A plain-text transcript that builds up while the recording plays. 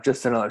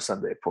Just another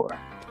Sunday pour.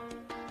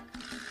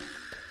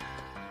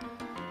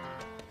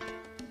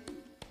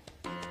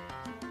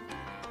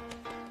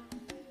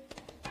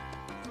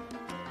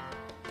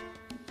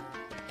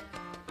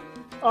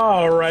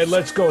 All right,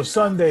 let's go.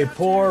 Sunday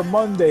pour,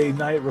 Monday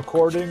night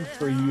recording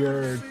for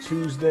your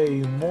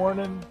Tuesday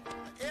morning.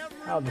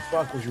 How the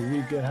fuck was your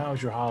weekend? How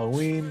was your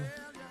Halloween?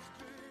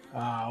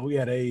 We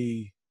had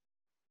a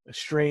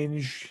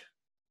strange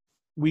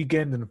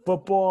weekend in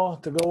football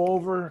to go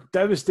over.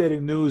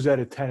 Devastating news out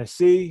of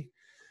Tennessee.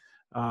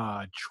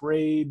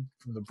 Trade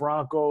from the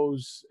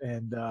Broncos.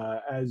 And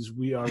as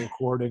we are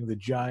recording, the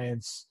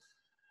Giants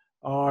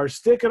are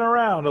sticking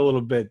around a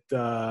little bit.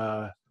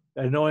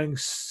 That annoying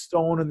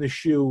stone in the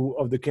shoe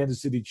of the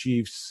Kansas City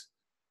Chiefs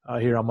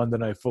here on Monday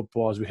Night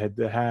Football as we head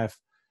to half.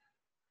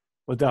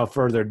 Without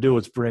further ado,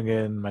 let's bring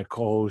in my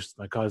co-host,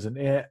 my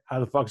cousin. How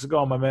the fuck's it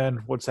going, my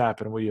man? What's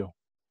happening with you?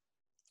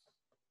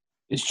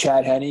 Is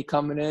Chad Henne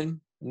coming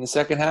in the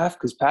second half?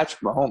 Because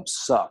Patrick Mahomes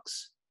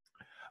sucks.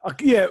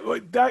 Yeah,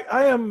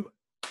 I am.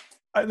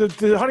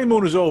 The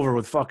honeymoon is over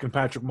with fucking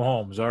Patrick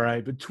Mahomes, all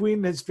right?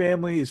 Between his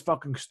family, his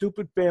fucking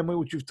stupid family,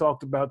 which you've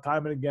talked about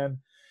time and again,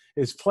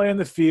 his play on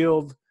the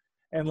field,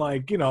 and,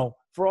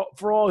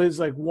 for all his,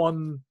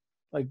 one,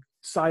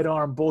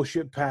 sidearm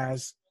bullshit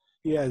pass,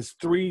 he has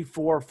 3,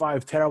 4,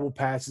 5 terrible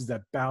passes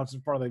that bounce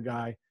in front of the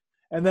guy.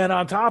 And then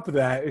on top of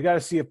that, you got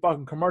to see a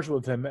fucking commercial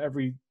with him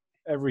every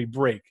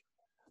break.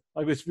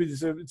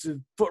 It's a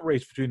foot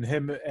race between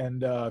him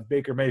and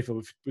Baker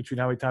Mayfield, between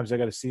how many times I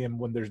got to see him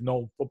when there's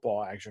no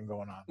football action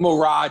going on. Well,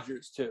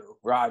 Rodgers, too.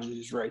 Rodgers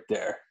is right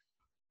there.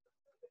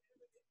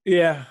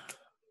 Yeah.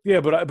 Yeah,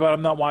 but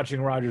I'm not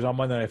watching Rodgers on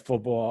Monday Night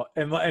Football,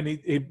 and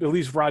he at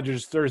least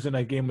Rodgers' Thursday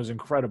night game was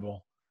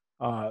incredible.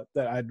 When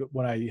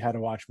I had to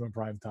watch him in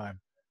prime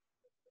time.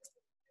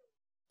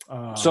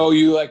 So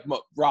you like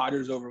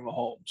Rodgers over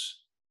Mahomes?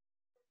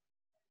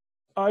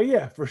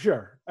 Yeah, for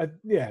sure. I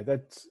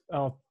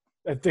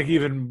think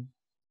even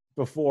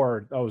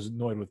before I was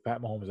annoyed with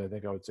Pat Mahomes, I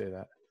think I would say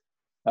that.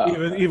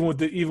 Even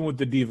with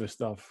the diva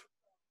stuff,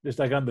 just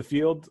like on the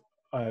field,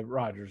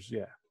 Rodgers,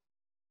 yeah.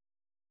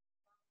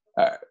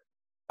 All right.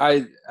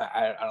 I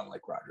don't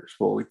like Rodgers.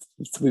 Well,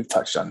 we've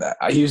touched on that.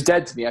 He was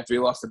dead to me after he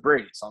lost to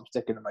Brady, so I'm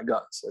sticking to my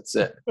guns. That's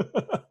it.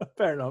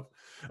 Fair enough.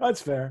 That's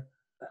fair.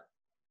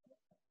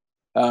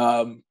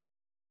 Yeah,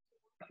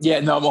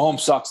 no,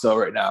 Mahomes sucks though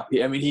right now.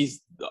 I mean,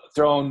 he's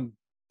throwing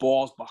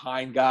balls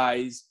behind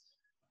guys,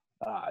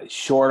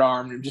 short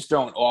arm, and just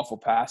throwing awful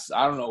passes.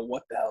 I don't know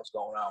what the hell's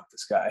going on with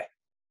this guy.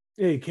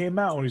 Yeah, he came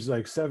out when he's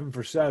 7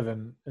 for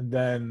 7, and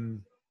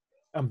then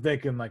I'm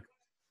thinking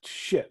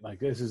shit,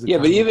 this is the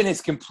but even his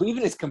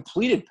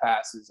completed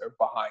passes are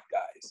behind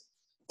guys.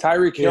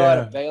 Tyreek Hill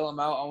had to bail him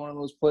out on one of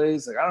those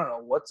plays. I don't know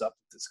what's up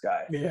with this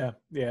guy. Yeah,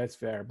 it's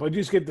fair. But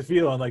you just get the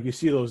feeling you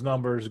see those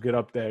numbers get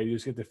up there. You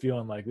just get the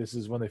feeling this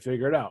is when they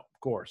figure it out,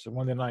 of course. And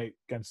Monday night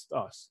against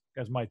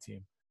my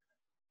team.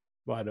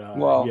 But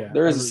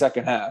there is a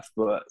second half,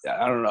 but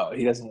I don't know.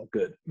 He doesn't look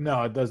good.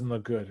 No, it doesn't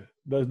look good.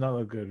 It does not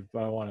look good.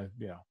 But I want to,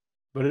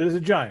 But it is the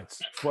Giants.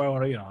 That's why I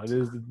want to, it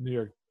is the New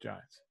York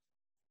Giants.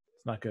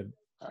 It's not good.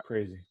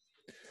 Crazy.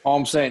 All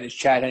I'm saying is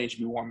Chad Henne should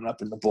be warming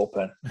up in the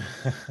bullpen.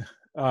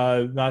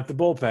 Not the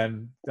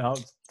bullpen. No,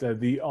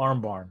 the arm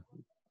barn.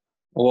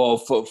 Well,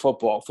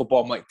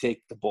 football might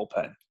take the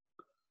bullpen.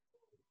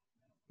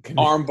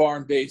 Arm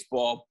barn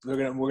baseball. We're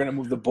gonna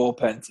move the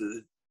bullpen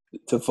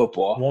to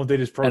football. Won't they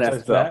just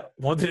protest NFL. That?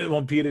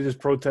 Won't Peter just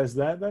protest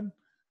that then?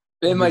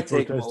 It might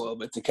take them a little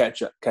bit to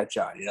catch on.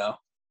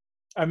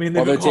 I mean,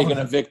 they're taking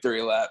a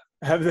victory lap.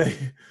 Have they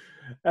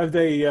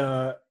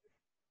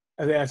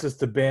asked us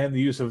to ban the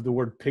use of the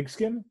word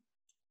pigskin?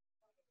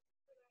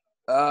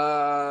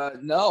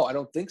 No, I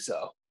don't think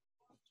so.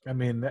 I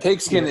mean,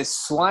 pigskin is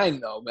slang,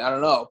 though. I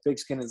don't know.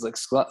 Pigskin is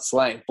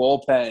slang.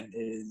 Bullpen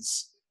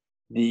is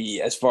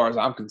as far as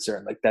I'm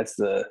concerned, that's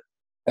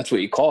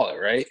what you call it,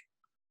 right?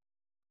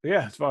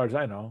 Yeah, as far as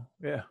I know,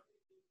 yeah.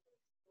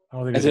 I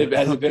don't think has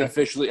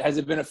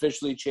it been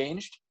officially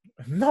changed?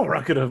 No, we're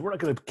not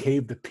gonna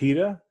cave to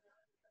PETA.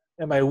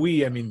 And by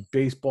we, I mean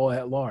baseball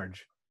at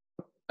large.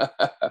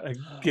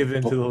 Give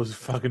into those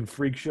fucking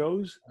freak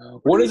shows.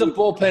 What is a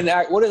bullpen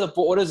act? What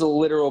is a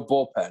literal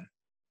bullpen?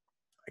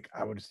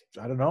 I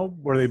don't know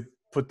where they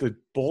put the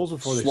bulls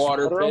before they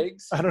slaughter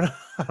pigs. I don't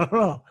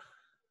know.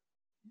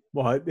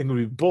 Well, I think it would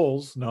be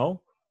bulls.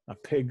 No,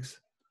 not pigs.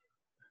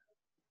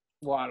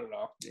 Well, I don't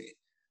know.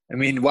 I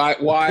mean, why?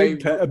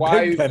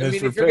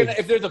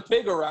 If there's a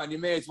pig around, you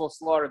may as well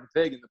slaughter the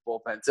pig in the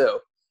bullpen too.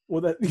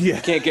 Well, we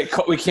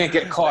can't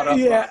get caught up.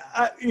 Yeah,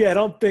 I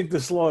don't think the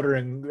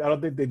slaughtering. I don't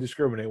think they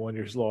discriminate when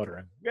you're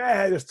slaughtering.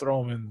 Yeah, just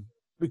throw them in.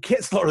 We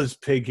can't slaughter this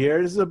pig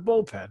here. This is a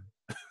bullpen.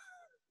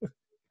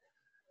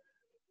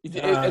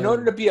 In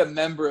order to be a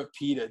member of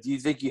PETA, do you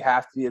think you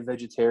have to be a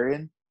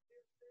vegetarian?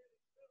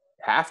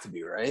 Have to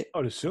be, right? I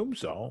would assume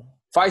so.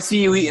 If I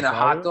see you eating a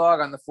hot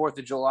dog on the 4th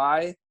of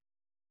July,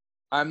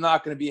 I'm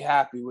not going to be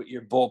happy with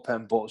your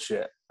bullpen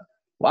bullshit.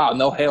 Wow,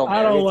 no Hail Mary.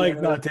 I don't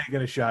like not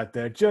taking a shot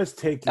there. Just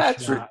take the shot.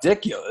 That's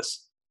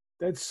ridiculous.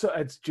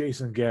 That's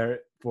Jason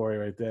Garrett for you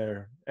right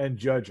there, and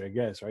Judge, I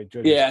guess, right?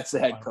 Judge Yeah, it's the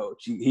head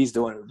coach. He's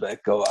the one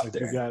that go out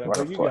there. You gotta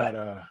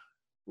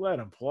let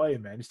him play,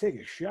 man. He's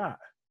taking a shot.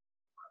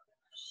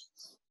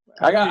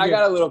 I got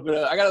a little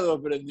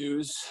bit of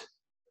news.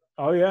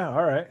 Oh yeah,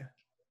 all right.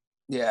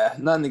 Yeah,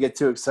 nothing to get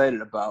too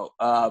excited about.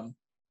 I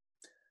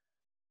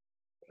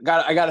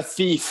got a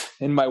thief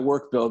in my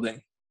work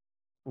building.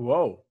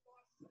 Whoa.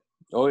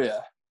 Oh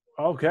yeah.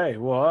 Okay.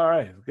 Well, all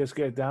right. Let's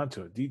get down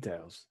to it.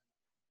 Details.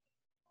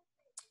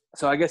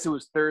 So I guess it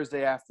was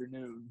Thursday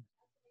afternoon.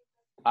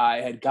 I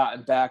had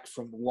gotten back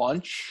from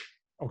lunch.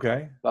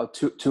 Okay. About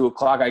 2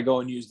 o'clock, I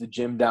go and use the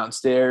gym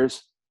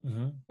downstairs.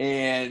 Mm-hmm.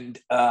 And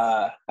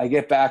I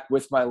get back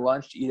with my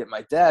lunch to eat at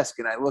my desk,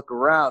 and I look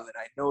around and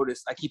I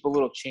notice I keep a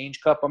little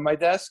change cup on my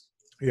desk.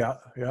 Yeah.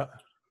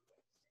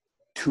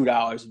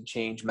 $2 in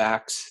change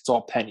max. It's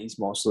all pennies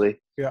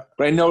mostly. Yeah.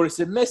 But I noticed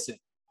it missing.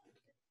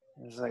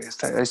 It's like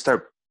I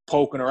start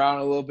poking around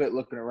a little bit,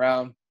 looking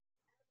around.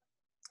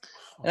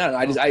 And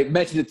I don't know. I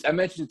mentioned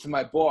it to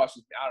my boss.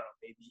 I don't know.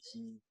 Maybe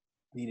he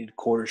needed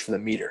quarters for the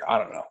meter. I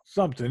don't know.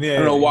 Something. Yeah. I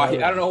don't know why. I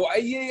don't know why.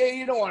 Yeah.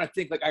 You don't want to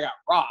think like I got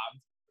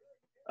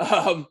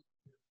robbed.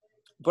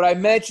 But I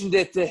mentioned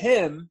it to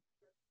him,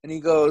 and he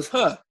goes,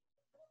 "Huh."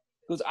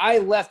 He goes, "I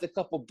left a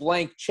couple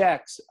blank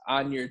checks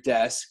on your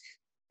desk,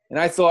 and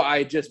I thought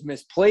I just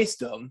misplaced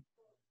them.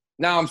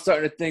 Now I'm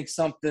starting to think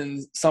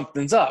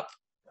something's up."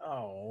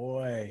 Oh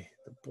way,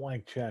 the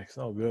blank checks,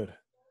 no good.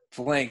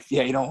 Blank,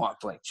 yeah, you don't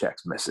want blank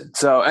checks missing.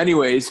 So,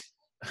 anyways,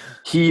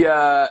 he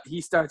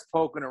starts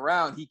poking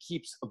around. He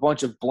keeps a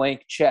bunch of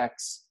blank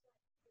checks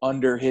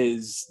under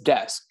his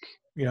desk.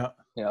 Yeah,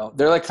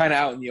 they're like kind of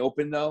out in the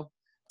open though.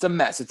 It's a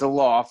mess. It's a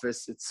law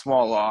office. It's a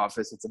small law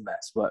office. It's a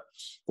mess. But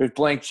there's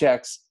blank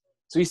checks.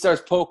 So he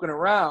starts poking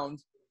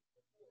around.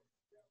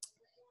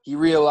 He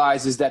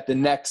realizes that the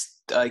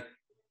next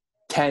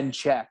 10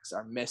 checks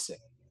are missing.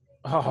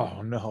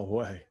 Oh, no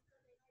way.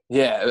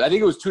 Yeah, I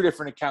think it was 2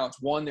 different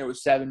accounts. One, there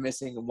was 7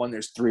 missing, and one,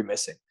 there's 3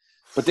 missing.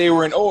 But they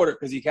were in order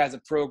because he has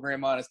a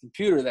program on his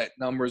computer that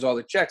numbers all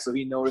the checks. So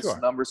he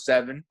noticed number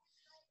 7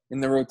 in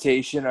the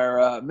rotation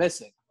are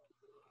missing.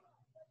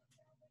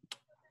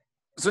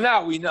 So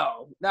now we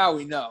know.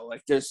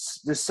 Like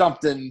there's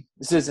something.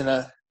 This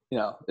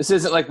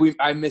isn't like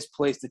I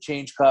misplaced the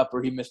change cup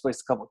or he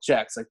misplaced a couple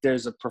checks. Like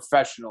there's a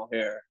professional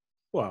here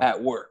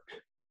at work.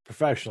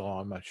 Professional,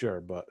 I'm not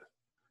sure, but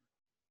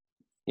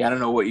yeah, I don't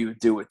know what you would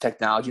do with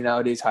technology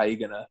nowadays. How are you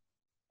gonna?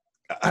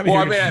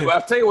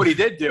 I'll tell you what he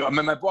did do. I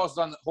mean, my boss was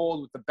on the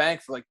hold with the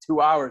bank for like 2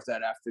 hours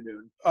that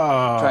afternoon,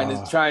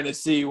 trying to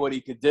see what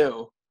he could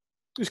do.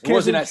 Just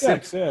wasn't that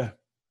checks, yeah.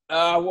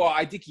 Well,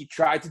 I think he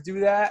tried to do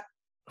that,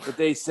 but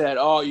they said,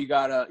 "Oh, you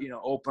gotta,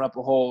 open up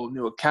a whole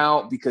new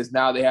account because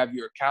now they have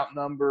your account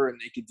number and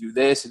they can do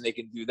this and they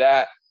can do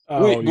that."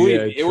 Believe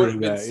me, it would have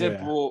been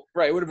simple,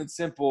 right? It would have been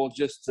simple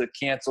just to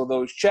cancel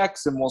those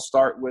checks, and we'll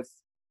start with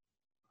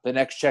the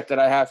next check that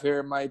I have here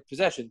in my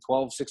possession,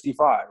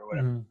 1265 or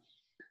whatever.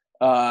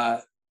 Mm-hmm.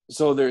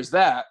 So there's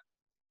that.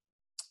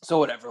 So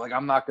whatever. Like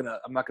I'm not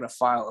gonna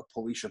file a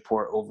police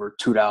report over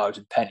 $2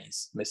 in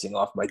pennies missing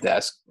off my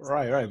desk.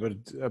 Right.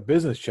 But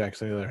business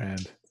checks, on the other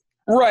hand.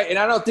 Right, and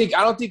I don't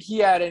think he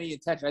had any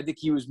intention. I think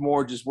he was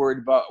more just worried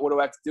about what do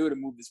I have to do to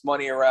move this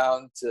money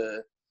around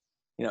to,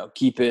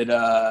 keep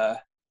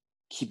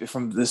it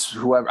from this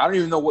whoever. I don't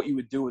even know what you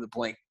would do with a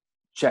blank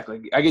check.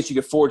 Like I guess you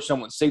could forge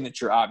someone's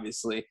signature,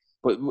 obviously.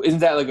 But isn't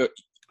that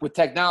with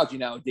technology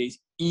nowadays,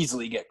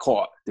 easily get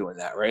caught doing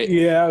that, right?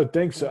 Yeah, I would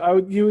think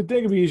so. You would think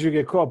it'd be easier to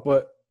get caught,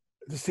 but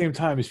at the same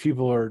time, these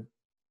people are,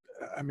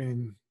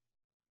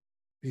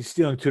 he's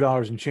stealing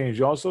 $2 in change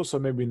also, so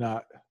maybe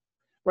not.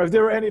 Right? If they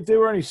were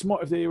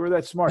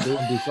that smart, they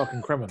wouldn't be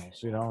fucking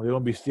criminals. They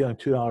wouldn't be stealing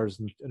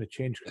 $2 in a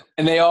change.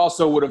 And they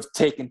also would have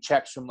taken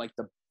checks from like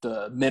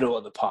the middle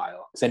of the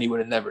pile, because then he would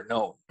have never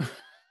known.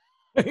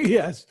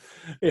 Yes.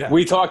 Yeah.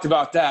 We talked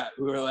about that.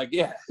 We were like,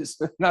 yeah, it's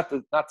not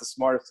the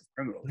smartest of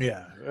criminals.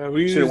 Yeah.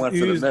 We should have went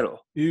for the middle.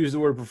 You use the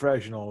word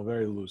professional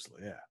very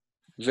loosely. Yeah.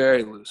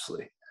 Very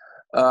loosely.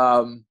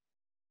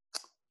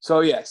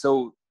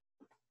 So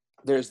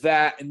there's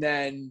that. And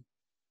then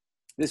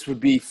this would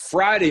be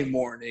Friday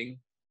morning.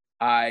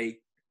 I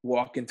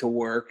walk into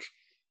work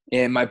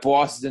and my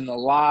boss is in the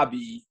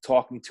lobby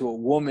talking to a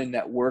woman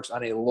that works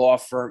on a law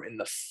firm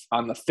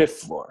on the 5th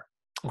floor.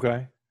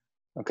 Okay.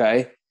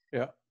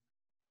 Yeah.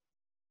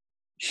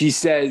 She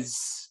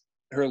says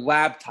her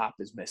laptop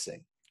is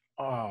missing.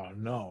 Oh,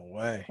 no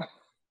way.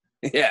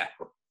 Yeah.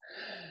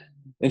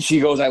 And she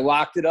goes, I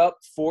locked it up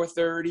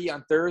 4:30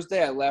 on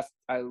Thursday. I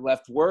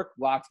left work,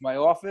 locked my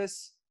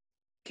office,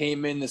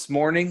 came in this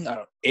morning,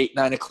 8,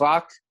 9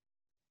 o'clock.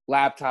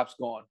 Laptop's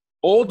gone.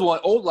 Old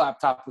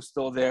laptop was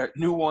still there.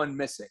 New one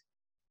missing.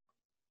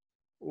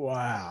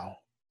 Wow.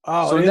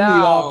 Oh, so in now,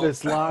 the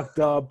office, locked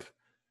up.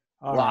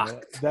 Locked.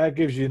 Right. That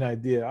gives you an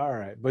idea. All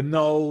right. But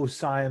no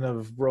sign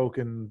of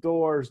broken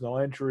doors, no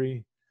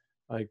entry.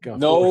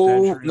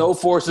 No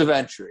force of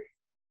entry.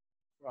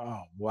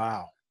 Oh,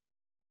 wow.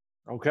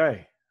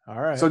 Okay.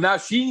 All right. So now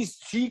she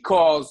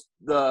calls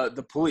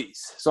the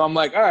police. So I'm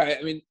like, all right.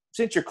 I mean,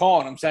 since you're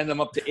calling them, send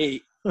them up to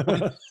 8.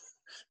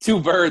 2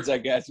 birds, I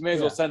guess. You may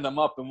as well send them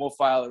up, and we'll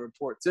file a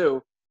report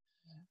too.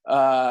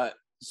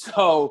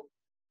 So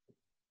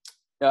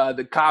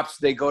the cops,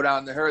 they go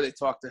down to her. They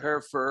talk to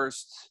her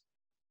first.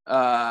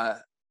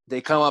 They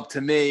come up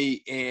to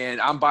me,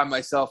 and I'm by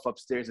myself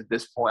upstairs at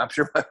this point. I'm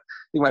sure I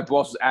think my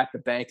boss was at the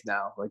bank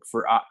now, like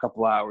for a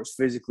couple hours,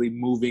 physically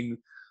moving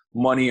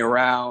money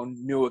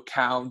around, new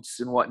accounts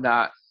and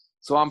whatnot.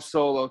 So I'm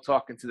solo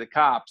talking to the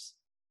cops,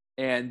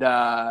 and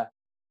they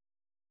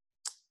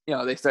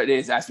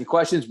just ask me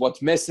questions.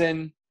 What's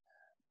missing?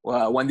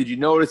 When did you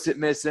notice it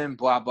missing?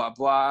 Blah blah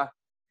blah.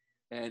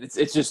 And it's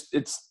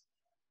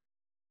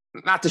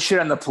not to shit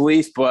on the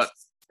police, but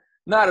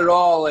not at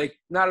all like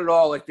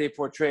they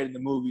portrayed in the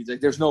movies. Like,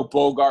 there's no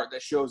Bogart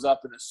that shows up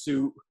in a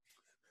suit.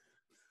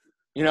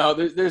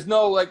 There's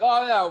no like,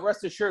 oh yeah,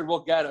 rest assured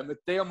we'll get him.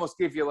 They almost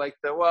give you like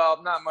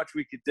not much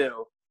we could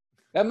do.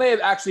 That may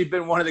have actually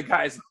been one of the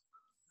guys.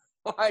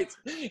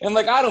 And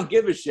like, I don't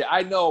give a shit.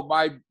 I know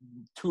my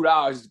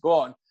 $2 is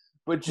gone,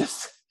 but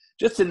just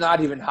to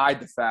not even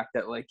hide the fact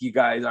that like you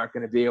guys aren't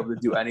going to be able to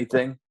do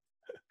anything.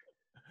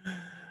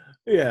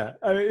 Yeah,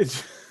 I mean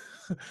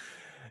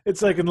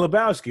it's like in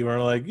Lebowski where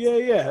like,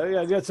 yeah,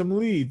 I got some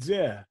leads,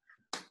 yeah.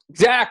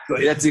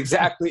 Exactly. That's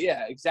exactly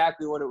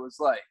what it was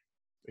like.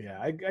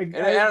 Yeah, I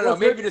don't know.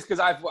 Maybe just because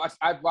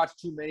I've watched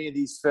too many of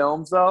these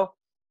films though,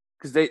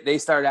 because they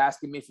started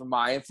asking me for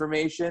my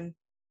information,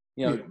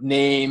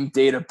 name,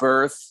 date of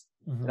birth,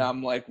 and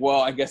I'm like,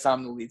 well, I guess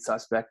I'm the lead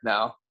suspect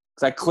now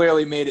because I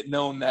clearly made it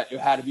known that it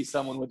had to be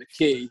someone with a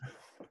key.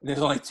 And there's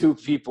only 2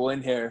 people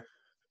in here,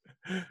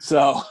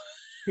 so.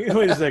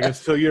 Wait a second.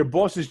 So your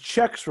boss's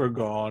checks were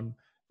gone.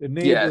 The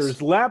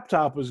neighbor's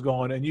laptop was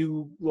gone, and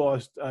you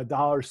lost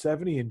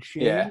 $1.70 in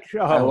change.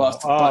 Yeah, I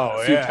lost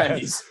a few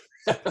pennies.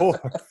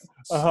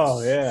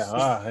 Oh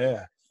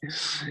yeah.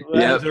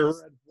 That's a red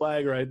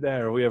flag right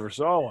there. If we ever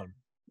saw one.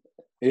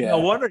 Yeah. No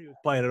wonder you was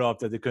playing it off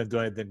that they couldn't do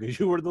anything because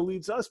you were the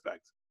lead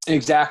suspect.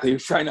 Exactly. He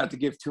was trying not to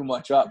give too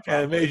much up.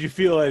 And it made you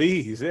feel at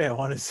ease. Yeah, I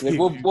want to see.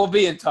 We'll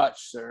be in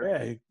touch, sir.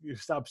 Yeah, you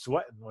stopped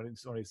sweating when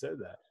he said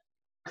that.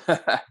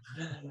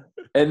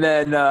 And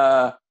then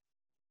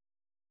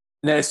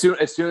as soon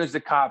as the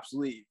cops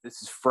leave,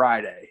 this is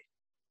Friday,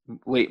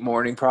 late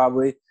morning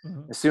probably.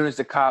 As soon as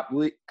the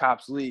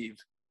cops leave,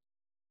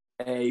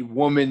 a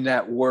woman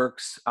that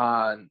works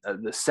on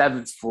the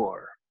 7th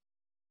floor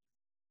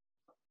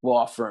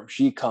law firm,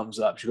 she comes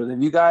up. She goes,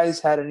 "Have you guys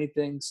had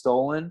anything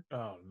stolen?"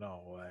 Oh,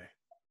 no way.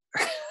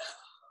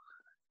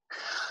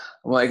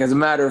 I'm like, as a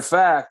matter of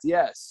fact,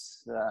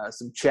 yes,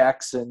 some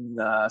checks and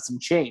some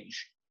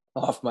change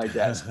off my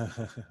desk.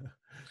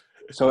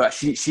 So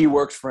she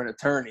works for an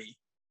attorney,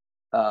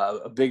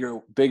 a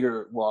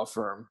bigger law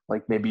firm,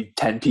 like maybe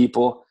 10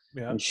 people.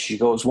 Yeah. And she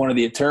goes, one of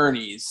the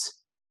attorneys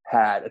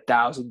had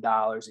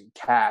 $1,000 in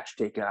cash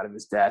taken out of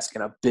his desk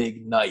and a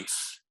big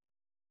knife.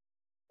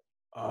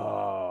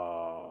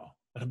 Oh,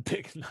 a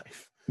big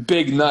knife.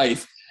 Big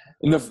knife.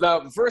 And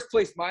the first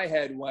place my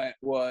head went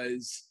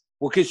was,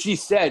 because she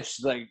said,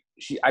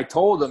 I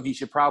told him he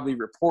should probably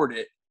report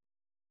it.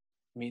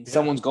 I mean,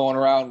 someone's going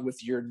around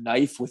with your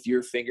knife with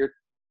your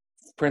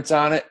fingerprints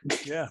on it.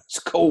 Yeah.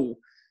 Just go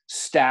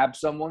stab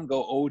someone,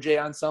 go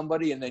OJ on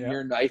somebody, and then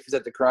your knife is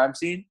at the crime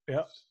scene.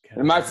 Yeah.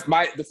 And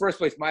the first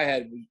place my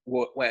head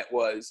went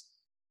was,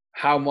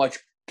 how much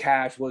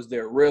cash was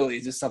there really?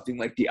 Is this something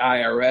like the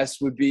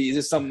IRS would be? Is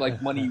this something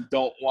like money you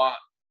don't want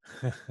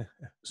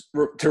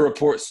to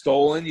report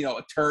stolen?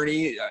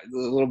 Attorney, a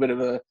little bit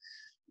of a,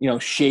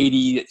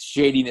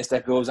 shadiness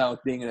that goes on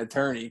with being an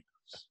attorney.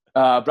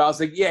 But I was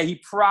like, yeah,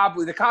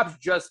 the cops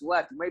just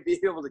left. You might be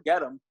able to get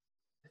them.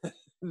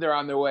 They're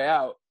on their way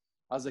out.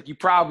 I was like, you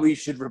probably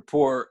should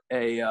report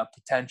a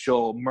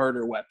potential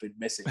murder weapon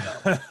missing,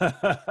 though.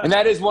 And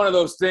that is one of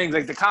those things.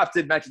 Like, the cops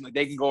did mention, like,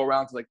 they can go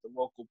around to like the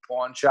local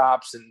pawn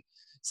shops and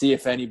see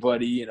if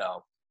anybody,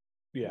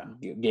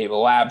 gave a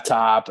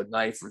laptop, a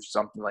knife, or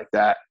something like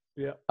that.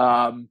 Yeah.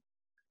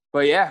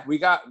 But yeah, we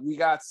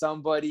got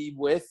somebody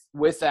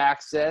with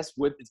access.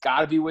 It's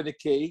got to be with a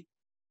key,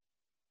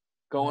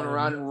 going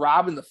around and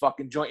robbing the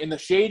fucking joint. And the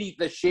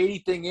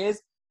shady thing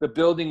is, the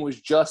building was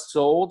just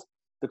sold.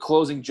 The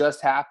closing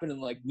just happened, and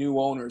like new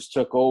owners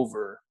took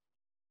over.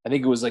 I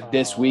think it was like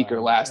this week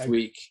or last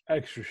week.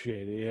 Extra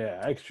shady,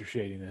 yeah, extra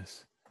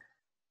shadiness.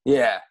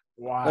 Yeah,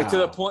 wow. Like to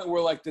the point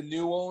where like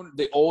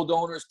the old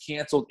owners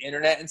canceled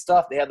internet and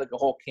stuff. They had like a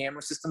whole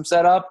camera system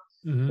set up,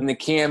 and the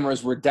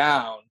cameras were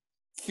down.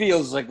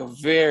 Feels like a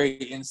very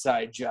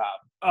inside job.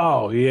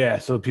 Oh yeah,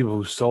 so people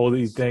who sold it,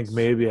 you think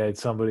maybe I had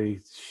somebody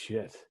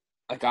shit.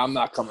 Like, I'm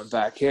not coming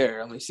back here.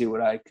 Let me see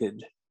what I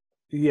could.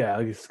 Yeah,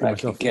 I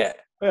could get.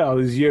 Well,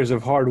 these years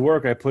of hard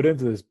work I put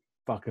into this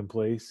fucking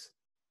place.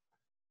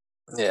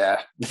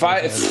 Yeah.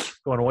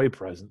 Going away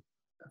present.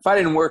 If I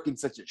didn't work in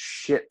such a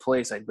shit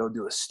place, I'd go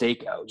do a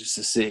stakeout just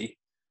to see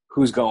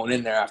who's going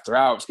in there after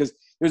hours. Because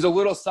there's a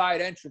little side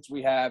entrance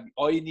we have.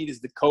 All you need is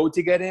the code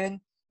to get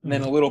in, and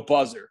then a little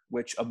buzzer,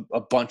 which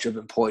a bunch of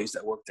employees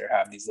that work there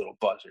have these little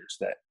buzzers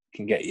that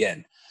can get you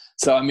in.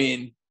 So, I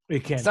mean,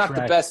 it's not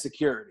the best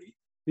security.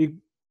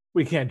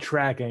 we can't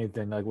track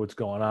anything like what's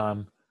going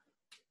on.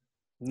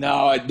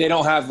 No, they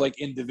don't have like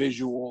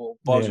individual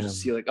buzzers to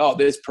see like, oh,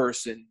 this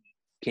person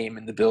came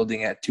in the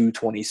building at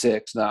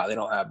 2:26. No, they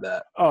don't have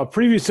that.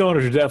 Previous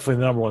owners are definitely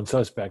the number one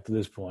suspect at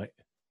this point.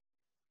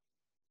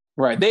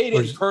 Right. They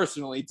didn't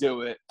personally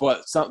do it,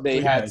 but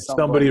they had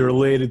somebody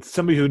related,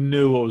 somebody who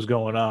knew what was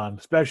going on,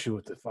 especially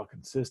with the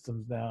fucking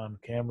systems down,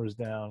 cameras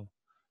down.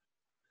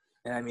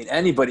 And I mean,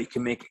 anybody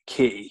can make a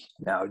key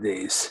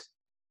nowadays.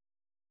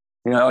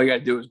 You know, all you got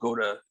to do is go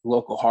to a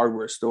local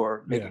hardware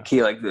store, make a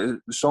key. Like,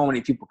 so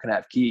many people can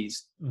have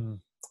keys. Mm.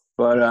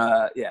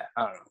 But, yeah,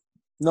 I don't know.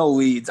 No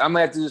leads. I'm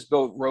going to have to just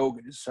go rogue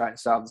and just try and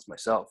solve this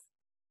myself.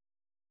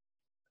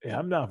 Yeah,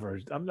 I'm not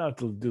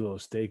to do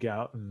those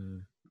stakeout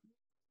and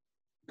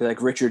be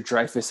like Richard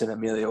Dreyfuss and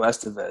Emilio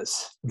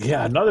Estevez.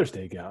 Yeah, another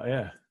stakeout,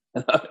 yeah.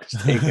 Another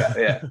stakeout,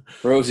 yeah.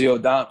 Rosie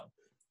O'Donnell.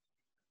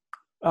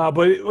 But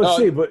let's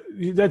see. But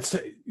that's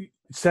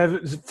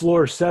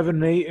floor 7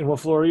 and 8. And what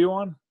floor are you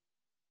on?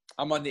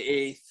 I'm on the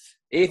 8th.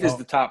 8th is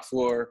the top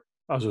floor.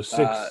 Oh, so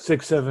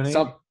 6, 7, 8.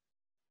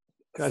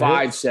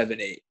 5,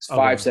 7, 8.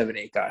 5, 7,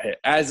 8 got hit.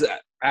 As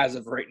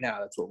of right now,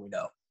 that's what we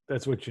know.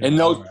 That's what you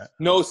know. And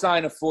no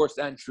sign of forced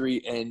entry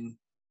in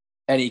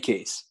any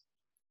case.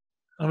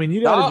 I mean,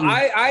 you got.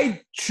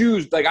 I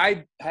choose, like,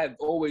 I have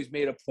always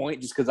made a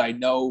point just because I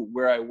know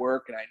where I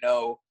work and I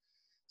know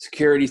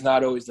security's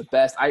not always the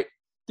best.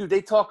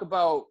 They talk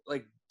about,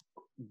 like,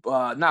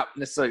 not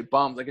necessarily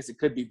bums. I guess it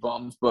could be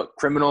bums, but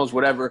criminals,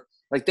 whatever.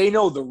 Like, they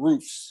know the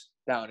roofs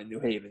down in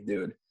New Haven,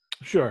 dude.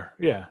 Sure,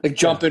 yeah. Like,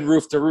 jumping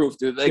roof to roof,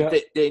 dude.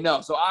 Like, they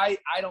know. So I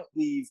don't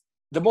leave.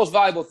 The most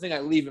valuable thing I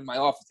leave in my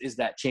office is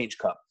that change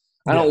cup.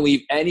 I don't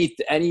leave any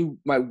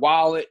my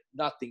wallet,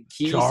 nothing,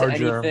 keys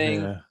Charger, to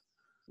anything,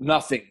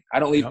 nothing. I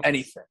don't leave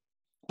anything.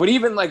 But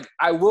even, like,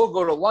 I will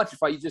go to lunch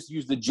if I just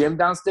use the gym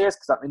downstairs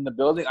because I'm in the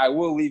building. I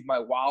will leave my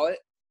wallet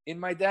in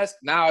my desk.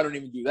 Now I don't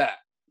even do that.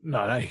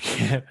 No, now you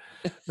can't.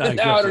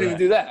 Now I don't even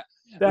do that.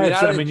 I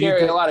don't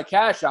carry a lot of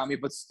cash on me,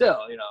 but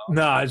still, you know.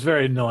 No, it's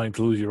very annoying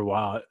to lose your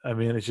wallet. I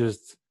mean, it's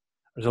just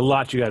there's a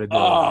lot you got to do.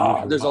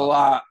 Oh, there's a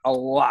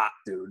lot,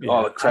 dude. Yeah.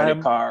 All the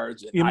credit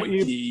cards and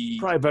ID. You're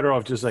probably better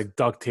off just like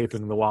duct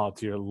taping the wallet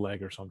to your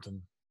leg or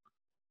something.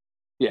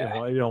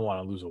 Yeah, you don't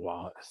want to lose a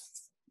wallet.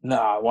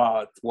 No,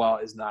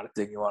 wallet is not a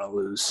thing you want to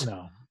lose.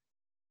 No.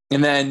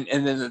 And then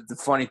the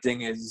funny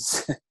thing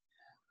is,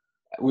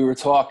 we were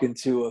talking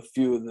to a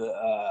few of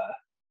the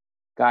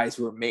guys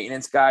who are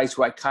maintenance guys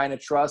who I kind of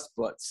trust,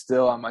 but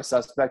still on my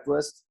suspect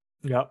list.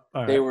 Yep.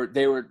 They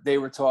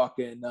were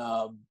talking.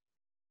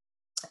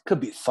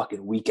 Could be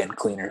fucking weekend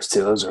cleaners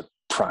too. Those are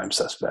prime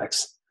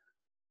suspects.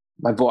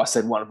 My boss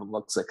said one of them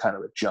looks like kind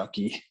of a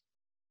junkie.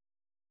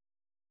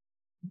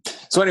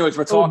 So, anyways,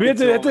 we're talking.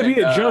 You have to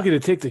be a junkie to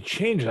take the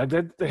change. Like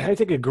that, I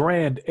take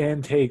 $1,000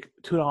 and take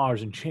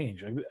 $2 in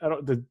change. Like, I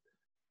don't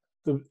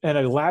and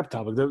a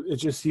laptop. Like, it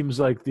just seems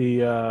like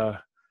the.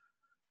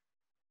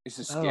 It's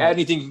just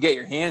anything you can get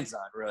your hands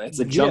on. Really, it's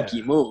a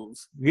junkie move.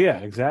 Yeah,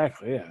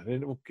 exactly. Yeah,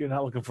 you're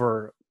not looking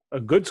for a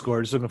good score.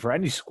 You're just looking for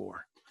any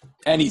score.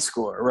 Any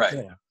score,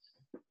 right?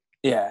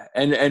 Yeah.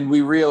 And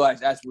we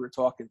realized as we were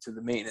talking to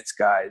the maintenance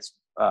guys,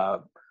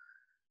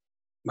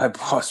 my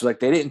boss was like,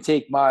 they didn't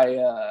take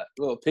my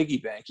little piggy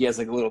bank. He has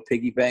like a little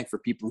piggy bank for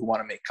people who want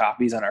to make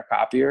copies on our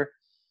copier.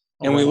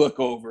 And we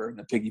look over and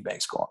the piggy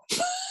bank's gone.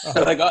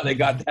 They're like, oh, they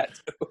got that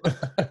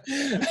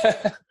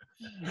too.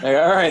 Like,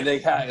 all right, they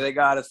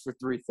got us for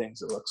 3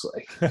 things, it looks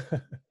like.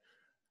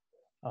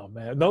 Oh,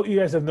 man. No, you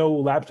guys have no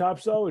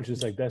laptops, though? It's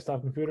just like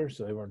desktop computers,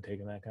 so they weren't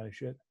taking that kind of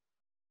shit?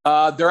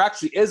 There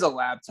actually is a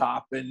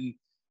laptop, and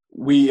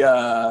we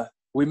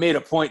made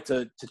a point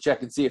to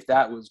check and see if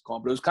that was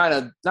gone. But it was kind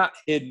of not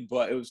hidden,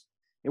 but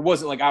it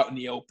wasn't like out in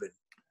the open.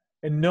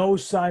 And no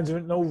signs of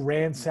it, no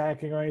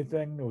ransacking or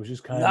anything? It was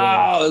just kind of...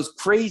 No, it was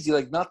crazy.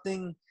 Like,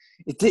 nothing...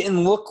 It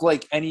didn't look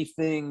like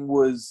anything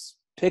was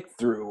picked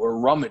through or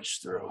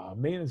rummaged through.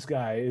 Maintenance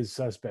guy is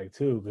suspect,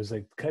 too, because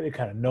like, they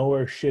kind of know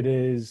where shit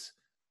is.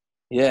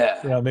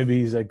 Yeah. You know, maybe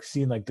he's like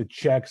seen like the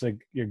checks,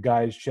 like your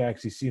guy's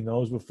checks. He's seen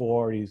those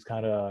before. He's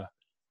kind of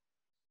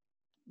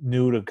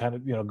new to kind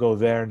of, you know, go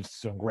there and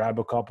grab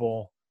a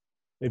couple.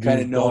 Maybe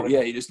kind of know.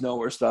 Yeah, you just know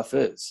where stuff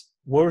is.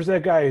 Where was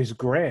that guy's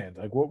grand?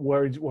 Like,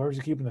 where was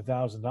he keeping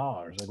 $1,000?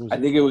 Like,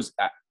 I think it was.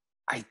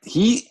 I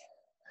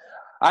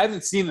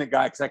haven't seen the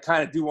guy because I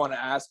kind of do want to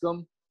ask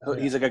him. Yeah.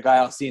 He's like a guy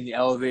I'll see in the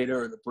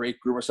elevator or the break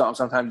room or something.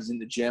 Sometimes he's in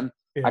the gym.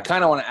 Yeah. I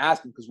kind of want to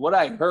ask him because what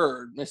I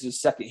heard, this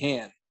is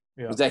secondhand,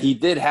 was that he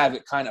did have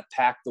it kind of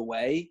packed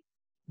away.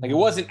 Like, it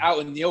wasn't out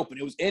in the open.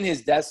 It was in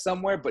his desk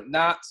somewhere, but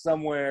not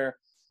somewhere.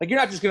 Like, you're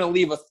not just going to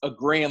leave a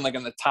grand, like,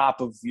 on the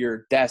top of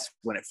your desk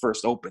when it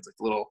first opens, like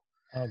the little.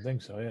 I don't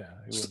think so, yeah.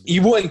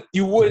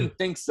 You wouldn't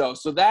think so.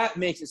 So that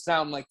makes it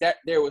sound like that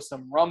there was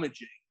some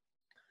rummaging.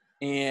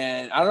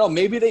 And I don't know,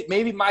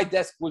 maybe my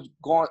desk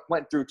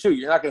went through too.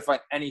 You're not going to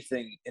find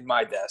anything in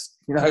my desk.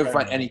 You're not going to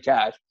find any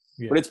cash.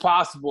 Yeah. But it's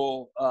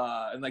possible,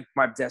 and, like,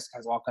 my desk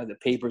has all kinds of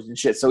papers and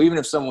shit. So even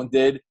if someone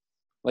did,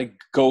 like,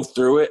 go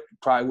through it,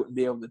 probably wouldn't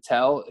be able to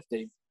tell if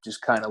they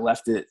just kind of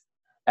left it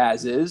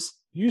as is.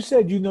 You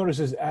said you noticed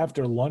this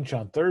after lunch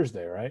on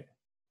Thursday, right?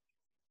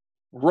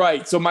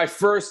 Right. So my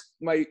first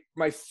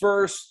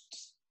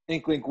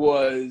inkling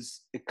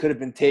was it could have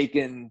been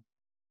taken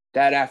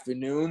that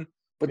afternoon.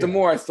 But the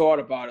more I thought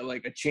about it,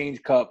 like a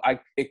change cup,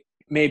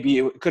 maybe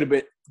it could have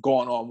been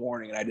going all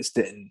morning, and I just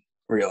didn't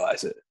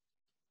realize it.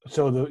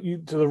 So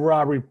the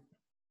robbery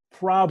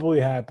probably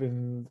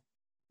happened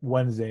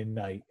Wednesday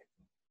night.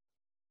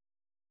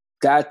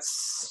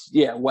 That's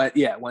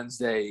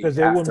Wednesday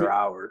after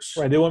hours.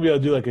 Right, they won't be able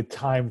to do like a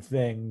time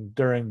thing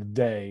during the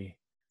day.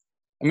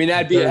 I mean,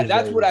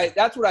 that's what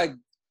I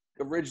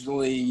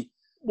originally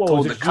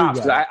told the cops,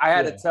 because I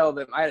had to tell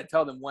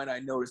them when I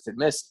noticed it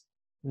missing.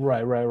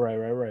 Right.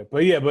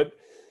 But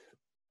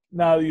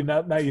now you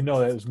know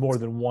that it was more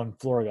than one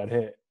floor got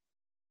hit.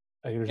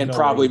 And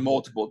probably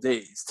multiple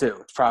days too.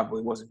 It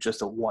probably wasn't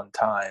just a one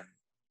time.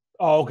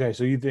 Oh, okay.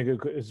 So you think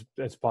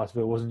that's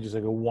possible? It wasn't just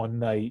like a one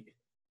night.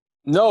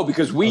 No,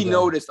 because we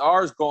noticed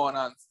ours going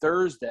on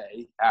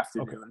Thursday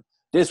afternoon. Okay.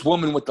 This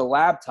woman with the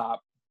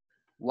laptop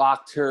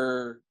locked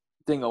her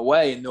thing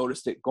away and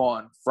noticed it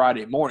gone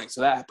Friday morning.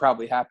 So that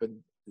probably happened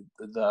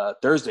the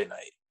Thursday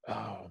night.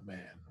 Oh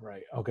man.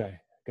 Right. Okay.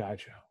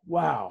 Gotcha.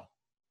 Wow.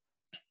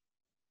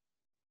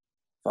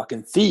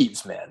 Fucking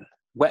thieves, man.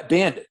 Wet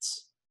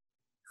bandits.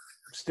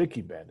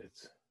 Sticky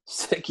bandits.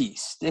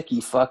 Sticky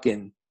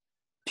fucking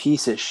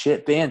piece of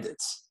shit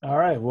bandits. All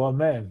right. Well,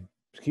 man,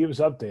 keep us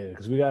updated,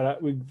 because we gotta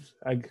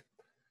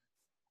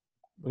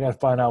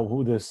find out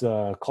who this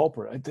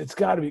culprit. It's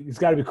gotta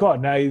be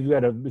caught. Now you've got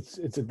to.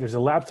 There's a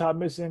laptop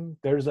missing.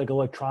 There's like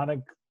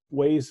electronic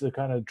ways to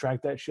kind of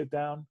track that shit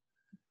down.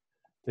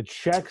 The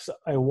checks,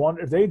 I wonder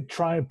if they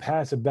try and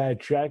pass a bad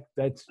check,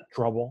 that's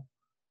trouble.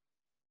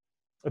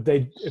 If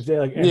they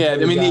like,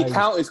 the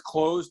account is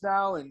closed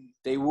now, and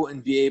they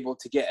wouldn't be able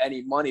to get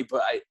any money.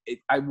 But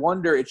I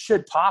wonder, it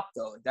should pop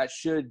though. That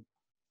should,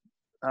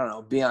 I don't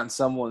know, be on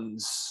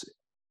someone's.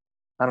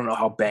 I don't know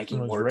how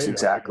banking works radar.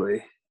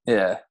 Exactly.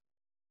 Yeah.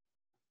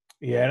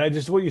 Yeah,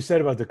 and what you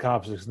said about the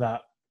cops is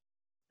not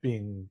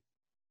being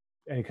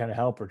any kind of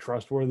help or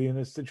trustworthy in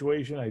this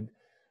situation. I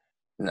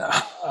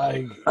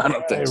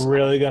don't think so.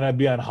 Really gonna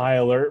be on high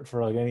alert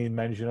for like any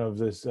mention of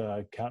this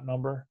account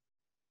number.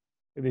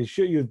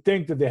 You'd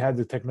think that they had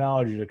the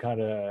technology to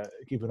kind of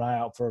keep an eye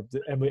out for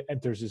if anybody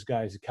enters this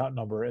guy's account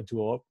number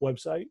into a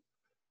website.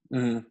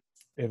 Mm-hmm.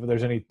 If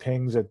there's any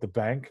pings at the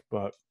bank,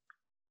 but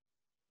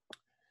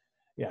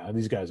yeah,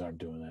 these guys aren't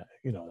doing that.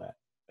 You know that.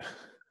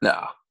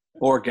 No,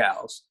 or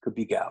gals. Could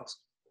be gals.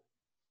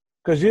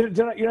 Because you're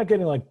not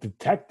getting like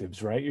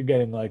detectives, right? You're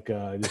getting like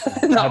no.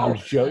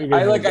 average Joe.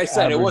 I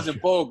said, it wasn't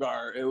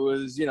Bogart. It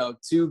was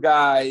two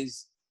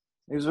guys.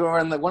 It was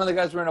wearing one of the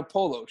guys wearing a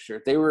polo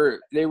shirt. They were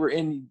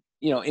in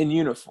in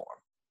uniform.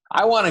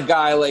 I want a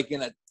guy like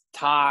in a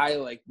tie,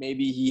 like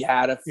maybe he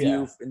had a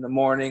few in the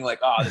morning. Like,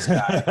 oh, this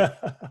guy,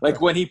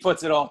 like when he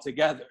puts it all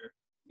togetder,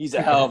 he's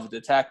a hell of a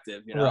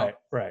detective. Right.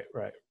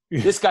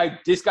 This guy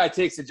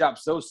takes the job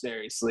so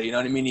seriously. You know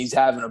what I mean? He's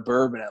having a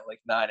bourbon at like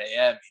 9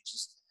 a.m. He's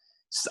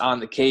just on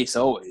the case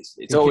always.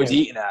 It's always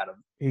eating at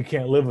him. He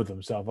can't live with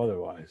himself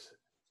otherwise.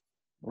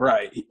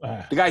 Right.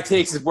 The guy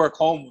takes his work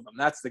home with him.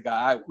 That's the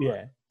guy I want.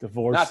 Yeah.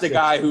 Divorce. Not the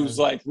guy who's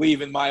like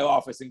leaving my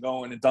office and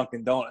going to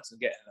Dunkin' Donuts and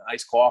getting an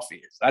iced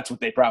coffee. That's what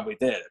they probably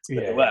did.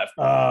 They left.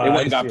 They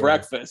went and got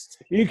breakfast.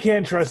 You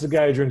can't trust the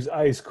guy who drinks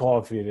iced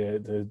coffee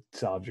to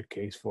solve your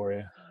case for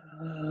you.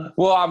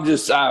 Well,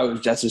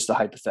 that's just a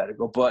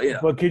hypothetical, but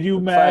But could you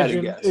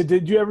imagine?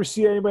 Did you ever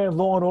see anybody in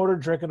Law and Order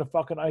drinking a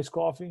fucking iced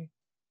coffee?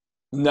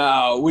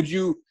 No. Would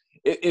you,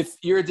 if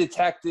your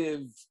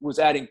detective was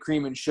adding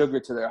cream and sugar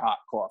to their hot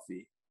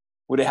coffee,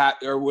 would it have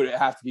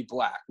to be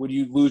black? Would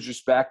you lose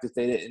respect if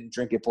they didn't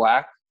drink it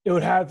black? It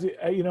would have to.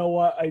 You know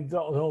what? I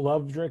don't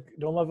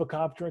love a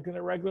cop drinking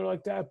it regular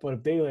like that. But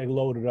if they like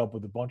load it up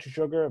with a bunch of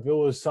sugar, if it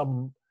was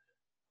some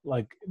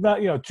like not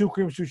 2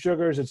 creams, 2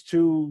 sugars, it's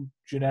too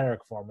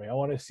generic for me. I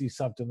want to see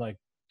something like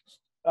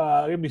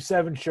give me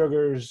 7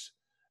 sugars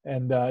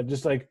and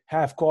just like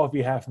half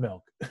coffee, half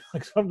milk,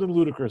 like something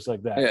ludicrous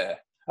like that. Yeah,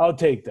 I'll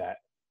take that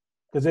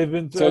because they've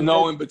been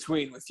no in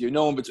between with you.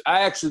 No in between.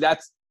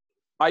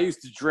 I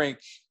used to drink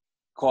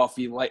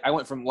coffee light. I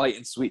went from light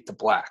and sweet to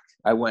black.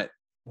 I went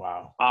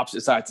opposite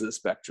sides of the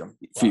spectrum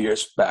a few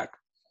years back.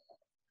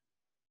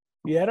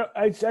 Yeah,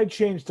 I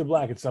changed to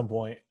black at some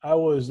point. I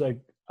was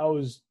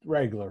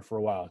regular for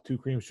a while, 2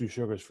 creams, 2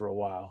 sugars for a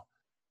while.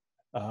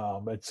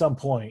 At some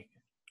point,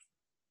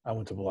 I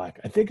went to black.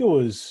 I think it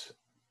was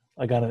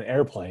like on an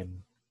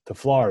airplane to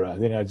Florida. I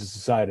think I just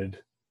decided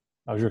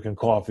I was drinking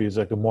coffee. It's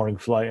like a morning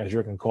flight. I was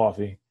drinking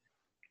coffee.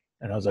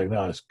 And I was like,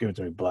 no, just give it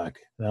to me black.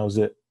 And that was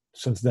it.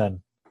 Since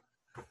then.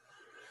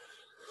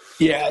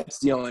 Yeah, it's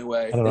the only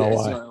way. I don't know why.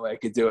 It's the only way I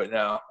could do it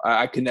now.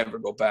 I could never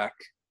go back.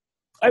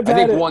 I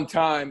think one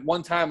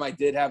time I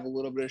did have a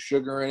little bit of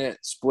sugar in it,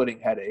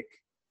 splitting headache.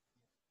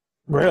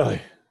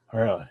 Really?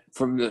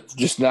 From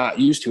just not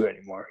used to it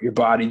anymore. Your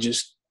body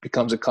just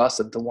becomes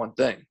accustomed to one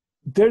thing.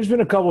 There's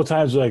been a couple of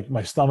times like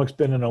my stomach's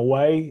been in a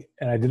way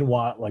and I didn't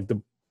want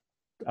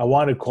I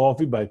wanted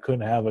coffee, but I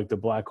couldn't have like the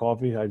black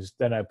coffee. I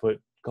put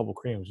couple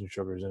creams and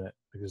sugars in it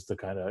because to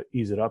kind of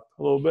ease it up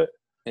a little bit.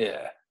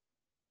 Yeah.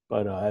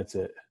 But that's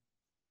it.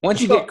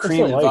 Once you get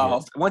cream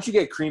involved,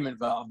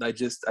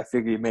 I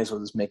figure you may as well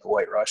just make a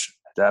White Russian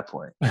at that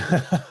point.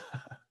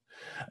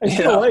 I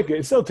still like it.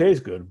 It still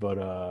tastes good, but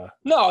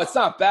no, it's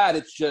not bad.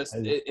 It's just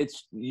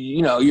it's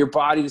your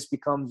body just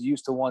becomes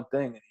used to one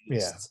thing, and you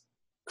just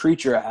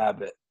creature of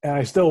habit. And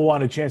I still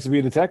want a chance to be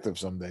a detective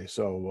someday.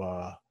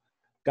 So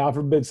God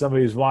forbid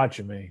somebody's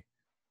watching me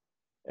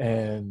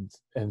and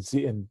says,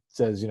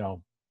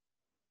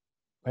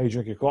 how you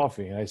drink your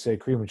coffee? And I say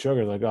cream and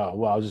sugar. Like, oh,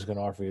 well, I was just going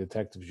to offer you a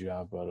detective's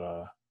job,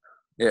 but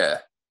yeah.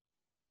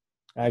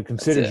 I had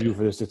considered you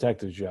for this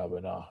detective job,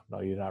 but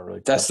no, you're not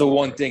really. That's the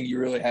one thing you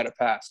really had to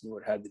pass. You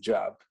would have had the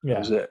job. Yeah. That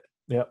was it.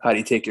 Yeah. How do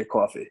you take your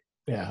coffee?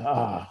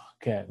 Yeah.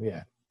 Can't.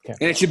 And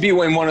it should be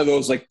in one of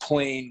those like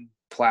plain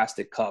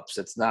plastic cups.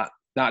 It's not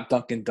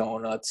Dunkin'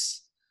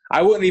 Donuts.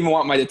 I wouldn't even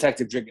want my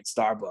detective drinking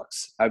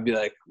Starbucks. I'd be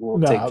like, we'll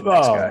take the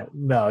next guy.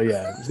 No,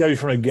 yeah. It's got to be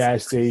from a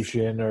gas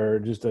station or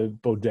just a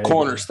bodega.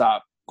 Corner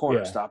stop.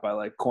 I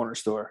like corner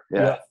store.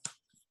 Yeah.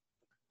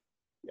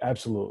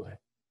 Absolutely.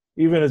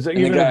 Even a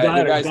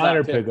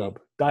diner pickup,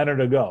 diner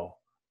to go.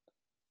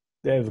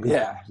 They have good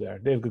times there.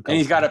 They have good. And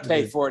he's got to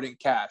pay for it in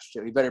cash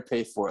too. You better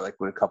pay for it like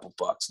with a couple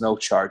bucks. No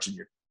charging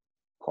your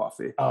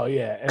coffee. Oh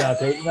yeah,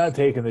 and not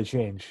taking the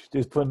change.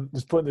 Just putting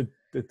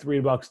the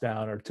 $3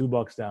 down or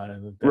 $2 down,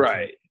 and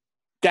right.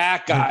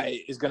 That guy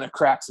is gonna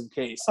crack some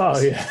cases.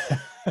 Oh yeah.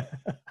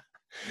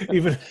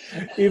 even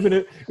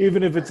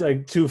if it's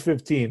like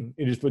 $2.15,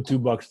 you just put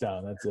 $2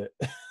 down. That's it.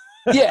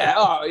 Yeah.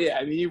 Oh yeah.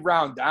 I mean, you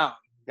round down.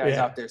 Guys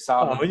out there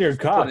solving. When you're a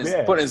cop,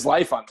 putting his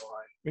life on the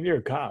line. When you're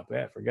a cop,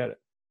 forget it.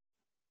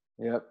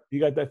 Yep. You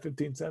got that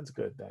 15 cents?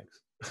 Good, thanks.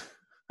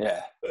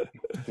 Yeah. You're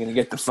going to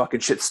get the fucking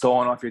shit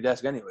stolen off your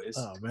desk anyways.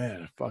 Oh,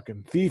 man. A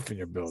fucking thief in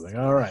your building.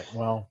 All right.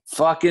 Well.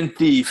 Fucking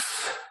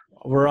thief.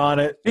 We're on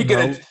it.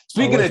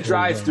 Speaking of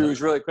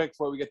drive-thrus, really quick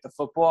before we get to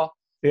football.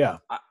 Yeah.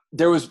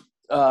 There was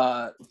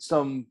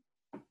some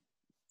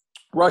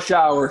rush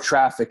hour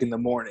traffic in the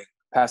morning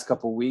past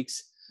couple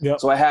weeks. Yep.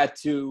 So I had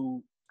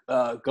to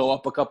go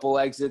up a couple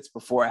exits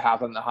before I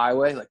hop on the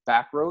highway, like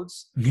back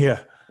roads. Yeah.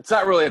 It's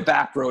not really a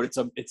back road.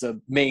 It's a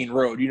main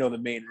road. You know, the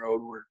main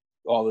road where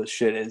all this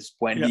shit is,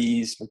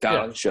 Wendy's,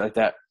 McDonald's, and shit like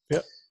that.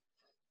 Yep.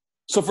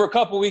 So for a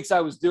couple of weeks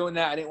I was doing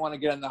that. I didn't want to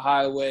get on the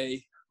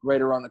highway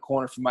right around the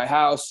corner from my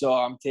house. So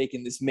I'm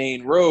taking this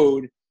main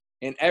road.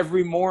 And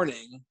every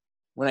morning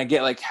when I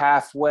get like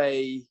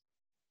halfway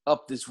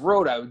up this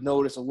road, I would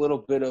notice a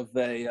little bit of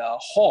a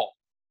halt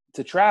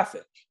to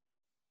traffic.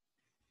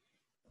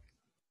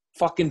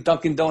 Fucking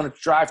Dunkin'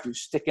 Donuts drive-thru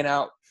sticking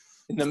out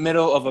in the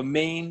middle of a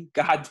main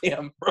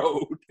goddamn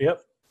road.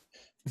 Yep.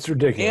 It's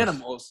ridiculous.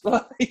 Animals.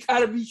 You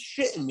gotta be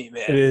shitting me,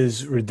 man. It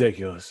is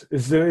ridiculous.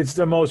 It's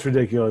the most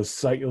ridiculous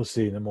sight you'll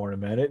see in the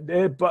morning, man.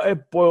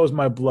 It boils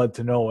my blood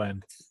to no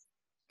end.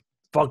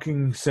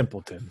 Fucking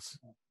simpletons.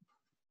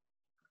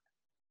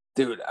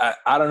 Dude,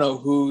 I don't know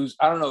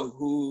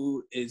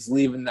who is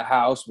leaving the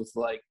house with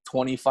like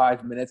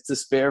 25 minutes to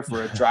spare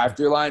for a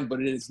drive-thru line,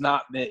 but it is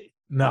not me.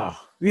 No.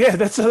 Yeah,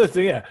 that's the other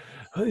thing. Yeah.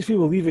 All these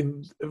people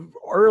leaving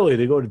early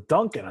to go to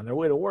Dunkin' on their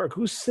way to work.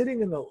 Who's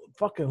sitting in the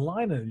fucking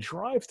line in a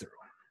drive-thru?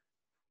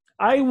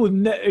 I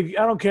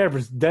don't care if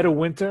it's dead of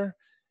winter.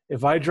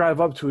 If I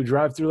drive up to a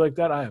drive-thru like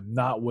that, I am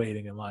not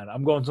waiting in line.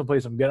 I'm going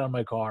someplace. I'm getting on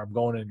my car. I'm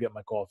going in and get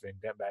my coffee and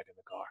get back in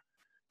the car.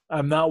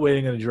 I'm not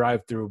waiting in a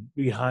drive-thru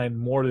behind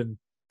more than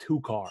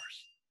 2 cars.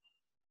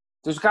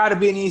 There's got to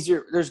be an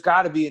easier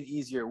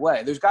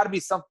way. There's got to be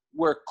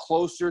somewhere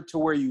closer to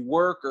where you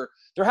work, or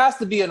there has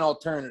to be an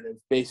alternative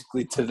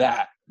basically to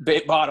that.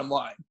 Bottom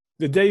line.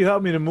 The day you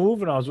helped me to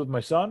move and I was with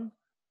my son,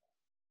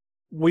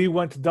 we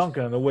went to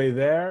Dunkin' on the way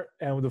there,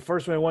 and the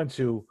first one I went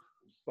to,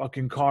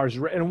 fucking cars,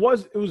 and it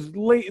was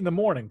late in the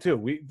morning too.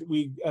 We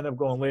ended up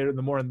going later in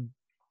the morning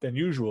than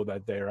usual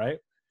that day, right?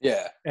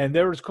 Yeah. And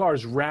there was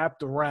cars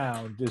wrapped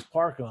around this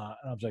parking lot,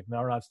 and I was like, no,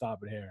 we're not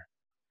stopping here.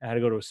 I had to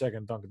go to a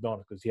second Dunkin'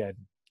 Donuts because he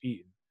hadn't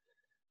eaten,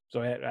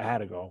 so I had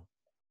to go.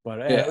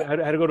 But I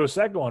had to go to a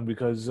second one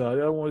because the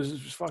other one was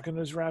just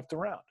fucking wrapped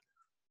around.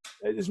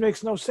 It just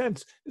makes no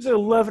sense. It's at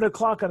 11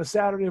 o'clock on a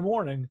Saturday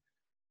morning.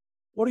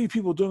 What are you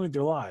people doing with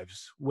their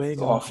lives?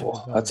 Waiting.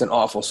 Awful. That's an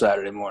awful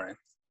Saturday morning.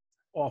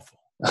 Awful.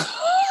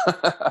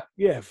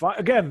 Yeah.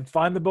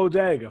 Find the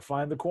bodega.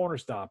 Find the corner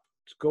stop.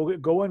 Just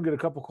go in, get a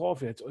cup of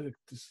coffee.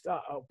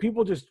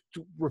 People just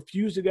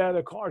refuse to get out of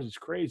their cars. It's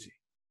crazy.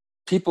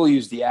 People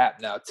use the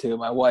app now too.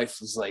 My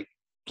wife is like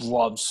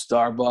loves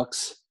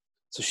Starbucks,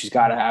 so she's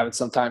got to have it.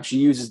 Sometimes she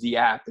uses the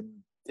app and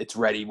it's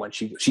ready when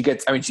she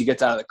gets out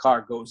of the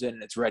car, goes in,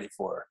 and it's ready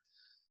for her.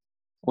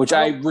 Which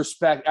I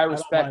respect. I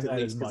respect at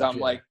least because I'm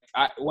like,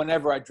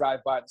 whenever I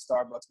drive by the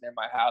Starbucks near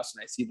my house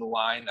and I see the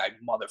line, I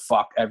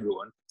motherfuck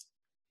everyone.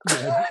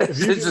 Yeah, it's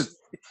just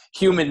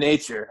human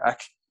nature.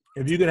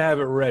 If you can have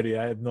it ready,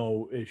 I have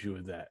no issue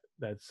with that.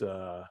 That's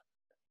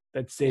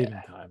saving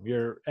time.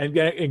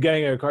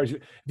 Getting a car. If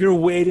you're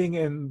waiting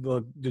in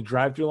the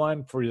drive-thru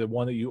line for the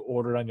one that you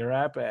ordered on your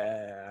app,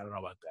 I don't know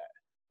about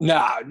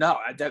that. No,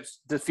 that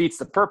defeats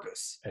the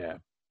purpose. Yeah.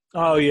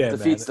 Oh yeah,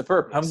 defeats man. the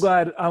purpose.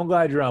 I'm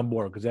glad you're on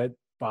board because that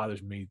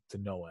bothers me to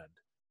no end.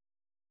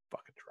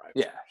 Fucking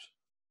drive-thrus. Yeah.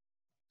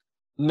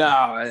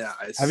 No,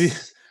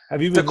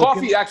 Have you the been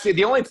coffee? looking? Actually,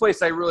 the only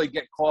place I really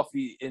get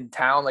coffee in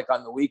town, like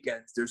on the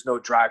weekends, there's no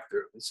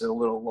drive-through. It's a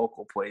little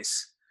local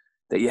place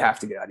that you have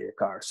to get out of your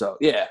car. So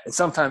yeah, and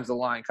sometimes the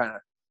line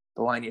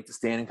you have to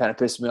stand in kind of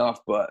pisses me off,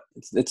 but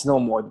it's no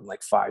more than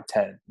like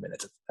 5-10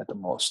 minutes at the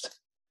most.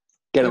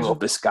 Get a little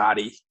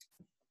biscotti.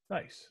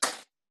 Nice.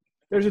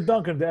 There's a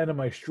Dunkin' at the end of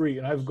my street,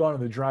 and I've gone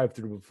to the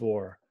drive-through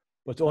before,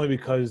 but it's only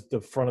because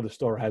the front of the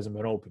store hasn't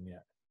been open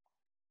yet.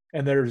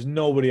 And there's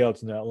nobody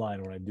else in that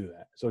line when I do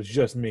that. So it's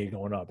just me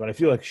going up. And I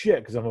feel like shit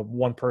because I'm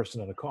one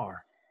person in a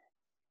car.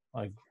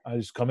 Like, I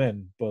just come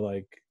in,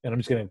 and I'm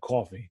just getting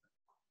coffee.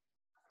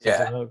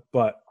 Yeah.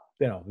 But,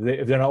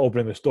 if they're not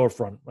opening the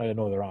storefront, I have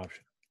no other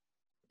option.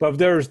 But if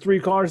there's 3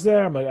 cars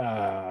there, I'm like,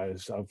 I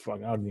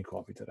don't need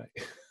coffee today.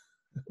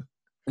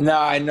 No,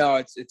 I know.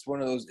 It's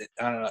one of those,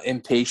 I don't know,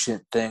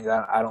 impatient things.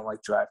 I don't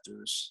like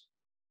drive-thrus.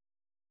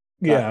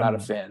 Yeah. Not a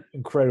fan.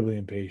 Incredibly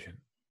impatient.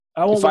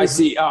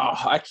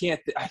 I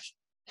can't.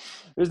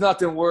 There's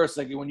nothing worse.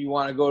 Like when you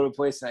want to go to a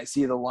place and I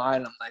see the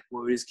line, I'm like,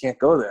 well, we just can't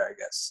go there. I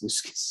guess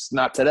it's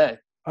not today.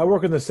 I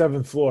work on the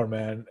 7th floor,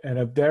 man, and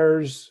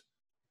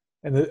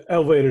and the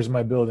elevators in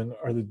my building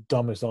are the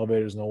dumbest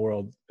elevators in the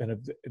world. And if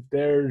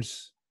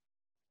there's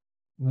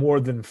more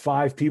than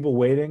 5 people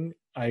waiting,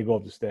 I go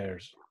up the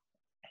stairs,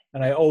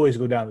 and I always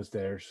go down the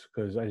stairs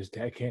because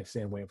I can't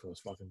stand waiting for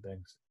those fucking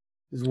things.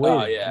 Just waiting.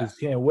 Oh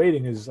yeah.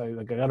 Waiting is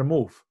like I gotta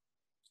move.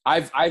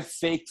 I've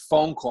faked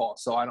phone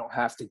calls so I don't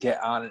have to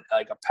get on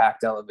like a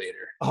packed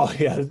elevator. Oh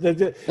yeah,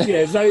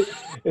 yeah.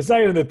 It's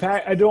not even the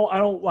pack. I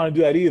don't want to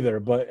do that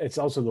either. But it's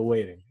also the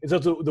waiting. It's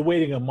also the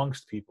waiting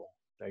amongst people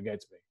that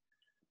gets me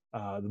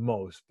the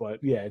most.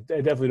 But yeah, I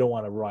definitely don't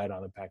want to ride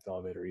on the packed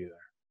elevator either.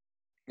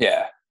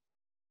 Yeah,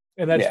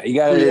 and that's you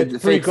got to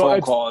fake phone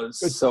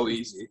calls. It's so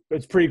easy.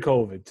 It's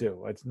pre-COVID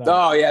too. It's not.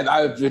 Oh yeah,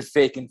 I've been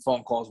faking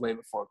phone calls way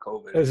before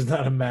COVID. It's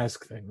not a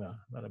mask thing, no,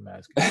 not a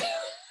mask.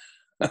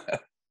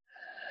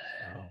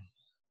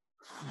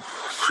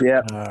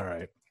 Yeah. All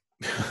right.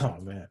 Oh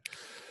man.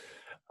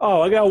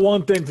 Oh, I got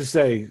one thing to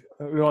say.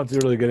 We don't want to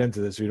really get into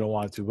this. We don't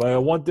want to, but I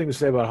got one thing to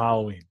say about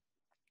Halloween.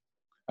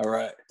 All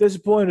right.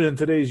 Disappointed in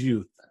today's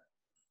youth.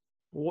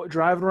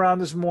 Driving around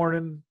this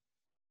morning,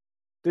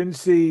 didn't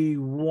see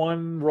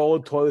one roll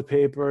of toilet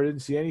paper.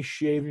 Didn't see any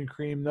shaving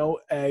cream. No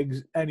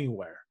eggs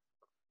anywhere.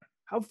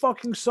 How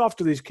fucking soft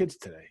are these kids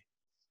today?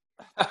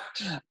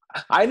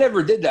 I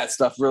never did that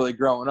stuff really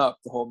growing up.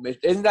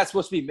 Isn't that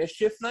supposed to be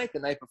mischief night, the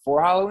night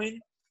before Halloween?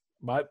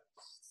 But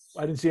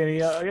I didn't see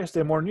any. I guess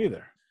they're more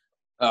neither.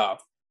 Oh,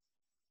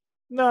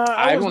 no.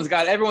 Everyone's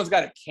got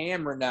a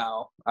camera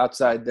now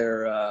outside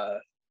their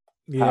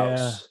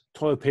house.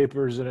 Toilet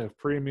papers at a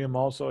premium,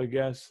 also. I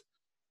guess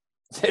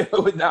it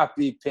would not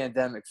be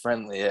pandemic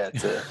friendly yet.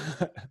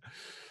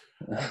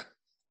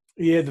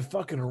 Yeah, the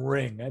fucking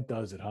ring that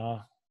does it, huh?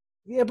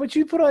 Yeah, but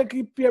you put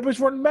everybody's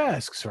wearing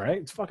masks, right?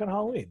 It's fucking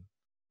Halloween.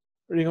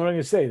 What are you going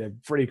to say? That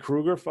Freddy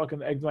Krueger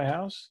fucking egged my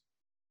house?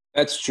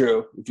 That's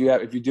true. If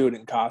you do it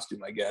in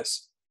costume, I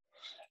guess.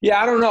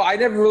 Yeah, I don't know. I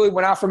never really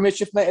went out for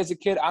mischief night as a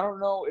kid. I don't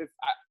know if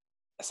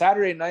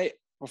Saturday night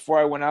before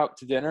I went out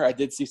to dinner, I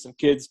did see some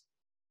kids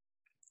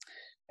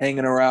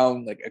hanging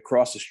around like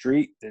across the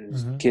street.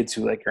 There's kids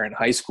who like are in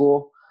high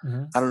school.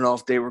 Mm-hmm. I don't know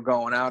if they were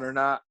going out or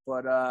not,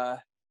 but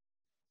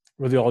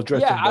were they all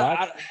dressed in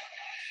black?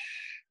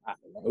 I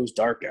don't know. It was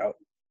dark out.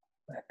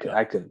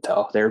 I couldn't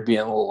tell. They were being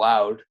a little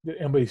loud.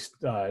 Anybody? It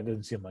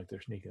doesn't seem like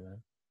they're sneaking in.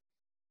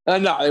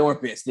 No, they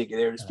weren't being sneaky.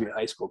 They were just being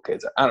high school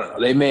kids. I don't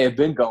know. They may have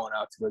been going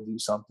out to go do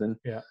something.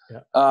 Yeah.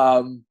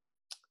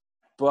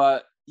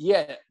 But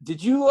yeah,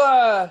 did you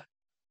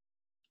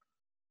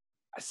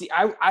see?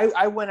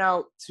 I went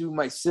out to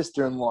my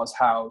sister-in-law's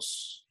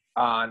house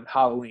on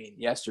Halloween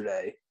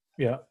yesterday.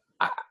 Yeah.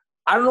 I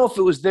don't know if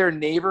it was their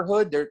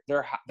neighborhood.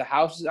 The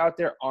houses out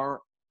there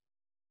aren't.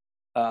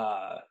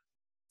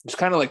 It's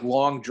kind of like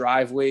long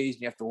driveways,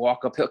 and you have to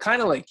walk uphill,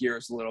 kind of like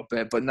yours a little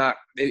bit, but not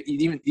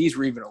even. These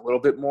were even a little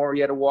bit more.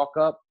 You had to walk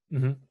up.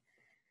 Mm-hmm.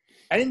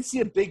 I didn't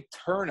see a big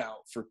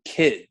turnout for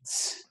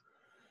kids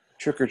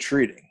trick or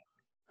treating.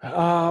 We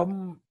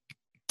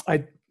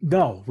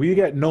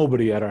got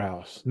nobody at our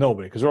house.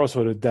 Nobody, because we're also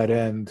at a dead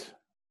end,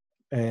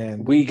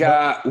 and we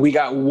got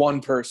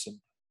one person.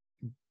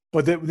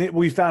 But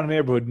we found a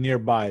neighborhood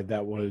nearby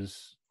that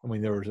was.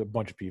 There was a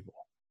bunch of people.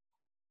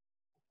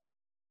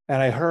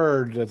 And I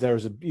heard that there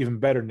was an even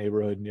better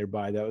neighborhood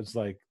nearby that was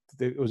like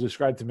it was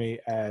described to me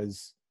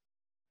as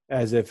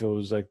if it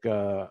was like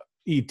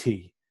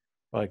E.T.,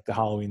 like the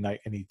Halloween night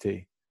in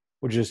E.T.,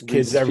 which is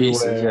kids everywhere.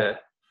 Pieces, yeah.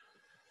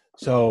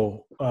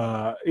 So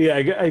I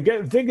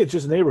think it's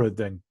just a neighborhood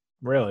thing,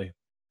 really.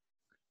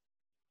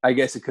 I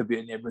guess it could be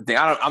a neighborhood thing.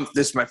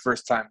 This is my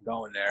first time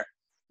going there,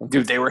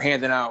 dude. They were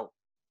handing out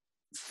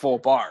full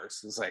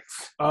bars. It's like,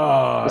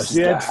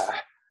 that's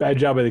bad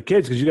job by the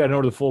kids because you got to know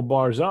where the full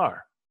bars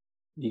are.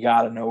 You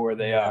got to know where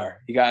they are.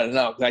 You got to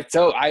know.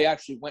 I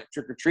actually went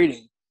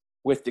trick-or-treating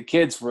with the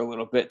kids for a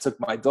little bit, took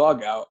my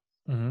dog out,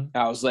 Mm-hmm.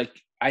 I was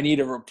like, I need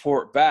a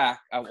report back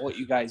on what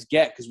you guys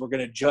get because we're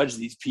going to judge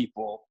these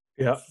people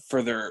Yeah.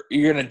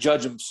 You're going to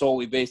judge them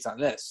solely based on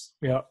this.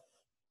 Yeah.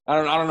 I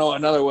don't know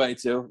another way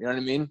to, you know what I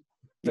mean?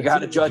 You got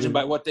to judge them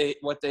by what they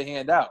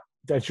hand out.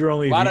 That's your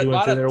only view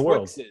into their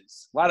world. A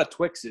lot of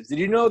Twixes. Did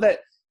you know that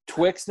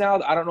Twix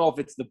now, I don't know if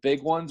it's the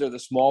big ones or the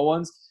small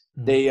ones,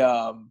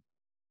 Mm-hmm.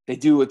 they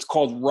do, it's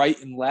called right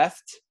and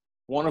left.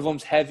 One of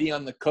them's heavy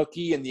on the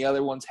cookie and the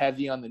other one's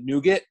heavy on the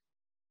nougat.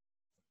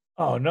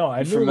 Oh, no.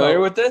 You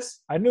familiar with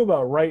this? I knew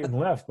about right and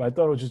left, but I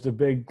thought it was just a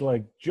big,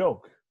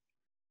 joke.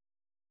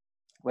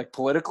 Like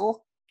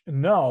political?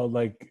 No,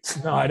 I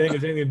didn't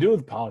have anything to do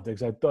with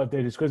politics. I thought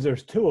they just, because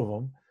there's two of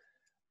them,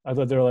 I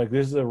thought they were like,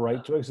 this is a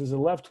right Twix, this is a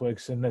left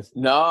Twix. And that's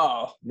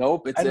nope.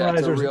 It's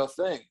a real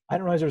thing. I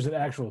didn't realize there was an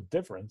actual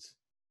difference.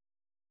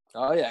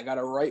 Oh, yeah. I got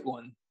a right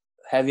one.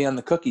 Heavy on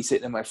the cookie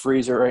sitting in my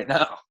freezer right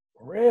now.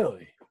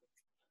 Really?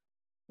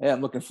 Yeah,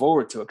 I'm looking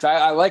forward to it.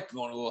 Because I like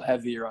going a little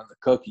heavier on the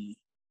cookie.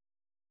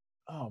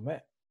 Oh, man.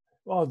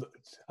 Well,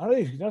 I don't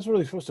think you're not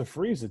really supposed to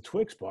freeze the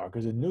Twix bar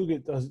because the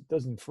nougat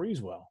doesn't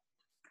freeze well.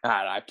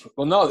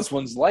 Well, no, this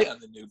one's light on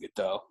the nougat,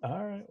 though.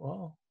 All right,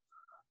 well,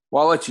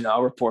 I'll let you know.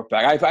 I'll report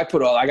back. I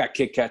got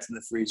Kit Kats in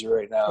the freezer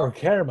right now. Or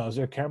caramel. Is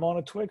there caramel on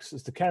a Twix?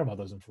 It's the caramel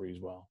doesn't freeze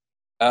well.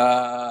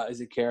 Is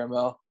it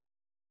caramel?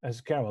 As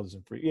caramel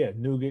doesn't freeze. Yeah,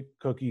 nougat,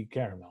 cookie,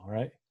 caramel,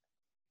 right?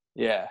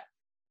 Yeah.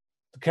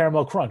 The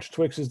caramel crunch.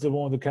 Twix is the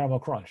one with the caramel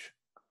crunch.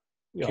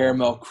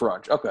 Caramel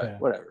crunch. Okay, yeah.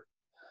 Whatever.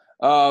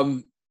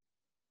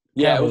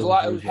 Yeah, it was a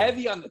lot. It was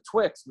heavy on the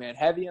Twix, man.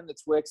 Heavy on the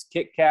Twix.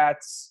 Kit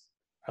Kats.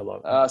 I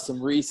love it.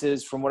 Some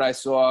Reese's from what I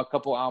saw. A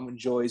couple Almond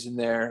Joys in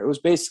there. It was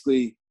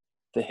basically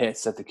the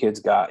hits that the kids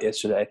got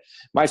yesterday.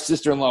 My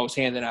sister-in-law was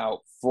handing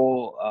out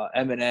full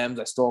M&Ms.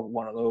 I stole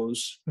one of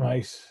those.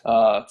 Nice.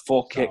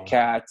 Full Kit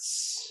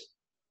Kats.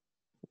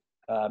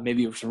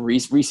 Maybe some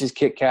Reese's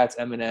Kit Kats,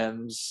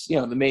 M&Ms. You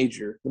know, the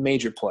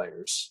major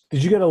players.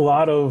 Did you get a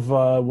lot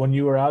of when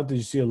you were out? Did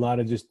you see a lot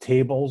of just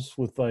tables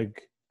with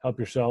help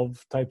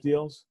yourself type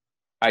deals?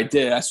 I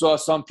did. I saw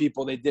some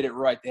people, they did it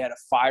right. They had a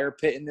fire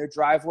pit in their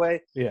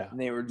driveway. Yeah. And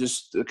they were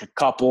just like a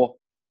couple,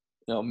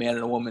 man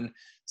and a woman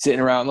sitting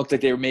around. Looked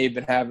like they may have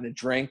been having a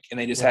drink, and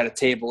they just had a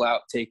table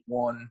out, take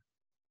one.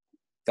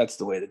 That's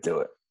the way to do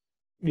it.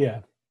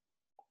 Yeah.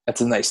 That's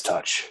a nice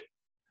touch.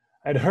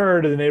 I'd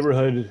heard in the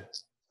neighborhood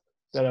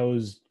that I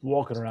was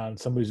walking around,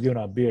 somebody's giving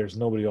out beers.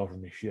 Nobody offered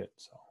me shit.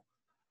 So.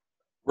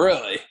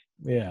 Really?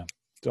 Yeah.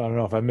 So I don't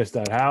know if I missed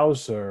that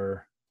house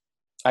or.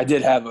 I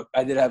did have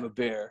a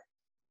beer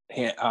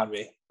on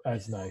me.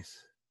 That's nice.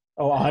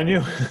 Oh, on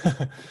you?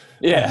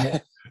 Yeah.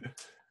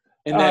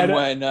 And then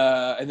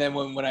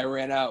when I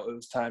ran out, it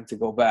was time to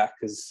go back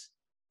because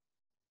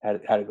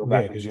had to go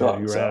back. Yeah, because you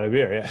ran out of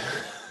beer.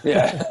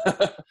 Yeah.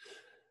 Yeah.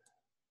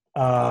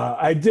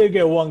 I did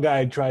get one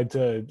guy tried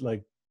to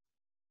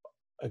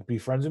be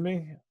friends with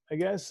me. I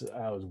guess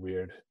that was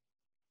weird.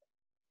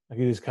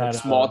 He just kind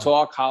of small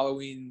talk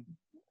Halloween.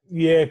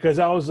 Yeah, because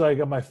I was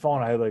on my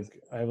phone. I have a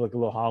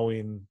little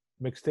Halloween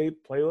mixtape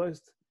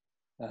playlist.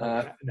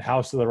 And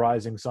House of the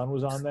Rising Sun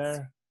was on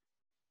there.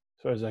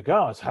 So I was like,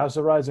 oh, it's House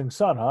of the Rising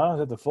Sun, huh? Is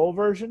that the full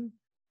version?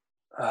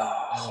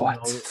 Oh, what?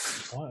 I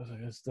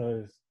was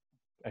like,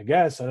 I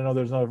guess. I didn't know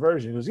there's another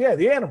version. He goes, yeah,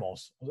 the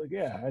animals. I was like,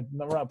 yeah,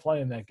 we're not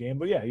playing that game.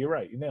 But yeah, you're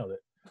right. You nailed it.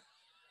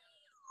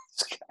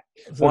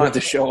 Wanted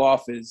to show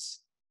off his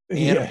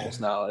animals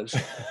knowledge.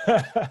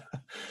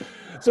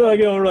 So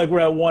we're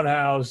at one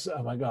house.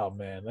 I'm like, oh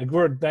man,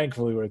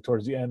 thankfully we're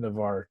towards the end of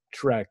our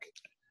trek,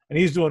 and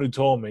he's the one who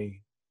told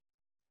me,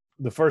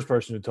 the first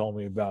person who told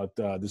me about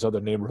this other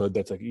neighborhood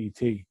that's like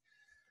ET,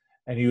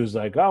 and he was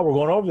like, oh, we're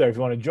going over there if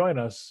you want to join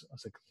us. I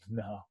was like,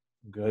 no,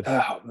 I'm good.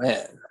 Oh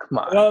man, come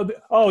on.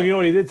 Well, you know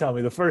what he did tell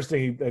me? The first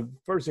thing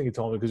he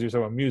told me, because he was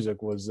talking about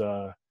music, was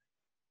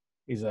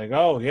he's like,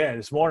 oh yeah,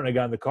 this morning I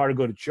got in the car to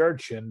go to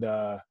church, and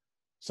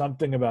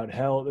something about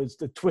hell. It's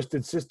the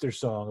Twisted Sister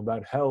song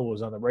about hell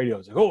was on the radio. I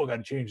was like, oh, I got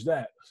to change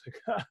that. I was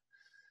like,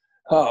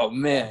 oh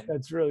man,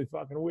 that's really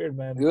fucking weird,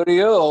 man. Who are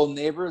you, old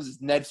neighbors? Is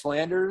Ned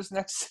Flanders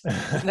next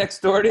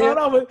door to you?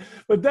 No,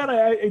 but then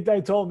I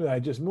told him I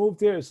just moved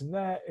here, this and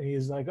that, and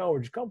he's like, oh,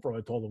 where'd you come from?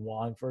 I told him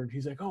Wallingford.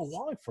 He's like, oh,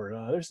 Wallingford.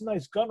 There's a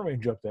nice gun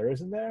range up there,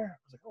 isn't there?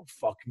 I was like, oh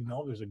fuck,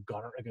 there's a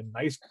gun,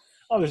 nice.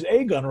 Oh, there's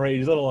a gun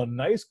range, let alone a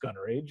nice gun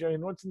range. I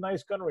mean, what's a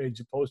nice gun range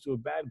opposed to a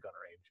bad gun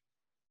range?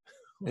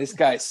 This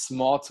guy's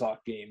small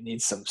talk game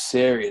needs some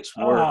serious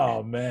work.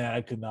 Oh, man,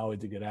 I could not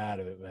wait to get out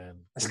of it, man.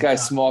 This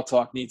guy's small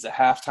talk needs a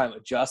halftime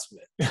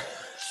adjustment.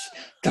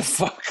 The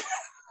fuck?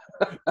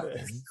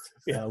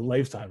 Yeah,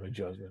 lifetime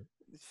adjustment.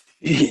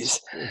 Jeez.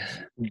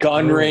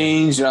 Gun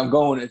range, and I'm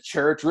going to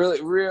church.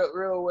 Really,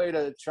 real way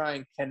to try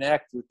and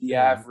connect with the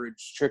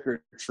average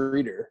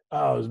trick-or-treater.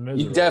 Oh, it was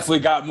miserable. You definitely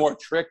got more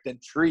trick than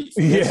treat.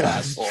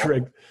 Yeah,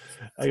 tricked.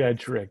 I got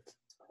tricked.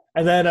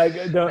 And then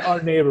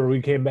our neighbor,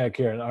 we came back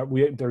here,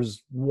 and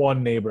there's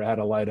one neighbor had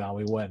a light on.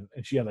 We went,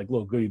 and she had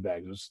little goodie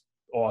bags. It was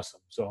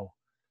awesome. So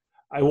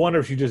I wonder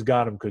if she just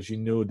got them because she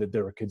knew that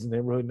there were kids in the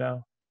neighborhood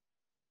now.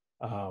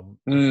 I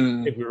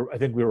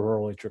think we were her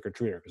only trick or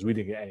treater because we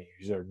didn't get any.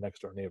 She's our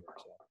next door neighbor,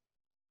 so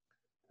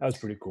that was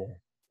pretty cool.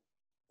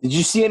 Did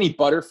you see any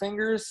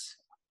Butterfingers?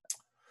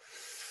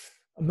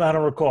 I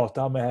don't recall. Off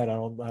the top of my head, I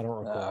don't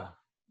recall.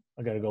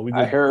 I gotta go.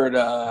 I heard.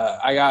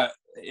 I got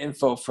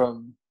info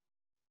from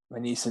my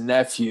niece and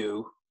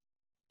nephew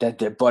that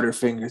their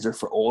Butterfingers are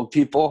for old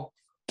people.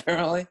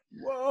 Apparently.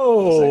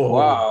 Whoa! Like,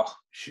 wow!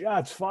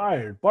 Shots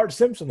fired. Bart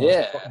Simpson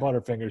loves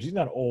Butterfingers. He's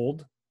not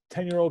old.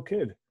 10-year-old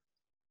kid.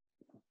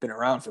 Been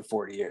around for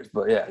 40 years,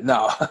 but yeah,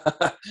 no,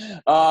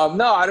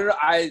 no, I don't know.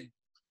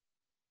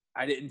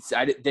 I didn't.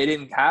 They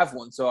didn't have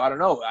one, so I don't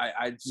know.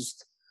 I'm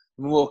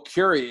a little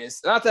curious.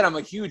 Not that I'm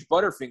a huge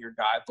Butterfinger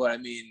guy, but I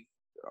mean,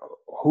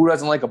 who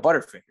doesn't like a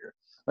Butterfinger?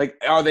 Like,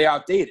 are they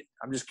outdated?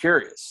 I'm just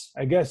curious.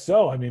 I guess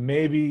so. I mean,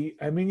 maybe.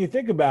 I mean, you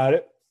think about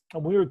it.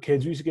 When we were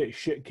kids, we used to get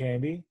shit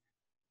candy.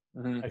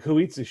 Mm-hmm. Like, who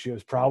eats this shit?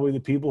 It's probably the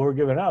people who are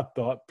giving out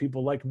thought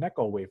people like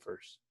Necco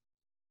wafers.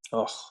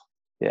 Oh,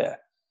 yeah.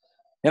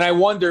 And I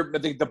wonder,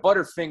 but the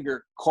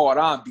Butterfinger caught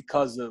on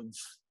because of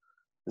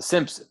The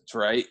Simpsons,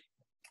 right?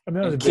 I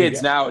mean,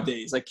 kids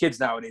nowadays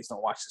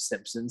don't watch The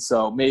Simpsons,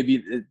 so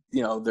maybe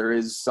there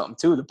is something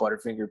to the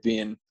Butterfinger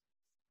being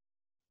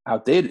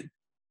outdated.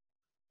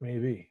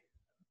 Maybe,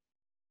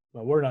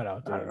 but we're not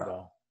outdated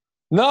though.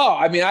 No,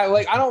 I mean, I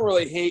don't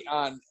really hate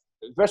on,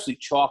 especially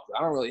chocolate.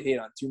 I don't really hate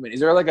on too many.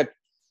 Is there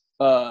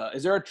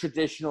is there a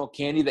traditional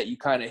candy that you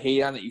kind of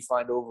hate on that you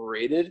find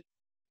overrated?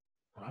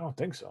 I don't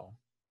think so.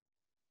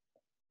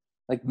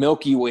 Like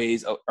Milky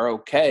Ways are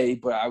okay,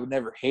 but I would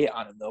never hate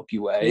on a Milky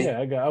Way.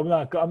 Yeah, I'm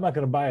not going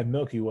to buy a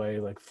Milky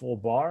Way like full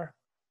bar.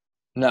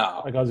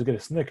 No, like I was going to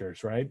get a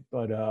Snickers, right?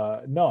 But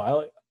no, I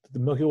like the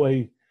Milky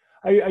Way.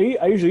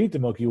 I usually eat the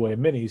Milky Way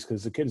minis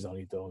because the kids don't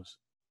eat those.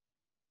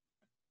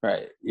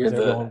 Right, you're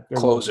the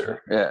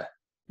closer. Yeah.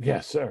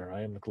 Yes, sir.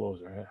 I am the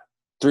closer. Yeah.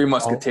 Three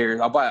Musketeers.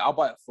 I'll buy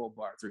a full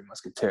bar. Three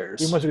Musketeers.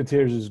 Three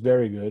Musketeers is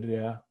very good.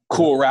 Yeah.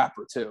 Cool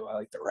wrapper too. I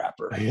like the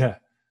wrapper. Yeah.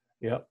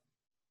 Yep.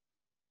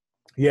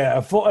 Yeah,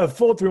 a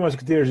full Three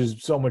Musketeers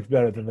is so much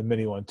better than the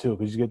mini one too,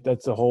 because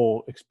that's the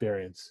whole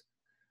experience,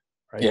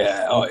 right?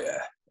 Yeah. Oh yeah.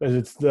 Because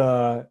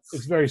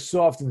it's very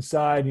soft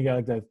inside. You got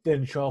like that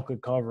thin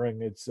chocolate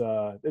covering. It's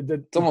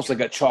almost like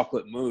a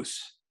chocolate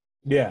mousse.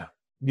 Yeah.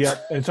 Yeah.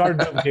 And it's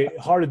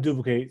hard to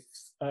duplicate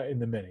in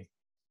the mini.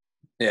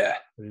 Yeah.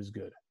 It is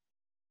good.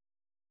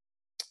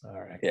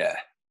 All right. Yeah.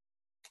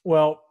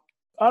 Well,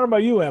 I don't know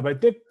about you, Ab. I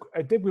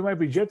think we might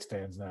be Jets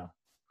fans now.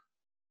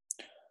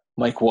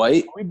 Mike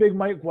White? Are we big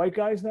Mike White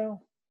guys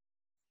now?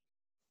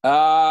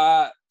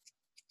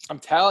 I'm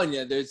telling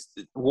you, there's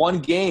one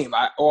game.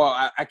 I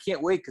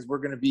can't wait because we're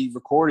going to be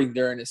recording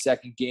during the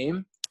second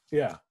game.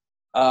 Yeah.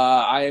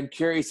 I am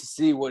curious to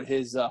see what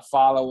his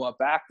follow-up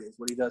act is,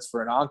 what he does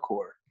for an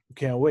encore.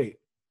 Can't wait.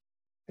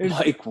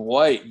 Mike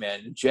White,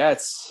 man.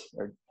 Jets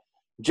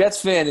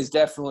fan is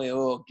definitely a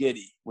little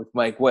giddy with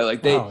Mike White.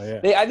 Like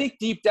they I think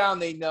deep down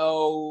they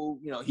know,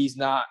 he's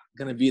not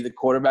going to be the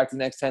quarterback the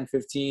next 10,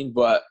 15,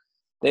 but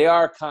they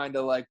are kind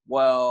of like,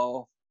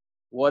 well,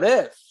 what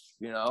if,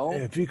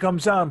 If he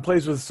comes out and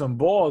plays with some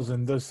balls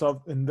and does stuff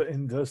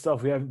and does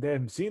stuff they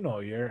haven't seen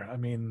all year, I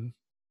mean,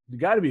 you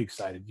got to be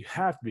excited. You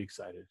have to be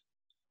excited.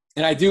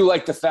 And I do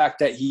like the fact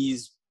that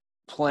he's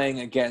playing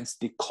against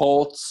the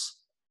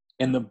Colts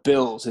and the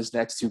Bills his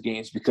next two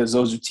games, because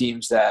those are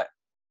teams that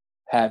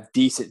have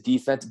decent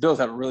defense. The Bills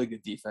have a really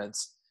good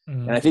defense.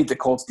 Mm-hmm. And I think the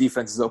Colts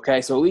defense is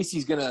okay. So at least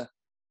he's going to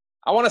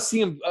 – I want to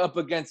see him up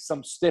against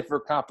some stiffer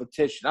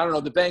competition. I don't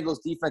know. The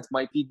Bengals defense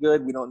might be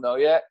good. We don't know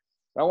yet.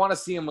 But I want to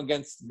see him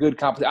against good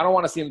competition. I don't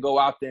want to see him go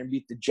out there and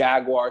beat the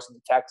Jaguars and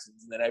the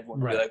Texans, and then everyone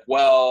will be like,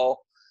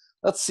 well,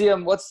 let's see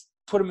him. Let's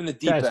put him in the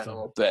deep end a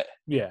little bit.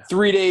 Yeah.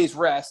 3 days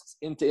rest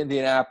into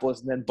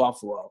Indianapolis and then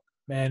Buffalo.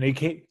 Man,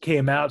 he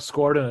came out,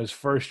 scored on his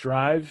first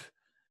drive.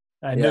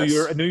 I knew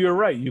you're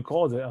right. You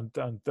called it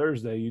on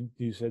Thursday.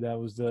 You said that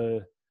was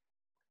the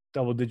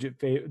double digit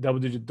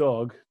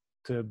dog.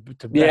 To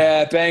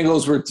yeah,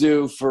 Bengals were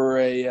due for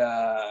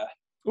a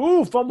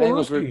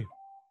fumble.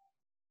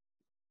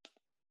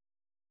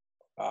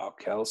 Oh,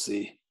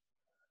 Kelsey.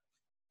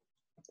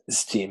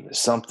 This team is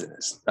something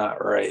is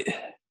not right.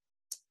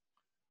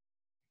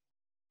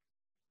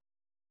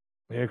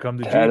 Here come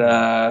the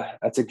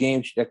that's a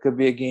game that could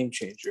be a game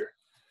changer.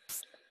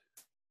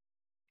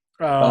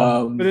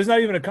 But there's not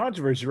even a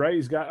controversy,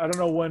 right? I don't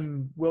know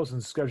when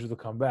Wilson's scheduled to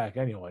come back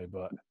anyway,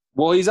 but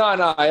well, he's on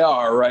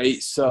IR,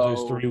 right? So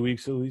there's 3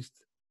 weeks at least.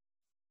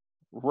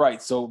 Right.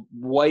 So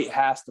White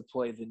has to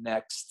play the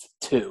next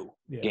 2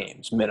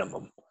 games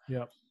minimum.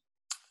 Yep.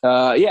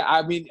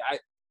 I mean,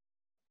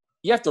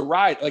 you have to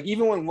ride. Like,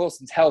 even when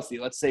Wilson's healthy,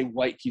 let's say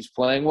White keeps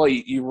playing well,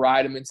 you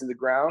ride him into the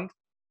ground.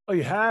 Oh,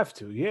 you have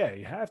to. Yeah,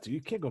 you have to.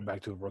 You can't go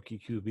back to a rookie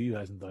QB who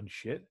hasn't done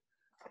shit.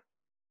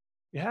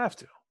 You have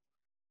to.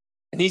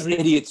 And these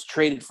idiots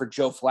traded for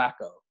Joe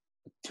Flacco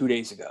 2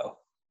 days ago.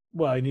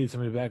 Well, I needed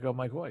somebody to back up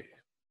Mike White.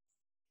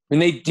 I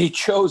mean, they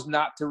chose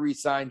not to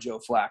re-sign Joe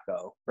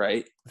Flacco,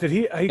 right? Did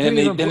he?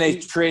 They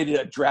traded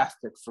a draft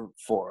pick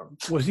for him.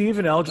 Was he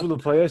even eligible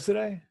to play us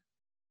today?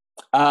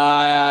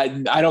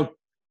 I don't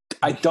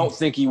I don't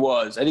think he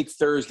was. I think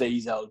Thursday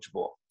he's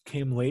eligible.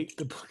 Came late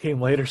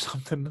or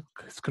something.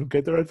 Just couldn't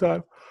get there on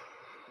time.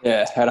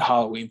 Yeah, had a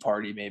Halloween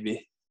party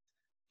maybe.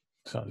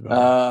 Sounds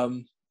about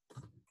right.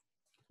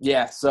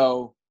 Yeah,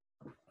 so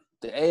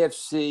the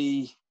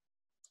AFC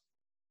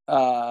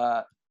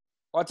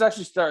let's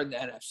actually start in the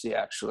NFC,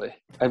 actually.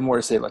 I have more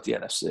to say about the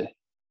NFC.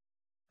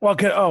 Well,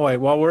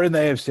 while we're in the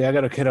AFC, I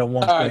got to hit on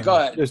one All thing. right, go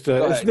ahead.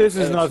 This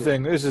is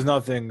nothing. This is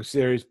nothing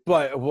serious,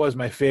 but it was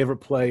my favorite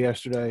play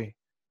yesterday.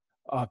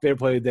 Favorite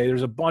play of the day.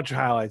 There's a bunch of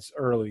highlights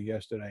early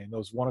yesterday in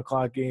those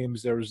 1:00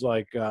 games. There was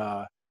like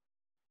the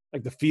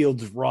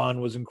Fields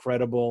run was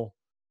incredible.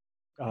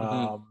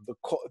 The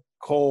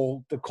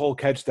Cole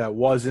catch that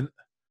wasn't.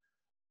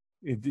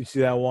 Did you see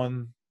that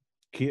one?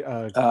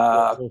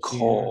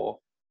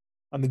 Cole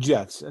on the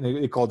Jets, and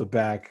they called it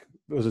back.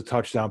 It was a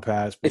touchdown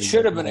pass. It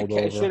should have been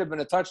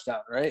a touchdown,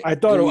 right? I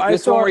thought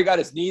this one where he got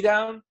his knee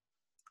down.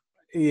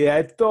 Yeah,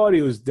 I thought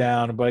he was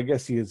down, but I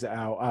guess he is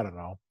out. I don't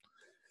know.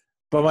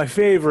 But my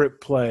favorite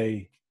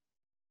play,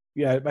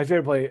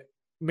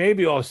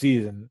 maybe all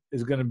season,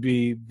 is going to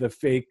be the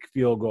fake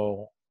field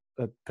goal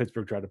that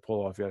Pittsburgh tried to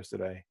pull off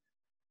yesterday,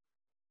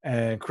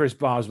 and Chris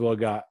Boswell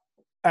got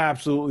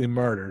absolutely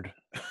murdered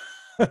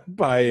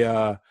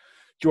by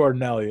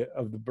Jordan Elliott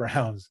of the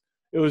Browns.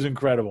 It was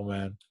incredible,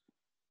 man.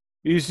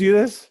 You see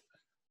this?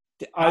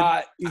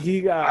 I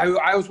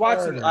was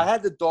watching. I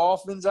had the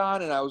Dolphins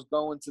on, and I was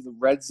going to the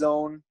red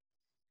zone.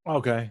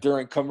 Okay.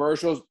 During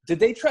commercials, did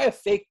they try a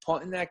fake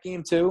punt in that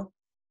game too?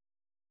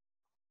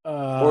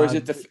 Or is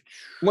it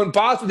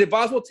did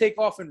Boswell take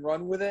off and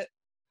run with it?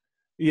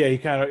 Yeah,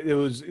 it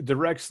was a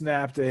direct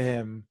snap to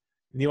him,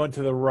 and he went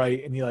to the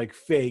right, and he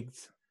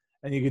faked,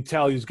 and you could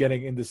tell he was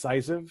getting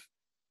indecisive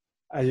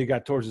as he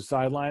got towards the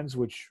sidelines,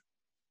 which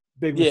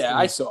big mistake. Yeah,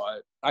 I saw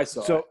it.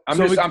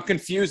 I'm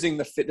confusing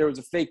there was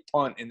a fake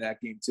punt in that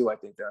game too. I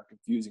think that I'm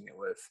confusing it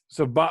with.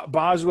 So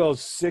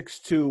Boswell's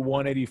 6'2",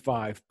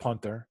 185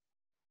 punter,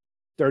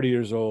 30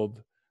 years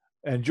old,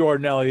 and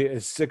Jordan Elliott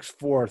is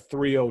 6'4",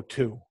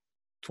 302,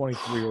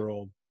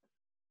 23-year-old,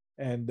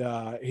 and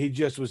he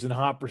just was in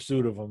hot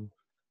pursuit of him,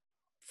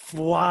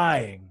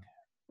 flying.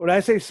 When I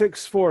say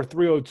 6'4",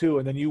 302,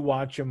 and then you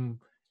watch him,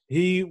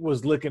 he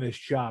was licking his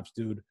chops,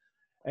 dude,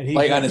 and he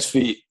light on his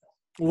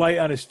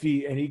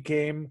feet, and he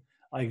came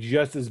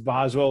just as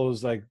Boswell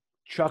was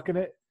chucking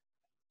it,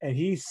 and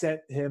he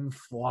sent him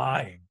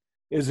flying.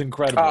 It was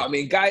incredible. I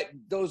mean,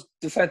 those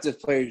defensive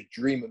players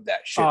dream of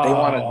that shit. They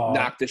want to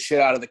knock the shit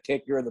out of the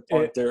kicker or the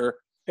punter.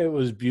 It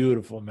was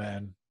beautiful,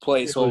 man.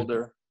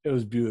 Placeholder. It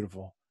was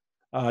beautiful.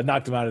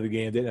 Knocked him out of the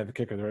game. Didn't have a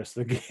kicker the rest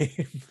of the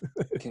game.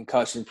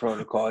 Concussion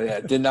protocol. Yeah,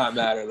 it did not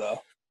matter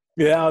though.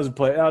 Yeah, that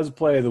was a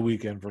play of the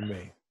weekend for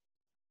me.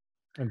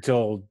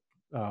 Until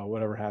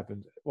whatever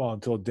happened. Well,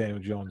 until Daniel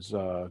Jones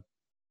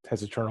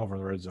has a turnover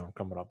in the red zone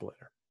coming up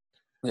later.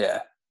 Yeah.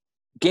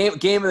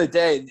 Game of the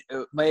day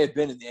may have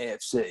been in the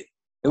AFC.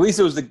 At least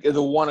it was the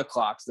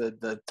 1:00s,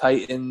 the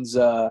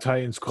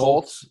Titans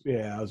Colts.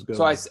 Yeah, that was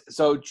good.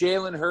 So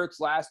Jalen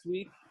Hurts last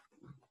week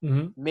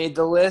made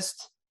the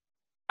list.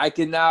 I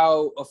can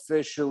now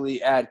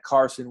officially add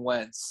Carson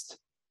Wentz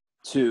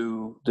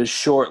to the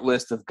short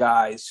list of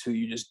guys who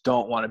you just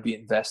don't want to be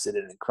invested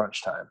in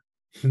crunch time.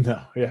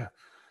 No, yeah.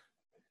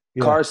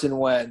 Carson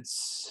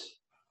Wentz.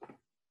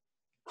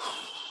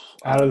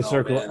 Out of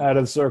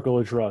the circle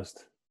of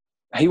trust.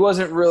 He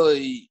wasn't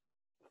really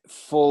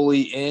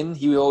fully in.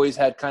 He always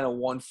had kind of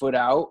 1 foot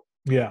out.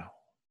 Yeah.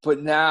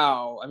 But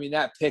now, I mean,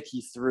 that pick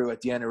he threw at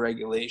the end of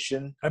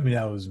regulation. I mean,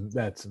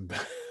 that's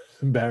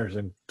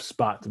embarrassing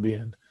spot to be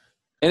in.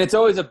 And it's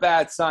always a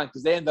bad sign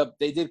because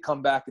they did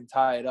come back and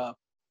tie it up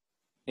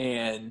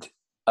and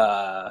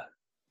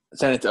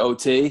send it to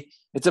OT.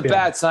 It's a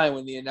bad sign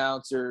when the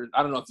announcer,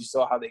 I don't know if you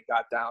saw how they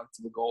got down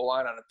to the goal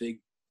line on a big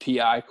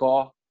PI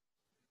call.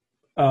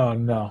 Oh,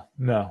 no.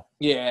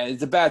 Yeah,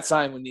 it's a bad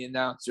sign when the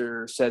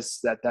announcer says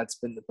that's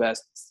been the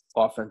best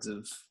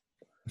offensive.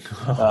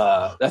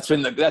 I think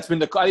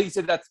he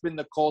said that's been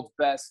the Colts'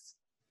 best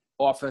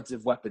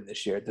offensive weapon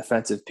this year,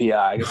 defensive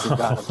PI. I guess they've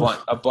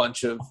got a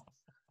bunch of.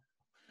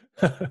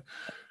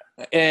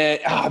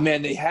 And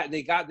man,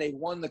 they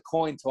won the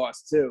coin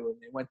toss too,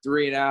 and they went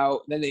 3 and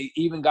out. And then they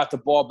even got the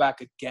ball back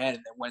again,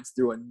 and then went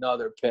through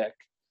another pick.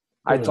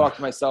 I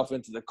talked myself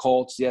into the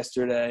Colts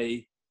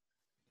yesterday,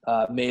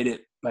 made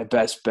it my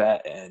best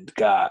bet, and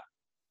got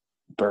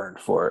burned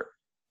for it.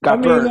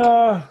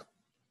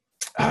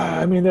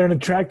 I mean, they're an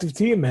attractive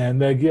team, man.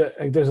 They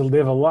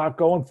have a lot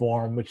going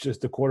for them, which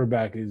just the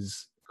quarterback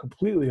is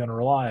completely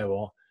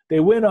unreliable. They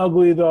win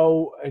ugly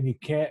though, and you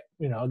can't,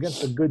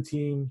 against a good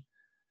team.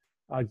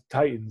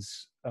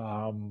 Titans,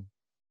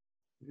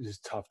 it's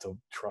just tough to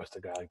trust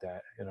a guy like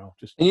that,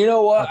 Just and you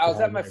know what? I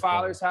was at my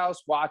father's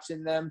house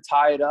watching them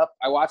tie it up.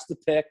 I watched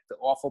the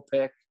awful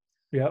pick.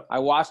 Yep. I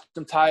watched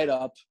them tie it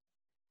up,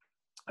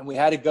 and we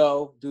had to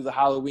go do the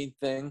Halloween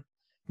thing.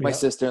 My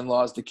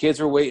sister-in-law's. The kids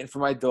were waiting for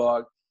my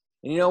dog.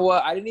 And you know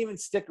what? I didn't even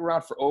stick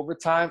around for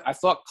overtime. I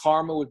thought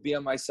karma would be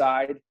on my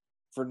side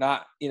for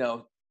not,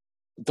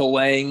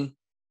 delaying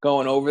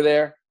going over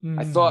there.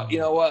 I thought, you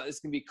know what, it's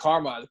going to be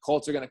karma. The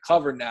Colts are going to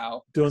cover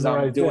now because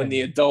I'm doing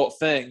the adult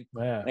thing.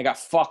 Yeah. And I got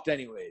fucked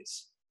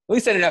anyways. At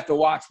least I didn't have to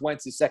watch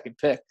Wentz's second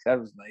pick. That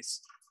was nice.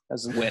 That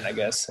was a win, I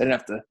guess. I didn't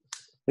have to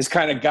 – just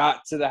kind of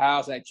got to the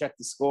house and I checked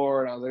the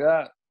score and I was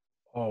like,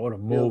 oh, what a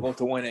move.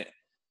 To win it.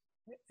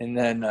 And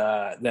then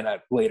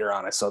later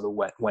on I saw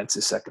the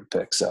Wentz's second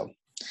pick. So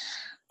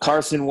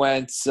Carson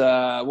Wentz,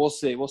 we'll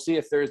see. We'll see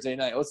it Thursday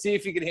night. Let's see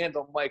if he can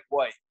handle Mike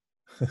White.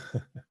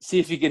 See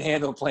if he can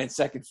handle playing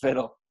second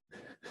fiddle.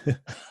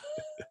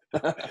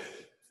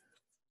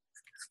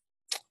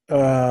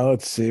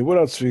 Let's see. What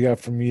else we got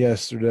from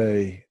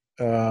yesterday?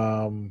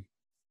 Hey,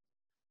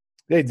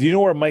 do you know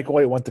where Mike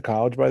White went to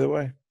college, by the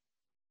way?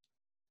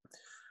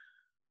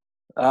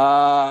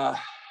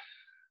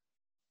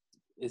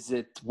 Is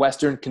it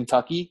Western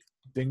Kentucky?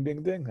 Ding,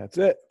 ding, ding. That's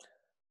it.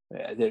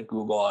 Yeah, I did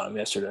Google on him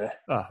yesterday.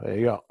 Oh, there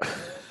you go.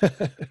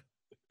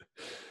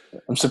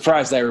 I'm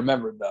surprised I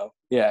remembered, though.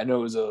 Yeah, I know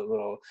it was a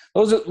little –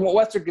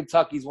 Western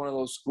Kentucky's one of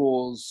those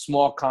schools,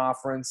 small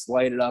conference,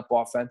 light it up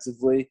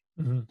offensively.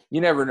 Mm-hmm.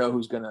 You never know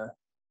who's going to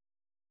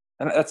 –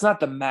 and that's not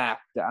the MAC.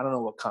 I don't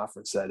know what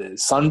conference that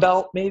is. Sun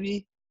Belt,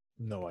 maybe?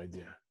 No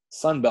idea.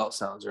 Sun Belt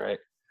sounds right.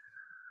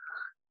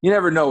 You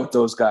never know with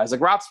those guys.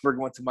 Like Roethlisberger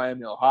went to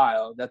Miami,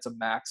 Ohio. That's a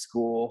MAC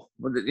school.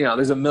 You know,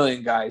 there's a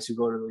million guys who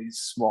go to these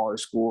smaller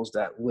schools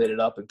that lit it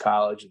up in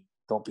college and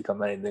don't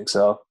become anything.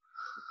 So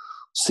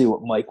see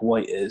what Mike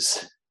White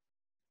is.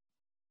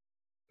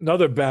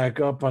 Another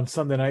backup on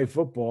Sunday Night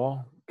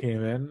Football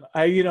came in.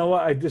 You know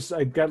what? I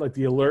got like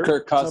the alert.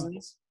 Kirk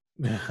Cousins.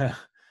 I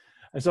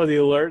saw the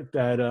alert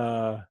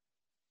that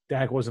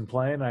Dak wasn't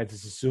playing. I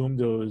just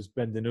assumed it was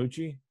Ben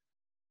DiNucci.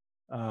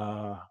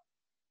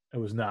 It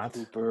was not.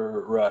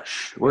 Cooper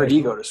Rush. Where did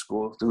he go to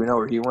school? Do we know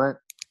where he went?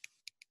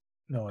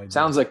 No idea.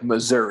 Sounds like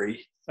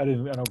Missouri. I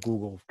don't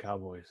Google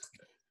Cowboys.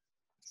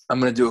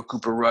 I'm going to do a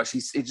Cooper Rush.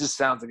 It just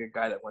sounds like a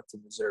guy that went to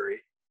Missouri.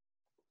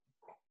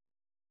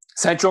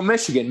 Central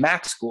Michigan,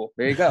 MAC school.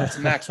 There you go. It's a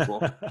MAC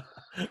school.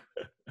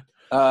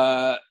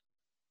 Yeah,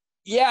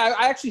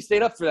 I actually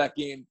stayed up for that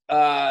game.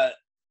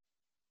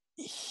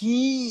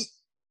 He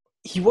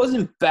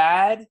wasn't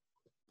bad.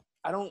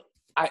 I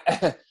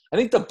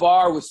think the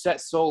bar was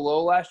set so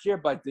low last year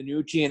by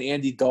DiNucci and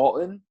Andy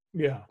Dalton.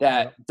 Yeah.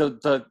 That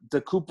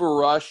the Cooper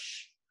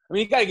Rush. I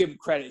mean, you got to give him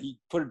credit. He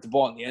put the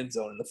ball in the end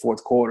zone in the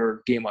fourth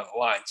quarter, game on the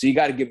line. So you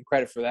got to give him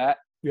credit for that.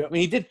 Yeah. I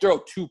mean, he did throw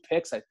 2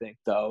 picks, I think,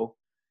 though.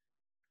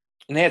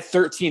 And they had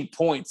 13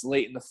 points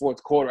late in the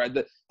fourth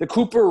quarter. The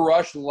Cooper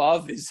Rush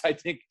love is, I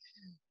think,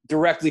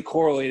 directly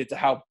correlated to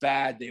how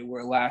bad they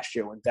were last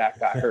year when Dak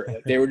got hurt.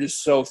 Like, they were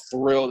just so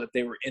thrilled that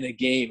they were in a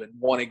game and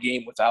won a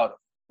game without him.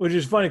 Which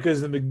is funny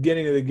because in the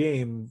beginning of the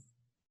game,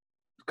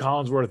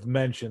 Collinsworth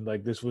mentioned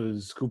like this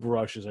was Cooper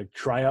Rush's like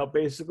tryout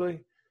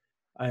basically,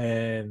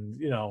 and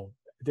you know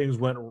things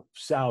went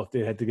south.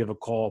 They had to put a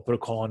call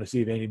on to see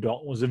if Andy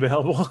Dalton was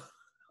available.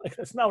 Like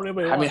that's not what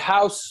anybody wants. I mean,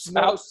 how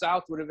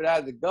south would it have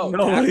had to go?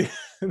 Nobody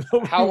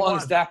how long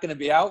is Dak going to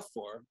be out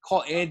for?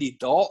 Call Andy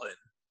Dalton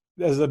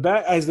as the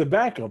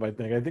backup. I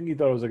think he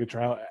thought it was like a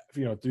trial.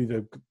 You know,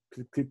 to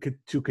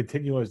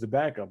continue as the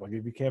backup. Like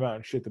if he came out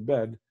and shit the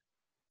bed.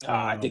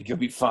 I think you'll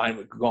be fine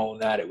with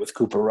going at it with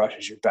Cooper Rush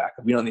as your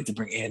backup. You don't need to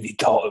bring Andy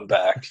Dalton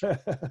back.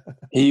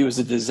 He was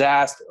a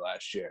disaster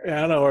last year.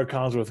 Yeah, I know where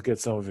Collinsworth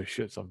gets some of his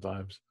shit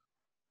sometimes.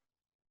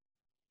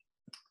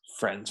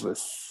 Friends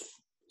with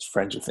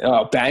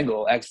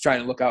Bengal.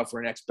 Trying to look out for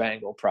an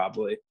ex-Bengal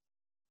probably.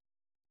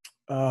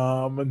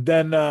 And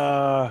then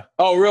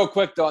real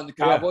quick though on the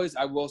Cowboys,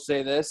 I will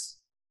say this.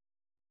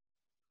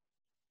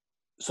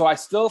 So I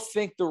still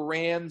think the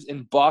Rams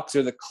and Bucks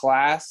are the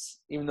class,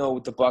 even though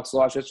with the Bucks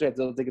lost yesterday, I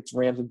still think it's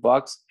Rams and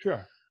Bucks.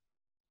 Sure.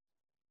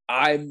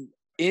 I'm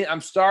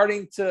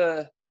starting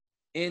to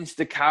inch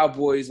the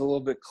Cowboys a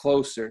little bit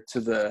closer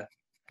to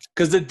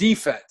because the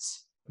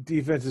defense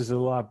is a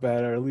lot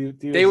better.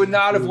 They would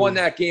not have won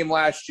that game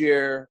last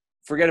year.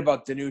 Forget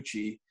about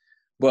DiNucci,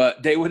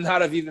 but they would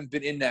not have even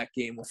been in that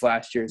game with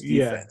last year's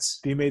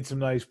defense. Yeah, he made some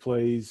nice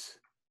plays.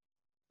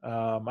 I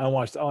only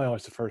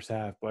watched the first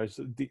half, but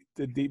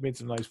they made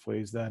some nice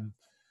plays then.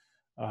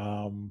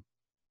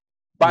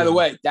 By the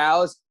way,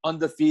 Dallas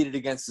undefeated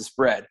against the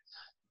spread.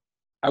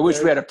 I wish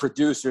we had a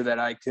producer that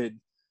I could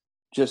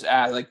just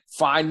add, like,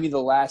 find me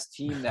the last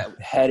team that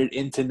headed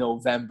into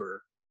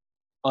November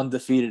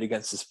undefeated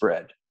against the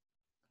spread.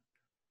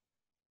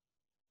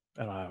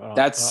 Who the hell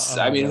gets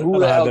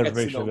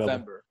to November?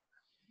 Available.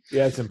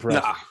 Yeah, it's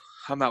impressive. Nah,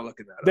 I'm not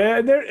looking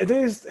at it.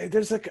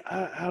 There's like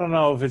I don't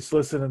know if it's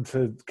listening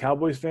to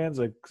Cowboys fans,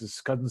 like because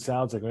Cousin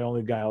sounds like the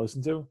only guy I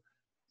listen to.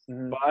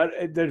 Mm-hmm. But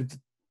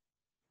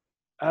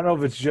I don't know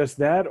if it's just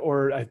that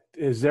or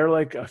is there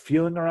like a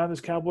feeling around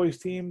this Cowboys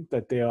team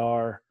that they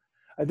are.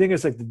 I think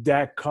it's like the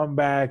Dak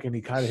comeback and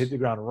he kind of hit the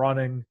ground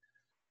running,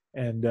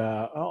 and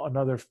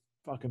another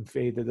fucking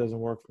fade that doesn't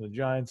work from the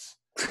Giants.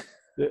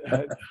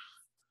 The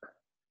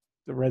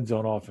red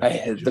zone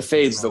offense. The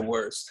fade's the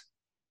worst.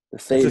 The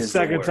fade is the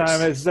worst. It's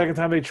the second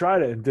time they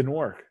tried it and it didn't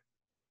work.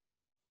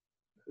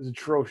 is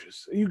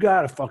atrocious. You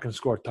got to fucking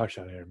score a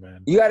touchdown here,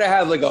 man. You got to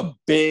have like a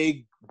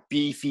big,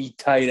 beefy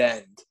tight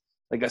end,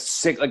 like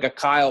a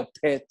Kyle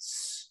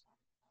Pitts.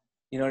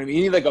 You know what I mean?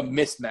 You need like a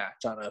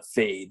mismatch on a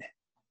fade.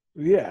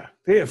 Yeah.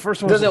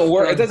 First one doesn't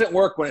work. It doesn't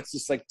work when it's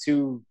just like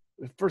two.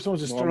 The first one's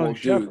just Sterling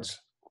Shepard.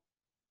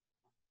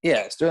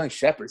 Yeah, Sterling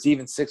Shepard's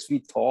even 6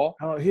 feet tall.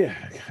 Oh yeah,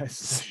 guy's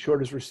the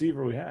shortest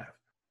receiver we have.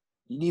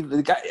 You need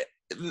the guy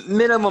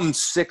minimum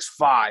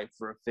 6'5"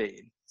 for a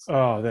fade.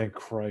 Oh, thank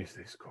Christ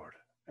they scored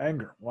it.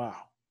 Anger. Wow.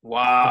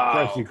 Wow.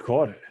 Thank Christ he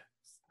caught it.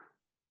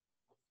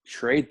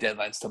 Trade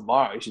deadline's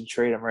tomorrow. You should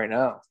trade him right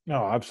now.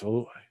 No,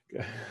 absolutely.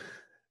 Get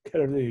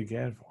everything you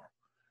can for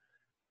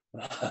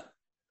him.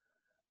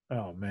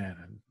 Oh man.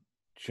 And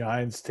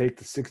Giants take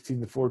the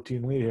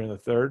 16-14 lead here in the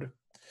third.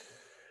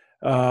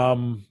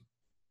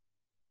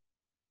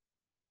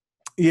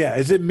 Yeah,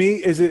 is it me?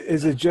 Is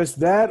it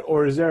just that,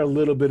 or is there a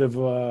little bit of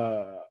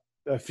a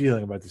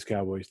feeling about this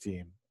Cowboys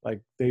team?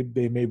 Like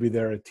maybe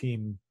they're a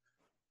team.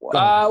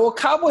 Well,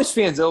 Cowboys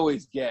fans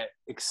always get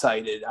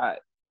excited.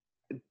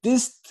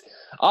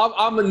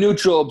 I'm a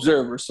neutral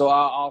observer, so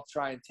I'll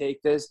try and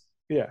take this.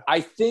 Yeah, I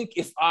think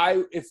if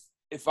I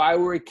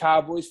were a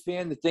Cowboys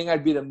fan, the thing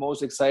I'd be the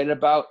most excited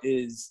about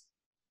is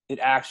it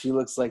actually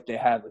looks like they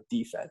have a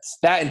defense.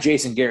 That and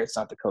Jason Garrett's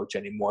not the coach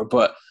anymore.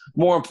 But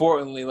more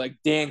importantly, like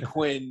Dan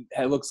Quinn,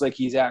 it looks like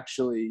he's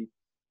actually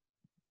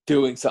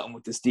doing something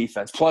with this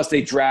defense. Plus,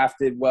 they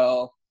drafted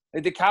well.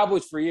 Like the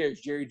Cowboys for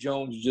years, Jerry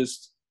Jones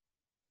just,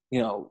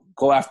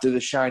 go after the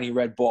shiny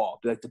red ball,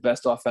 be like the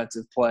best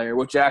offensive player,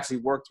 which actually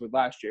worked with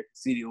last year.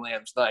 CeeDee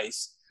Lamb's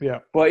nice. Yeah.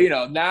 But,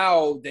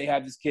 now they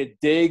have this kid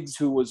Diggs,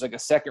 who was like a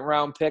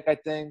second-round pick, I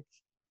think.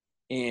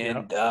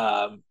 And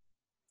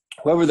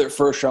whoever their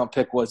first-round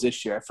pick was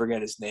this year, I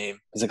forget his name.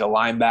 He's like a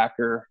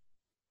linebacker.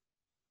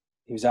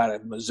 He was out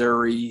of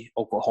Missouri,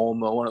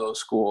 Oklahoma, one of those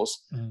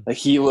schools. Mm-hmm. Like,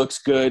 he looks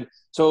good.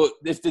 So,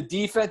 if the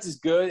defense is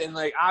good, and,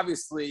 like,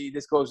 obviously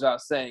this goes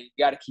without saying,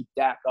 you got to keep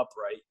Dak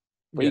upright.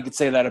 But you could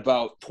say that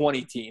about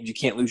 20 teams. You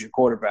can't lose your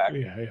quarterback.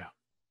 Yeah.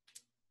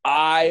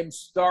 I'm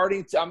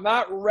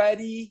not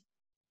ready.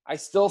 I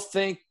still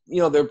think,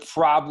 they're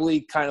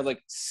probably kind of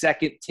like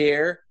second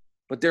tier,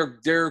 but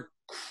they're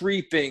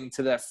creeping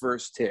to that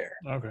first tier.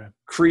 Okay.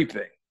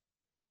 Creeping.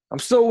 I'm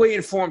still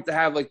waiting for them to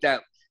have like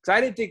that, because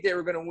I didn't think they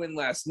were going to win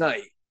last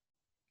night.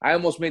 I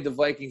almost made the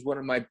Vikings one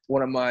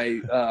of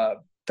my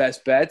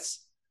best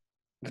bets,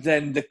 but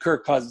then the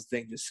Kirk Cousins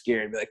thing just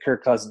scared me. Like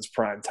Kirk Cousins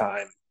prime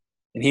time,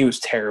 and he was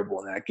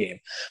terrible in that game.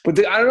 But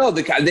I don't know.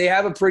 They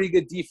have a pretty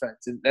good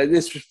defense, and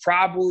this was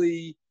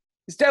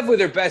it's definitely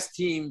their best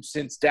team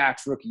since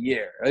Dak's rookie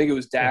year. I think it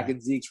was Dak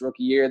and Zeke's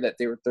rookie year that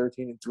they were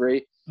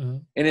 13-3,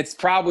 and it's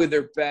probably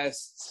their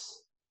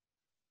best.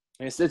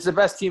 It's the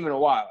best team in a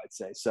while, I'd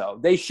say. So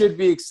they should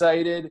be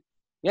excited.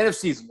 The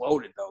NFC's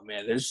loaded, though,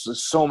 man. There's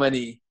so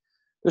many.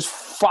 There's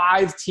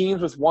 5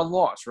 teams with 1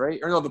 loss, right?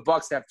 Or no, the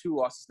Bucs have 2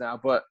 losses now.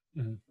 But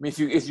I mean, if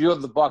you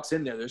have the Bucs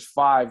in there's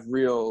 5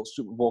 real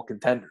Super Bowl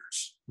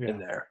contenders in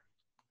there.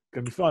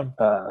 Gonna be fun.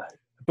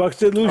 Bucs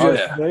did lose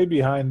yesterday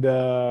behind.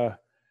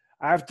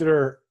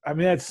 After, I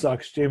mean, that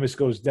sucks. Jameis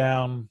goes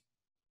down.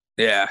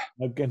 Yeah.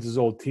 Against his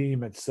old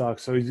team, it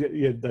sucks. So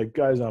he had like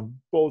guys on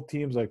both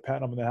teams like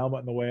patting him on the helmet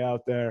on the way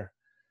out there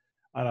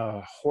on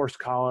a horse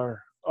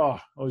collar. Oh,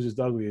 it was just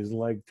ugly. His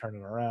leg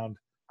turning around.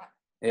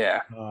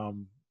 Yeah.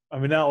 I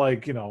mean, not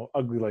like,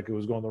 ugly like it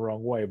was going the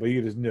wrong way, but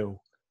you just knew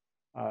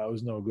it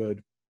was no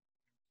good.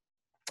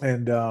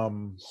 And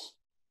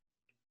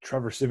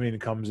Trevor Siemian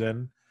comes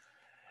in.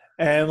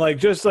 And, like,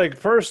 just, like,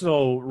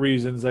 personal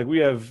reasons, like, we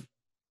have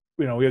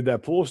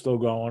that pool still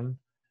going.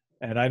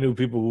 And I knew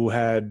people who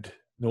had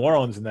New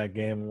Orleans in that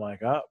game. I'm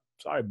like, oh,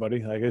 sorry,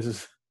 buddy. Like,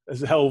 this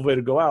is a hell of a way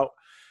to go out.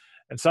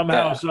 And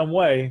somehow, some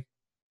way,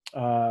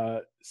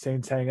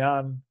 Saints hang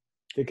on,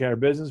 take care of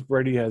business.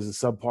 Brady has a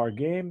subpar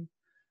game.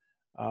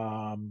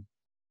 And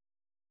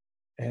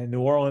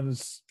New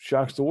Orleans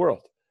shocks the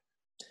world.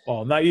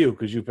 Well, not you,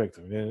 because you picked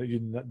them. They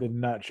did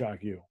not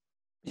shock you.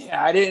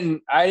 Yeah, I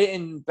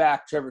didn't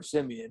back Trevor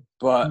Siemian,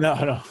 but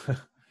no.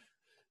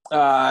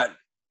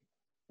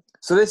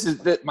 So this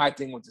is my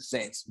thing with the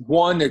Saints.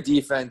 One, their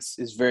defense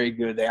is very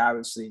good. They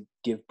obviously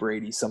give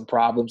Brady some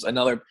problems.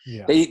 Another,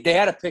 they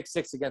had a pick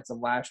 6 against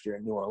them last year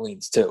in New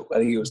Orleans too. I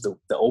think it was the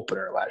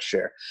opener last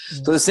year.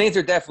 Mm-hmm. So the Saints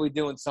are definitely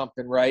doing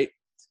something right.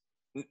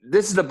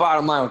 This is the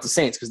bottom line with the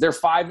Saints, because they're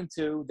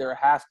 5-2. They're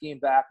a half game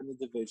back in the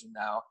division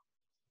now.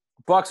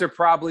 Bucs are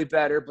probably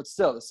better, but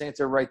still, the Saints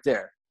are right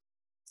there.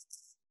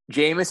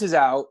 Jameis is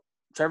out.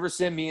 Trevor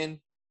Siemian,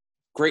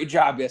 great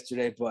job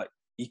yesterday, but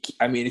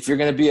if you're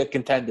going to be a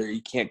contender,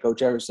 you can't go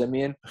Trevor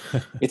Siemian.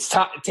 It's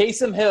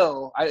Taysom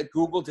Hill. I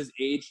Googled his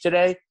age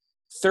today,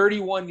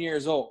 31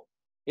 years old.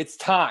 It's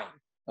time,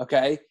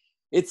 okay?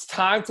 It's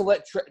time to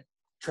let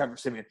Trevor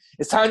Siemian.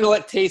 It's time to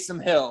let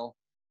Taysom Hill,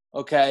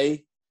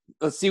 okay?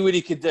 Let's see what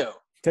he could do.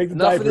 Take the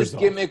Enough diapers of this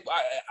gimmick.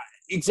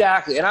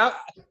 Exactly. And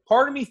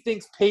part of me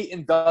thinks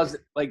Peyton does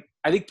 – like,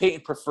 I think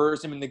Peyton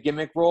prefers him in the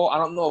gimmick role. I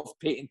don't know if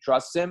Peyton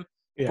trusts him,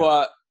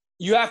 but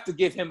you have to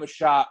give him a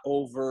shot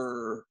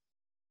over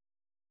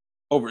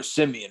over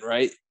Simeon,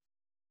 right?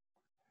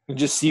 And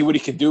just see what he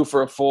can do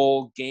for a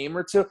full game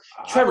or two.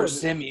 Trevor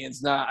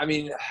Simeon's not. I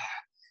mean,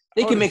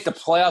 they can make the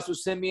playoffs with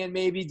Simeon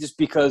maybe just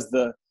because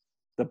the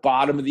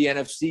bottom of the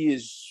NFC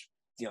is,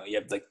 you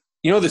have the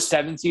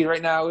 7th seed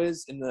right now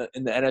is in the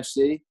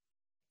NFC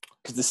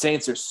because the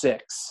Saints are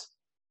 6.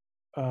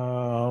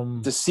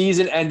 The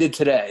season ended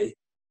today.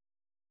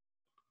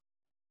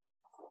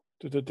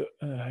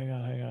 Hang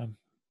on.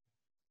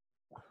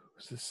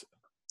 What's this?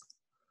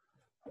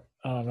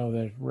 I don't know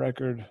that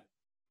record.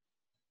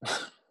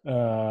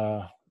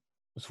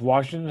 Does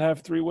Washington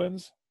have 3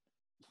 wins?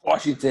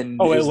 Washington.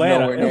 Oh, is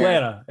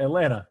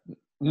Atlanta.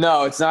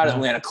 No, it's not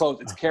Atlanta. Close.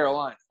 It's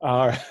Carolina.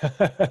 All right.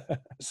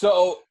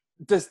 So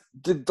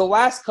the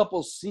last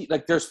couple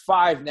there's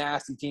 5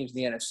 nasty teams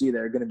in the NFC that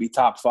are going to be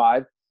top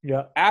 5.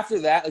 Yeah. After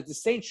that, the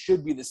Saints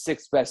should be the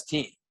 6th best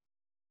team.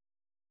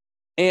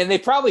 And they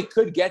probably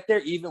could get there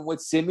even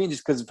with Simeon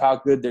just because of how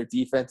good their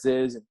defense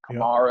is and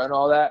Kamara and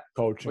all that.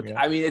 Coaching, but,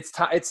 I mean, it's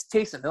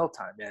Taysom Hill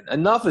time, man.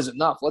 Enough is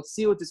enough. Let's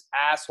see what this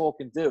asshole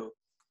can do.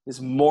 This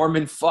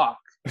Mormon fuck.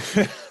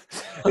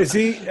 Is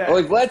he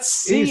let's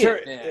see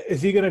it, man.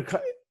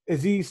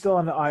 Is he still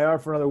on the IR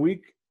for another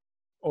week?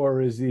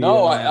 Or is he?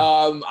 No,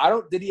 I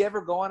don't. Did he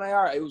ever go on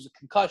IR? It was a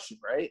concussion,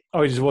 right?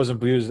 Oh, he just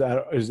wasn't. He was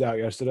out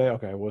yesterday.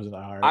 Okay, it wasn't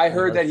IR. I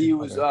heard that he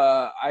was.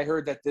 Okay. I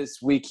heard that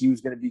this week he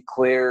was going to be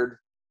cleared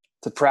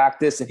to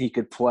practice and he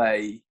could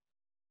play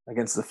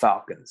against the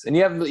Falcons. And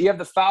you have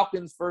the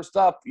Falcons first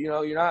up.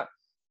 You're not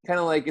kind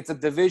of like it's a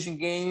division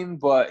game,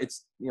 but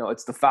it's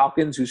the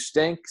Falcons who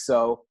stink.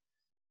 So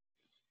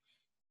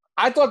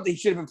I thought they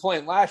should have been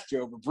playing last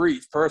year over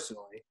Breeze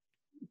personally,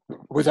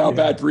 with how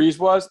bad Breeze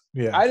was.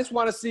 Yeah, I just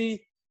want to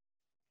see.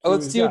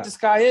 Let's see what this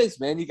guy is,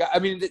 man.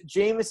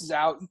 Jameis is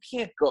out. You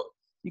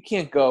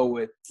can't go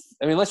with.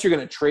 I mean, unless you're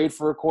going to trade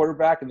for a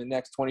quarterback in the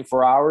next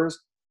 24 hours.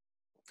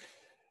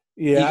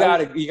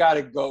 Yeah, you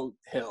gotta go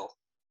Hill.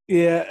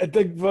 Yeah, I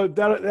think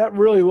that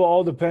really will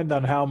all depend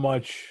on how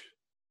much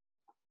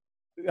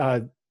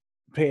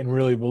Peyton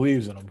really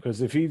believes in him.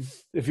 Because if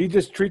he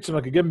just treats him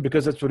like a given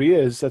because that's what he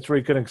is, that's where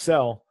he can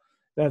excel.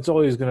 That's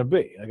all he's going to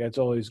be. That's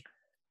all he's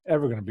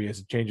ever going to be, is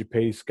a change of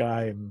pace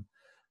guy and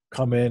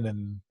come in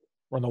and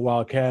run the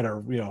Wildcat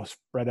or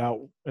spread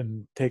out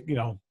and take be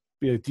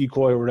a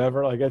decoy or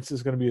whatever. That's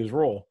just going to be his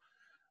role.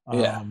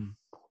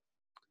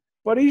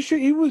 But he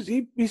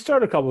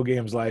started a couple of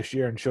games last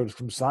year and showed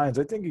some signs.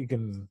 I think he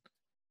can.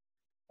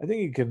 I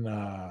don't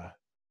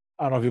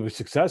know if he was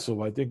successful,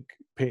 but I think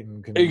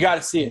Peyton can. You got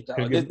to see it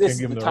though. This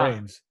is the time.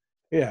 Reins.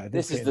 Yeah,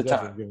 this is the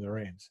time. Give him the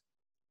reins.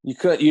 You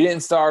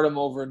didn't start him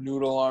over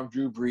Noodle Arm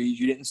Drew Brees.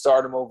 You didn't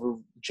start him over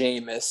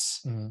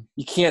Jameis. Mm-hmm.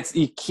 You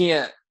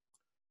can't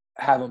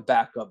have him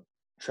back up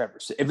Trevor.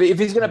 If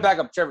he's going to back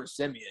up Trevor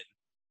Simeon,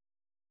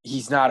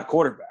 he's not a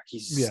quarterback.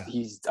 He's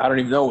I don't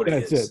even know what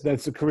That's it.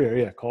 That's a career.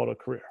 Yeah, call it a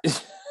career.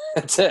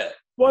 That's it.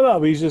 Well, no,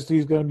 but he's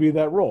going to be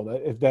that role.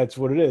 If that's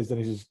what it is,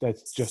 then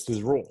that's just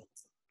his role.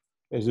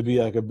 Is to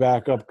be like a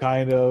backup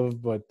kind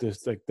of, but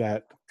just like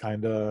that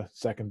kind of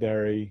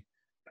secondary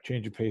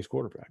change of pace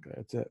quarterback.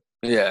 That's it.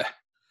 Yeah.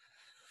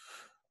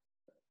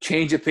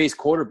 Change of pace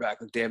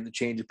quarterback. Like they have the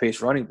change of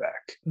pace running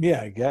back.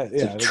 Yeah, I guess.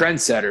 Yeah, it's a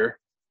trendsetter.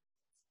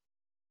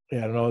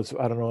 Yeah, I don't know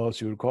what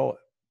else you would call it.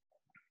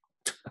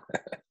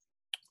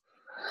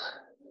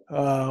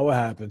 What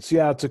happened?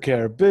 Seattle took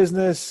care of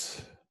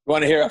business. You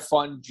want to hear a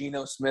fun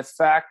Geno Smith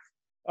fact?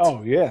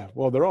 Oh, yeah.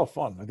 Well, they're all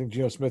fun. I think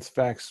Geno Smith's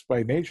facts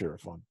by nature are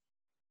fun.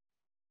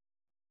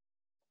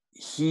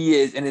 He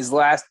is, in his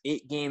last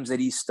 8 games that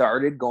he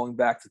started, going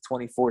back to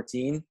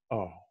 2014,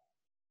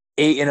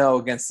 8-0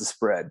 against the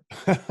spread.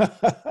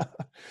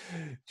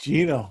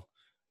 Geno.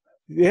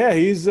 Yeah,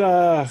 he's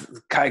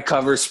guy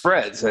covers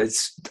spreads.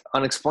 It's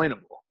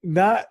unexplainable.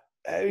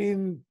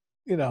 Hasn't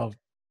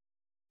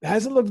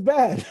looked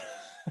bad.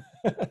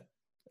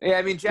 Yeah,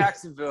 I mean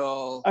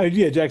Jacksonville.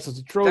 Jackson's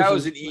atrocious. That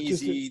was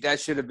that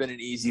should have been an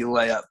easy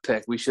layup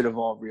pick. We should have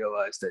all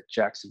realized that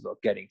Jacksonville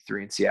getting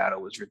 3 in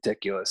Seattle was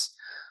ridiculous.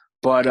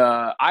 But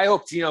I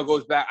hope Geno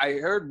goes back. I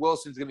heard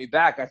Wilson's going to be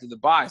back after the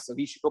bye, so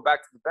he should go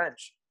back to the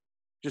bench.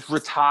 Just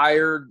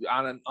retired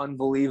on an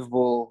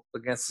unbelievable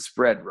against the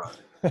spread run.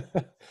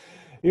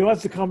 He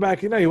wants to come back.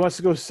 He wants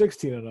to go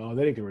 16-0.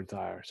 Then he can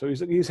retire. So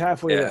he's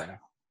halfway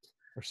there,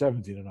 or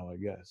 17-0, I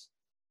guess.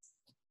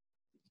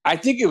 I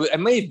think it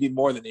may be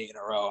more than 8 in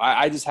a row.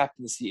 I just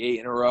happen to see 8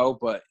 in a row,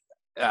 but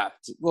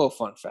it's a little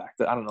fun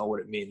fact. I don't know what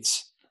it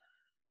means.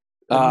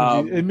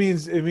 It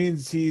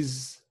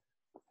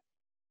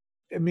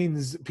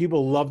means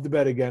people love to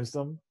bet against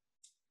him,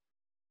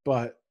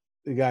 but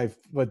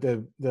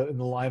the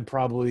line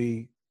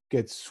probably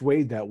gets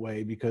swayed that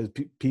way because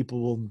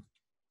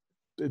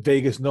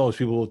Vegas knows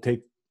people will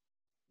take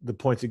the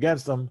points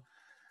against them.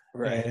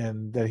 Right.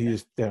 And that he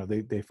just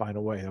they find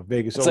a way.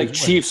 Vegas. It's like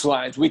Chiefs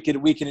lines. We can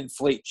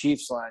inflate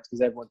Chiefs lines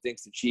because everyone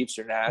thinks the Chiefs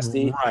are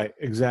nasty. Right.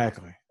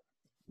 Exactly.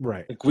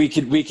 Right. Like we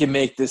can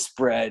make this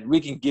spread.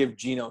 We can give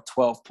Geno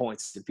 12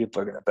 points and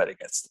people are going to bet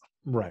against him.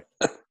 Right.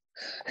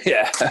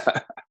 Yeah.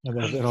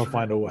 And they'll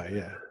find a way.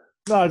 Yeah.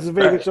 No, it's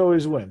Vegas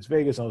always wins.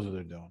 Vegas knows what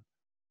they're doing.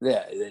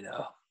 Yeah, they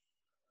know.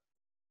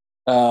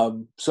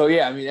 So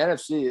yeah, I mean,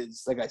 NFC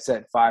is, like I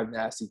said, 5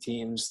 nasty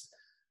teams.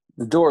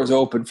 The door is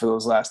open for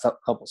those last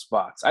couple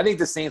spots. I think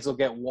the Saints will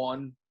get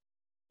one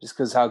just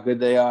because how good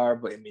they are.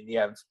 But I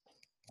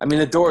mean,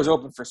 the door is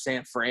open for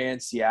San Fran,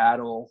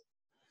 Seattle,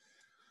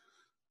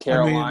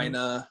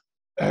 Carolina.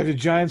 The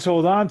Giants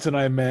hold on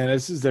tonight, man.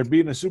 They're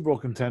beating a Super Bowl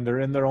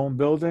contender in their own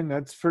building.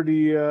 That's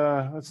pretty.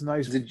 That's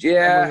nice.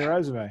 Yeah. On your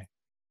resume.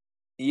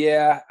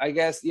 Yeah, I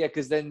guess. Yeah,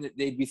 because then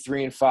they'd be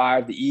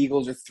 3-5. The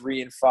Eagles are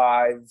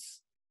 3-5.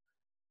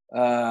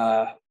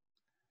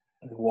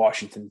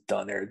 Washington's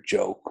done their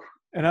joke.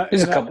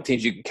 There's a couple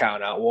teams you can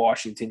count out.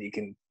 Washington, you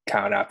can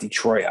count out.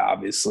 Detroit,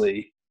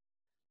 obviously.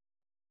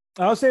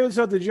 I'll say this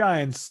about the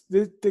Giants.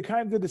 They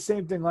kind of did the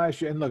same thing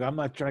last year. And look, I'm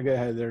not trying to get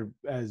ahead there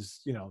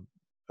as,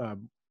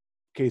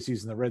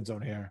 KC's in the red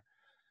zone here.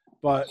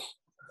 But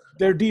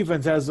their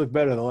defense has looked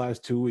better the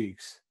last 2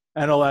 weeks.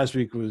 I know last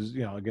week was,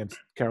 against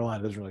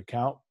Carolina. Doesn't really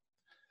count.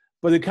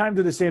 But they kind of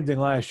did the same thing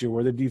last year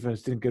where the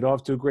defense didn't get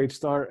off to a great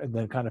start and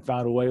then kind of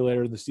found a way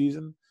later in the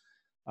season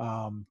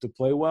to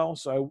play well.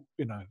 So,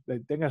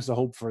 they got some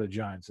hope for the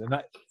Giants. And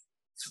not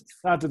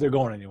that they're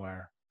going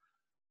anywhere,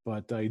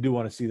 but you do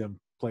want to see them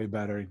play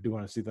better. You do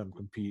want to see them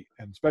compete,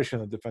 and especially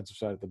on the defensive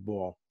side of the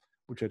ball,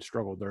 which had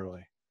struggled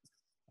early.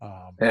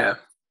 Yeah.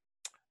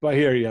 But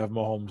here you have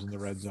Mahomes in the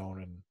red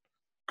zone, and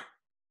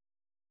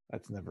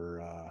that's never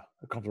a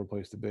comfortable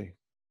place to be.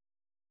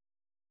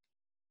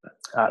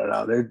 I don't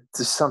know. There's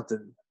just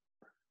something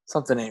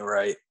ain't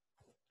right.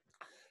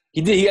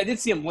 I did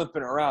see him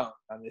limping around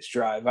on this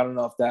drive. I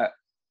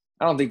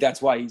don't think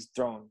that's why he's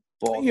throwing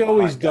balls. He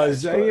always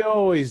does. He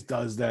always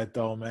does that,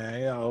 though,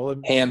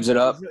 man. Hams it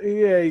up.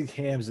 Yeah, he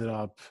hams it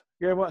up.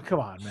 Yeah, well, come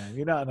on, man.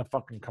 You're not in a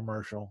fucking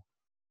commercial.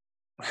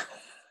 Let's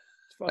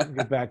fucking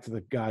get back to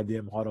the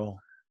goddamn huddle.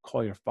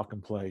 Call your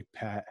fucking play,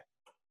 Pat.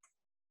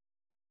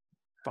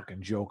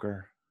 Fucking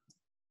joker.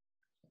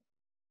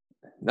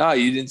 No,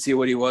 you didn't see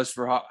what he was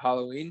for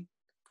Halloween?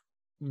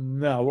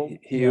 No.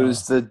 He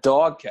was the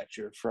dog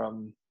catcher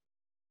from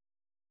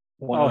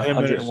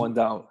 101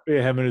 Down.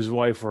 Yeah, him and his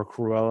wife were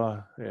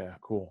Cruella. Yeah,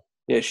 cool.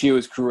 Yeah, she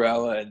was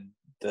Cruella, and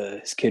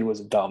his kid was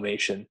a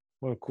Dalmatian.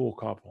 What a cool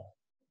couple.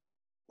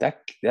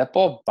 That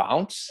ball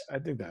bounced? I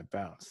think that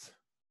bounced.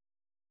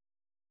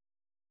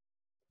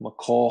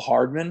 McCall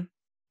Hardman?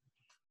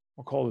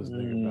 McCall doesn't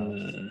think it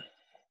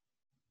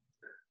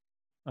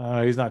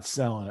bounced. He's not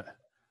selling it.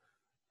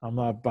 I'm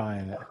not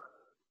buying it.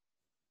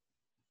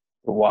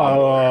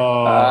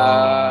 Wow.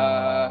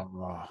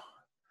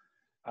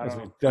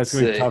 That's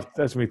gonna be tough.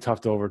 That's gonna be tough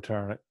to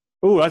overturn it.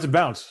 Ooh, that's a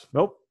bounce.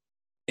 Nope.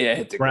 Yeah,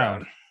 hit the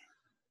ground.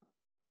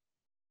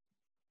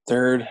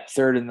 Third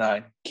and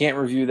 9. Can't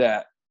review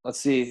that.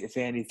 Let's see if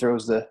Andy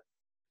throws the.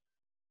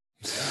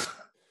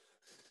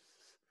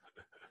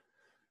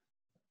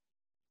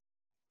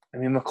 I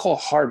mean, McCall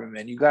Hardman,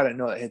 man, you got to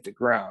know that hit the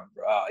ground,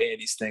 bro. Oh,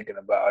 Andy's thinking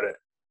about it.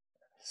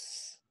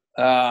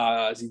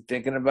 Is he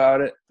thinking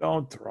about it?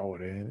 Don't throw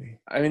it, Andy.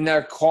 I mean,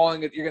 they're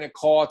calling it. You're going to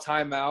call a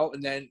timeout,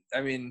 and then,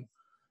 I mean,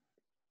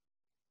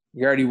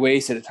 you already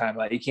wasted a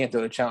timeout. You can't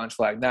throw the challenge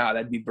flag now.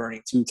 That'd be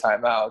burning 2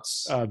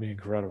 timeouts. That'd be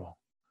incredible.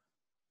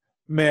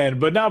 Man,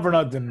 but not for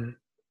nothing.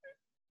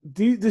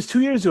 This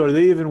 2 years ago, do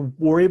they even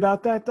worry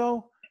about that,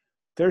 though?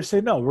 They're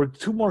saying, no, we're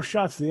 2 more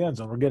shots to the end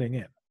zone. We're getting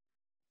in.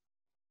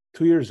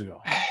 2 years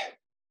ago.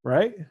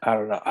 Right? I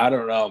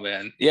don't know,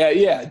 man.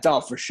 Yeah,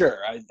 no, for sure.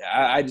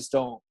 I just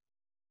don't.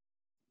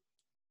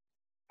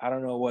 I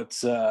don't know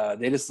what's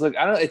they just look.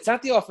 I don't. It's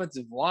not the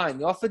offensive line.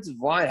 The offensive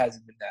line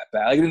hasn't been that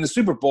bad. Like in the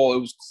Super Bowl, it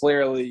was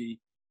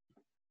clearly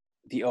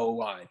the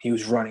O-line. He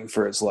was running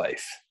for his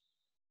life.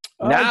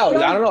 Now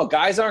I don't know.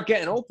 Guys aren't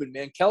getting open,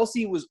 man.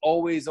 Kelsey was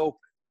always open.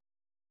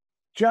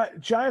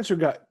 Giants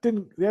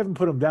they haven't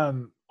put him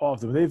down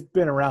often. They've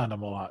been around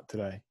him a lot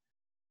today.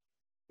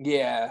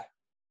 Yeah,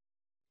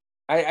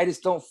 I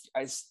just don't.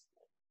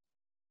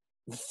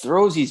 The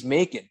throws he's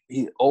making,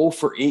 he's 0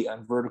 for 8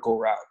 on vertical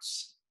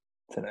routes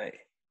tonight.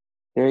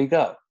 There you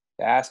go.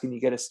 Ask and you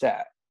get a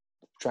stat.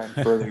 Try and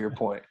further your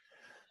point.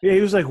 Yeah,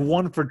 he was like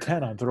 1 for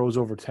 10 on throws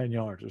over 10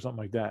 yards or something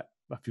like that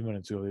a few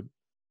minutes ago.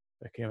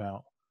 That came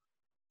out.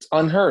 It's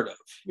unheard of.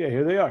 Yeah,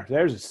 here they are.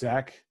 There's a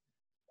sack.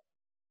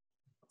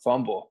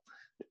 Fumble.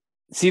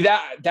 See,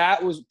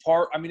 that was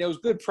part – I mean, it was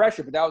good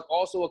pressure, but that was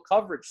also a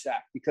coverage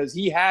sack because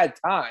he had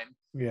time.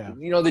 Yeah.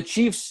 You know, the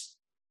Chiefs,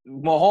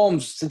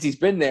 Mahomes, since he's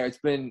been there,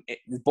 the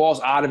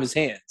ball's out of his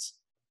hands.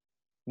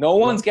 No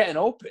one's getting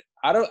open.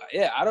 I don't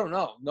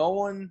know. No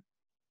one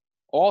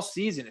all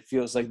season it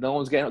feels like no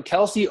one's getting –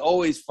 Kelsey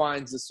always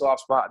finds the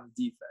soft spot in the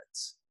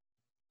defense.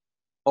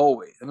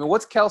 Always. I mean,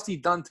 what's Kelsey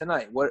done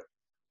tonight? What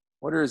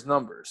are his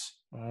numbers?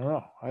 I don't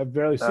know. I've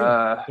barely seen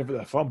him except for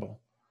that fumble.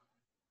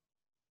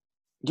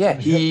 Yeah,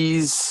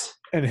 he's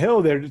 – And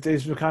Hill, they've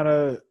been kind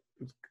of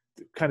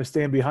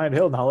staying behind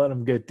Hill, not letting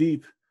him get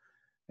deep.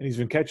 And he's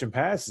been catching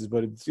passes,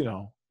 but it's,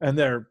 and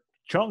they're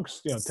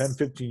chunks, 10,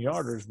 15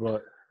 yarders,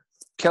 but –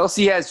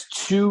 Kelsey has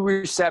 2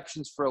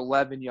 receptions for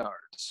 11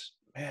 yards.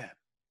 Man. I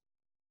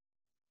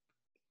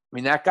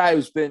mean, that guy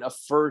who's been a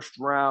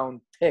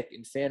first-round pick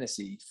in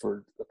fantasy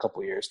for a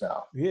couple of years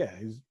now. Yeah,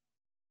 he's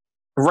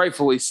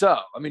Rightfully so.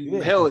 I mean,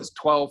 Yeah. Hill is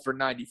 12 for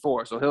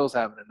 94, so Hill's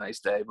having a nice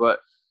day. But,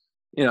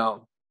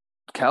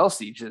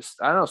 Kelsey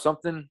just, I don't know,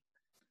 something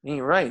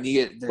ain't right.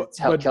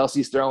 But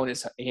Kelsey's throwing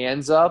his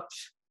hands up.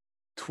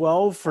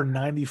 12 for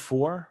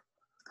 94.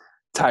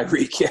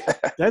 Tyreek, yeah.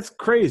 That's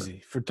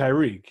crazy for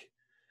Tyreek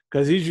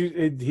because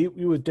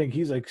you would think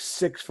he's like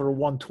 6 for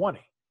 120.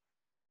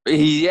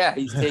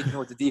 He's taking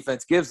what the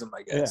defense gives him,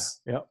 I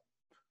guess. Yeah. Yep.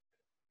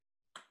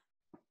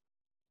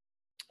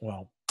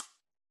 Well,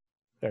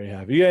 there you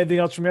have it. You got anything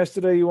else from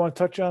yesterday you want to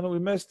touch on that we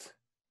missed?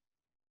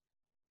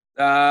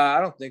 I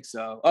don't think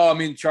so. Oh, I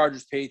mean,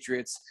 Chargers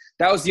Patriots.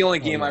 That was the only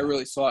game I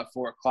really saw at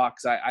 4:00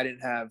 because I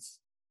didn't have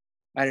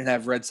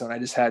Red Zone. I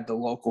just had the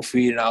local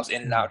feed, and I was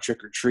in and out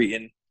trick or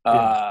treating.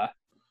 The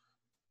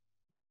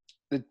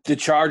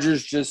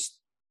Chargers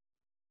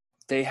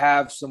they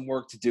have some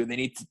work to do.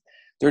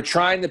 They're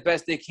trying the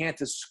best they can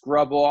to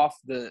scrub off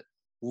the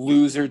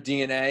loser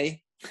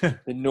DNA, the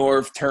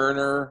Norv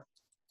Turner,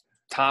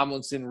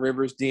 Tomlinson,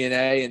 Rivers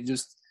DNA, and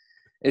just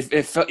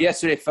it felt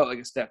yesterday felt like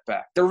a step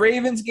back. The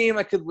Ravens game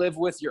I could live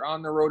with. You're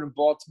on the road in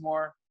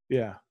Baltimore.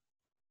 Yeah.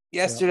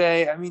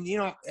 Yesterday, I mean,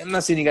 I'm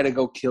not saying you got to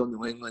go kill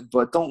New England,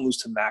 but don't lose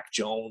to Mac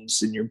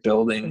Jones in your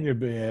building.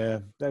 Yeah,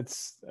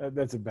 that's a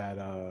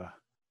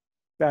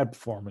bad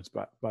performance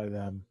by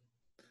them.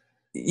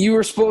 You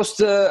were supposed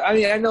to. I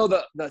mean, I know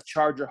the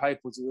Charger hype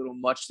was a little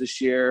much this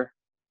year,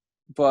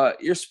 but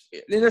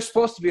they're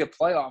supposed to be a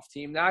playoff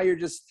team. Now they're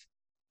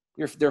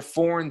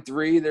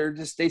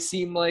 4-3. They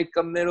seem like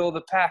a middle of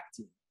the pack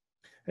team.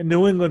 And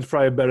New England's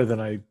probably better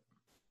than I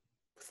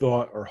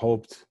thought or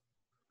hoped.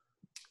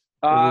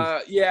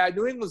 Yeah,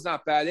 New England's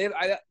not bad.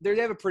 They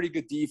have a pretty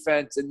good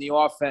defense, and the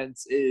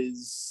offense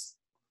is.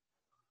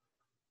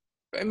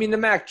 I mean, the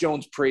Mac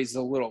Jones praise is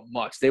a little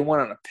much. They won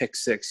on a pick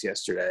six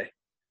yesterday.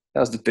 That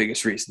was the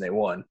biggest reason they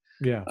won.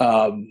 Yeah.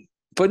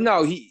 But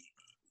no,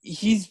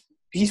 he's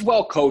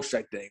well coached.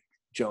 I think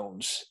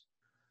Jones.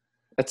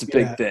 That's a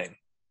big thing.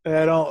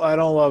 I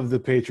don't love the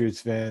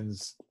Patriots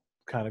fans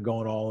kind of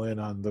going all in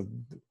on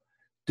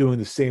doing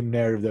the same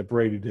narrative that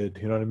Brady did.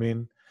 You know what I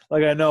mean?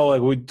 Like I know,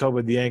 like we talk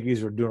about the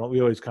Yankees, we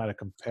always kind of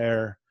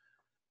compare,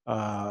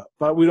 but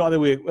I don't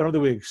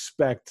think we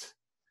expect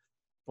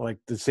like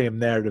the same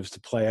narratives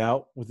to play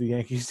out with the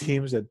Yankees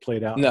teams that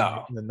played out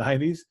in the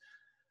 90s.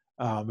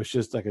 It's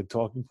just like a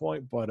talking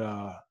point, but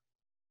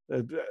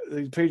the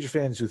Patriot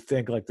fans who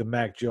think like the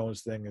Mac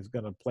Jones thing is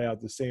going to play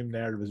out the same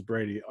narrative as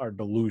Brady are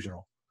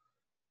delusional.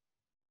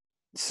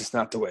 This is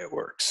not the way it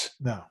works.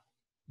 No.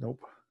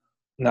 Nope.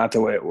 Not the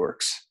way it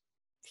works.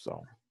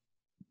 So.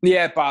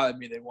 Yeah, it bothered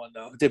me. They won,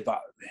 though. It did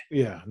bother me.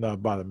 Yeah, no,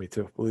 it bothered me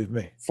too. Believe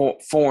me.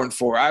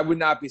 4-4. I would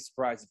not be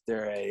surprised if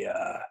they're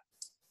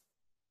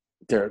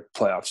a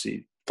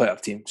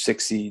playoff team,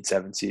 6 seed,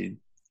 7 seed.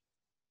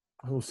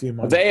 We'll see.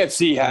 The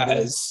AFC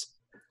has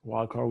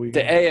wild card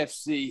weekend. The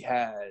AFC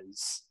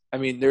has. I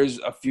mean, there's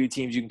a few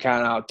teams you can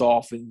count out: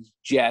 Dolphins,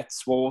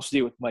 Jets. Well, we'll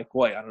see with Mike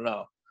White. I don't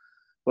know,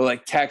 but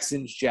like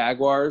Texans,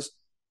 Jaguars.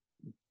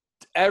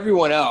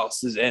 Everyone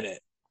else is in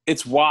it.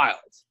 It's wild.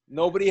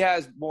 Nobody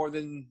has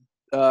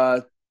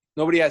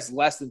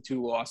less than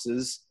 2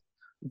 losses.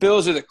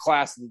 Bills are the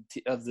class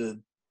of the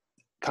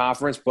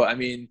conference, but I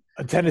mean,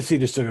 Tennessee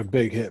just took a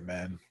big hit,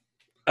 man.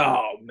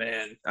 Oh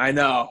man, I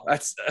know.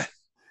 That's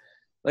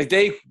like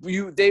they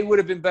would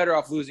have been better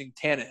off losing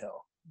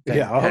Tannehill.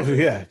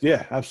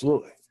 Yeah,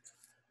 absolutely.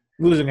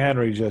 Losing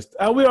Henry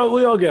we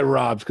all get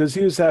robbed because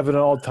he was having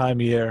an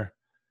all-time year.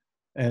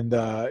 And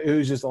it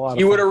was just a lot of fun.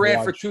 He would have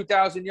ran for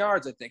 2,000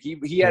 yards, I think.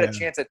 He had a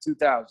chance at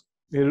 2,000.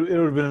 It would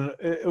have been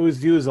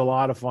he was a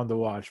lot of fun to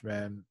watch,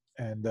 man.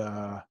 And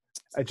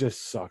it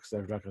just sucks that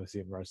we're not going to see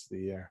him the rest of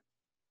the year.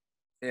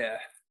 Yeah.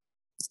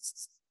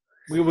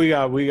 We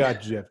got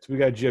gypped. We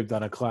got gypped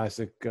on a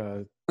classic.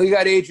 We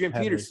got Adrian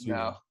Peterson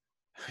now.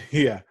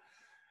 Yeah.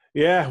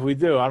 Yeah, we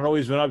do. I don't know what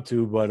he's been up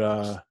to, but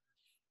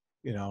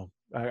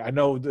I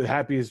know the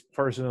happiest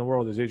person in the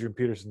world is Adrian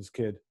Peterson's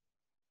kid.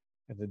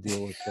 And to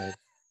deal with that.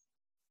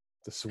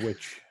 The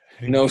switch.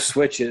 No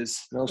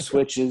switches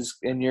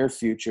in your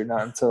future,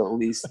 not until at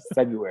least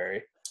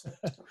February.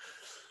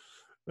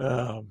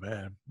 Oh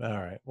man! All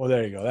right. Well,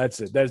 there you go.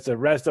 That's it. That's the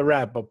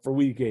wrap up for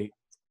week 8.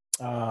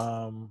 Put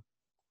a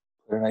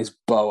nice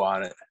bow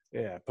on it.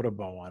 Yeah, put a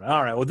bow on it.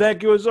 All right. Well,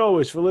 thank you as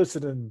always for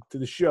listening to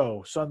the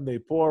show. Sunday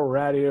Pour. We're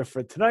out of here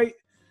for tonight.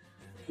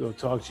 We'll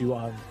talk to you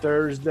on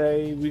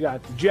Thursday. We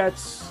got the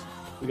Jets.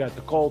 We got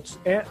the Colts.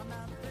 And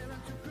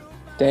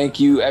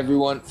thank you,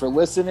 everyone, for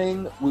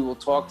listening. We will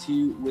talk to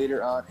you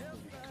later on in the week.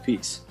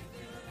 Peace.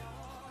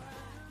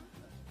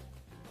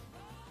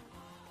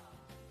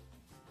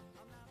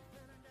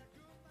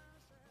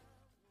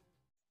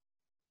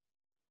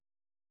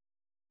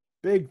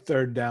 Big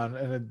third down,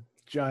 and the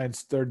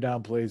Giants' third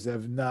down plays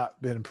have not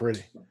been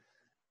pretty.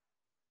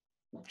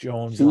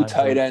 Jones. 2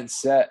 tight end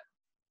set.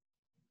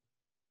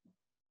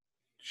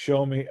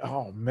 Show me.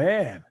 Oh,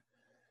 man.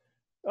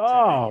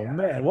 Oh,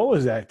 man. What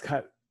was that?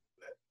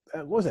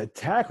 What was that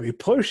tackle? He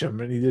pushed him,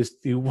 and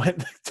he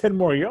went 10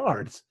 more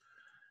yards.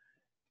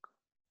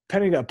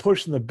 Penny got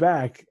pushed in the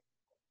back.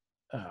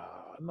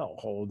 No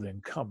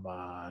holding. Come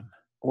on.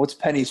 What's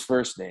Penny's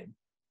first name?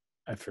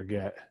 I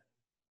forget.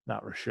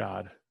 Not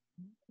Rashad.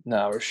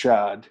 No,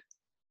 Rashad.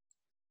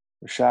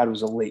 Rashad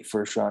was a late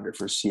first rounder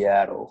for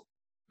Seattle.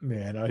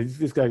 Man,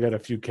 this guy got a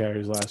few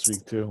carries last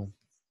week too.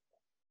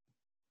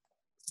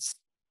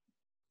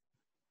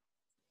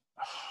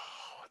 Oh,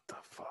 what the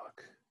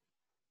fuck?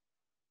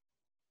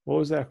 What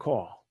was that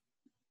call?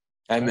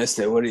 I missed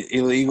it. What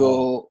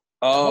illegal?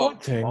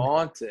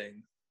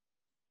 Taunting.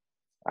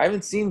 I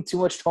haven't seen too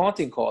much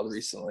taunting called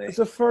recently. It's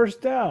a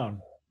first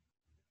down.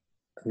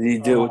 Did he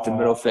do it with the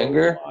middle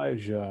finger?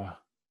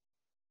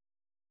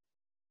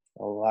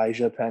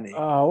 Elijah Penny.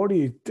 Oh, what are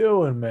you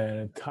doing,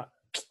 man? Kyle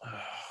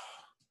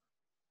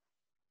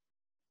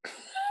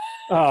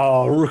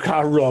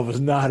Rudolph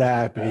was not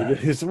happy.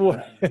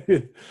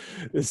 The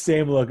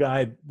same look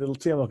I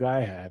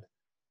had.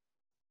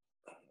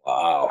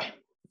 Wow.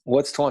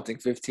 What's taunting?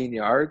 15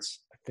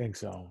 yards? I think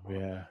so,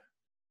 yeah.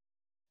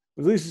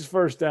 At least it's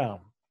first down.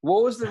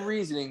 What was the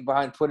reasoning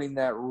behind putting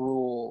that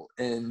rule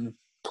in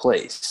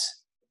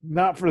place?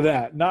 Not for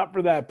that. Not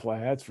for that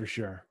play, that's for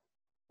sure.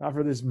 Not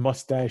for this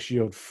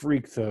mustachioed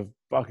freak to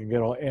fucking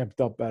get all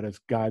amped up at his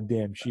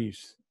goddamn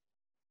Chiefs.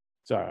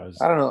 Sorry,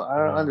 I don't know. I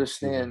don't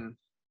understand.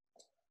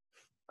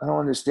 I don't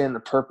understand the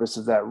purpose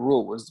of that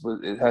rule.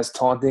 Has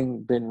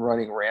taunting been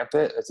running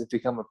rampant? Has it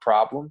become a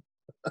problem?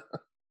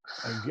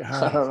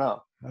 I don't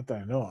know. Not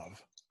that I know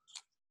of.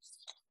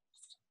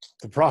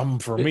 The problem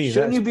for me.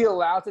 Shouldn't you be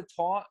allowed to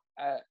taunt?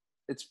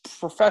 It's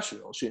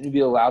professional. Shouldn't you be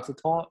allowed to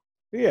taunt?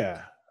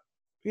 Yeah.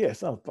 Yeah,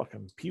 it's not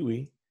fucking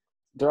Pee-wee.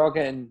 They're all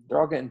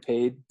getting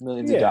paid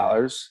millions of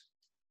dollars.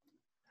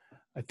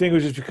 I think it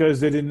was just because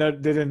they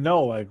didn't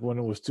know like when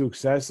it was too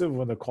excessive,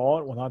 when to call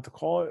it, when not to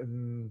call it,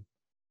 and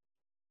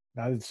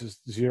now it's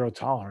just zero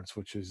tolerance,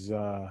 which is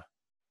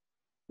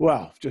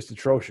just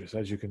atrocious,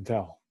 as you can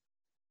tell.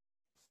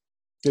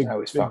 I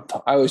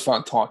always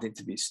found taunting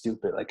to be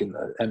stupid, like in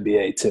the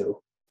NBA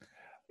too.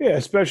 Yeah,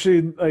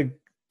 especially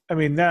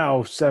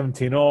now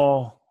 17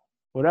 all,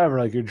 whatever.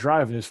 Like you're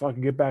driving, just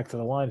fucking get back to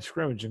the line of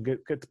scrimmage and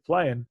get to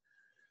playing.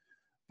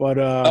 But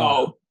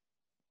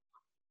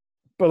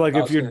like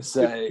if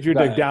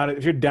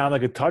you're down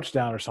like a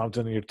touchdown or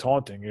something, and you're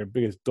taunting, you're the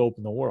biggest dope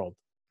in the world.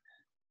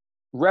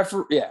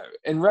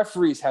 And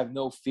referees have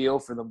no feel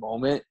for the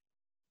moment.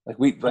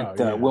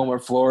 Wilmer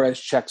Flores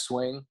check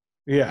swing.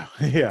 Yeah.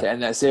 To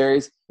end that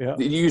series. Yeah.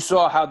 You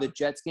saw how the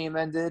Jets game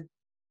ended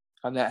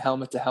on that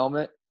helmet to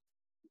helmet.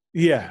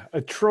 Yeah,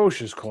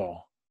 atrocious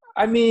call.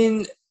 I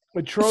mean,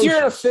 atrocious. If you're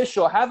an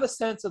official, have a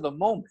sense of the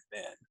moment,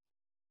 man.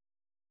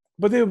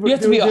 But you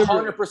have to be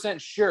 100%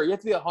 sure. You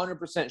have to be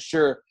 100%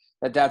 sure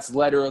that that's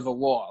letter of the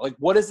law. Like,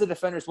 what is the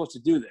defender supposed to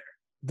do there?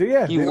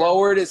 Yeah, he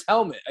lowered his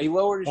helmet. He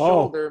lowered his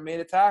shoulder and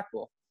made a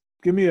tackle.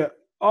 Give it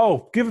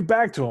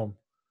back to him.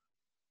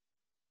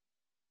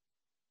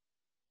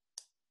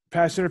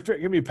 Pass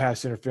interference. Give me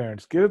pass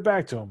interference. Give it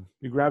back to him.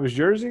 You grab his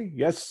jersey?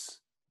 Yes.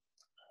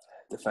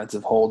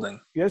 Defensive holding.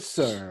 Yes,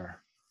 sir.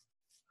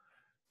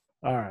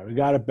 All right, we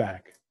got it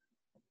back.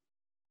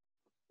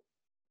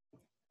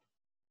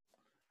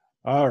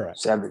 All right.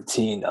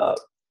 17 up.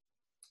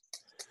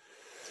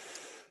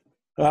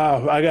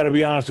 I got to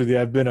be honest with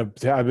you. I've been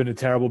a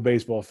terrible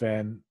baseball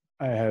fan.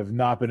 I have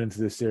not been into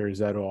this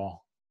series at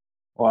all.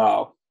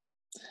 Wow.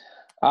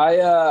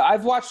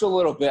 I've watched a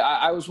little bit.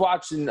 I was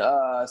watching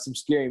some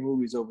scary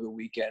movies over the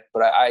weekend,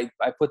 but I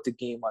put the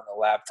game on the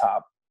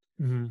laptop.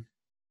 Mm-hmm.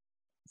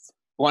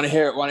 Want to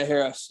hear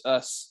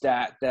a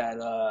stat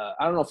that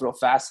I don't know if it'll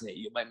fascinate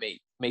you. It might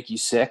make you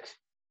sick.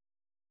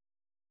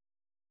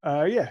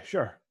 Yeah,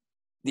 sure.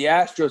 The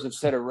Astros have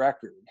set a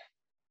record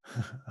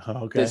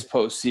this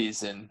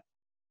postseason.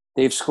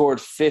 They've scored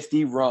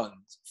 50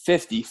 runs,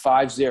 50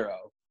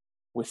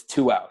 with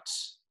 2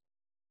 outs.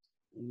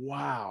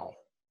 Wow.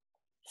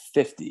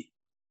 50.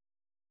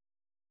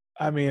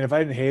 I mean, if I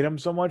didn't hate them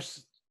so much,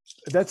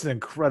 that's an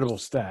incredible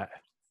stat.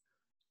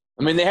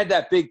 I mean, they had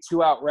that big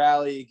 2-out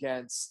rally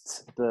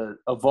against the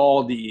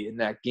Evaldi in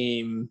that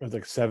game. It was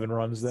like 7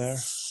 runs there.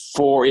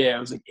 4, it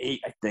was like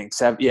 8, I think.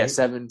 7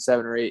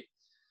 or 8.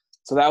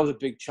 So that was a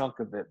big chunk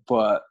of it,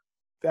 but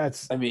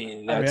that's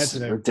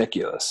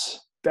ridiculous.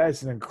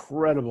 That's an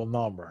incredible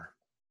number.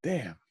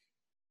 Damn.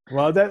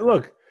 Well, that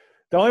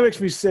only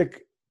makes me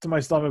sick to my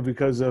stomach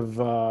because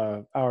of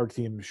our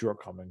team's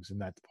shortcomings in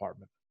that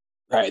department.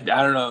 Right.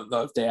 I don't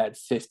know if they had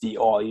 50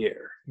 all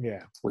year.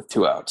 Yeah. With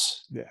 2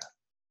 outs. Yeah.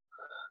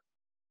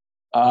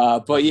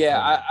 But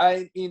yeah,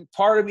 I mean,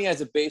 part of me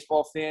as a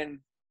baseball fan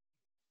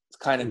is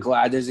kind of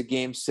glad there's a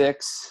game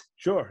 6.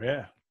 Sure.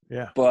 Yeah.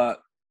 Yeah. But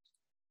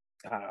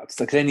I don't know. It's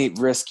like they need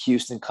risk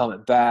Houston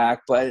coming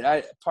back,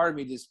 but part of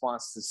me just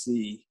wants to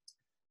see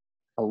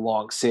a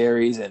long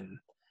series. And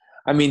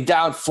I mean,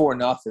 down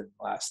 4-0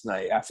 last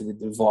night after the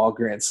Duvall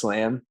grand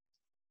slam.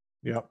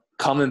 Yep.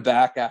 Coming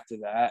back after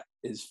that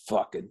is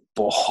fucking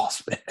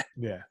balls, man.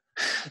 Yeah.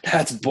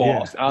 That's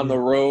balls on the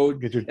road.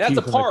 Get your That's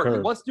teeth a party. on the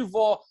curb. Once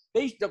Duvall,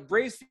 the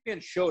Braves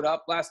fans showed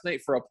up last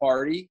night for a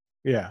party.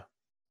 Yeah.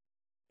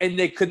 and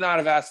they could not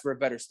have asked for a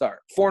better start.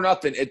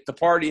 4-0. The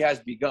party has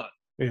begun.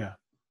 Yeah.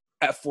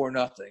 At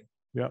 4-0.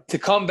 Yep. To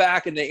come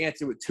back and they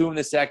answer with 2 in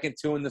the second,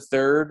 2 in the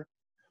third.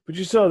 But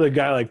you saw the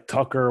guy like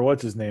Tucker,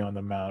 what's his name on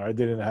the mound, right?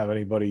 They didn't have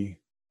anybody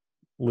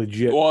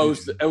legit. Well,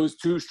 it was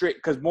 2 straight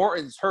because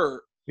Morton's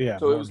hurt. Yeah.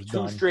 So Morton's it was 2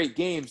 done. straight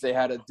games they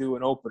had to do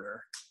an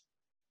opener.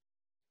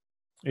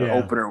 Yeah.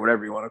 Opener,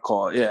 whatever you want to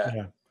call it. Yeah.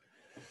 Yeah.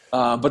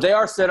 But they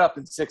are set up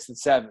in 6 and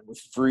 7 with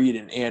Fried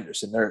and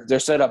Anderson. They're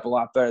set up a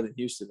lot better than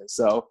Houston is.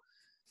 So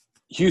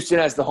Houston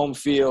has the home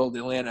field.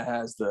 Atlanta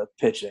has the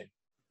pitching.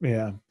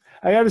 Yeah.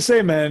 I got to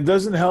say, man, it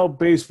doesn't help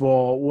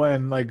baseball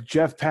when, like,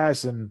 Jeff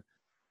Passan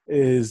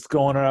is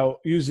going out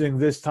using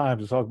this time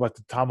to talk about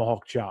the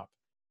tomahawk chop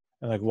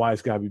and, like, why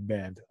it's got to be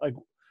banned. Like,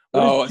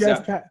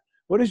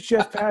 what is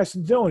Jeff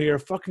Passan doing? You're a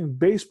fucking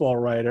baseball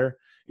writer.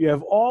 You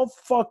have all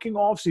fucking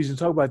offseason to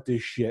talk about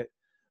this shit.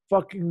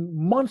 Fucking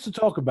months to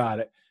talk about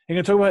it. And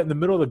you're going to talk about it in the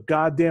middle of the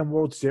goddamn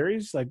World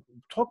Series? Like,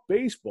 talk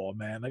baseball,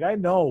 man. Like, I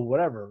know,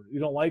 whatever. You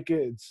don't like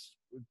it.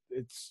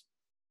 It's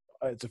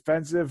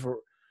offensive or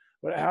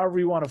however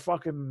you want to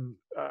fucking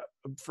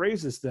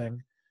phrase this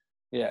thing.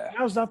 Yeah.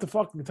 Now's not the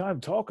fucking time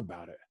to talk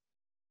about it.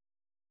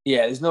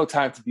 Yeah, there's no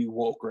time to be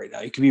woke right now.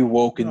 You can be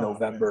woke in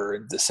November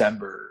and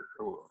December,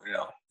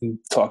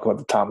 talk about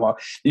the tomahawk.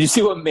 Did you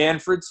see what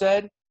Manfred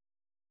said?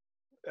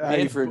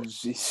 Manfred,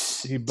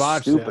 he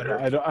botched it.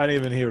 I didn't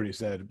even hear what he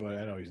said, but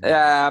I know he's.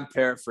 Yeah, I'm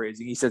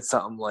paraphrasing. He said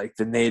something like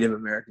the Native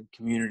American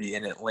community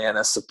in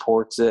Atlanta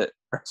supports it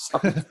or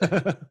something.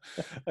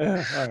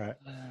 Yeah, all right.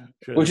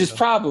 Which is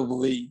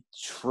probably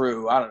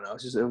true. I don't know.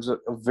 It was a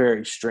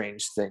very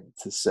strange thing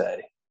to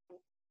say.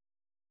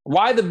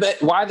 Why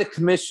the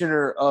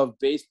commissioner of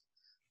baseball?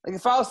 Like,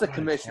 if I was the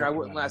commissioner, I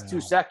wouldn't last 2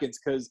 seconds,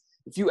 because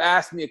if you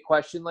asked me a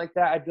question like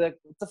that, I'd be like,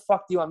 "What the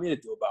fuck do you want me to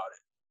do about it?"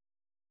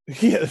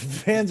 Yeah, the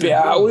fans.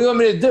 Yeah, what do you want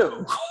me to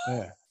do?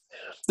 Yeah.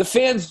 The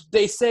fans,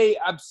 they say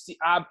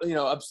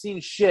obscene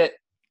shit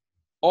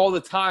all the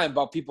time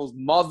about people's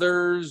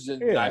mothers,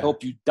 and I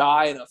hope you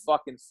die in a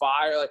fucking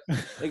fire. Like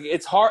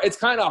it's hard. It's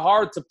kind of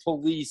hard to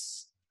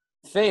police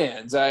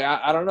fans.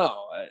 I don't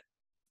know.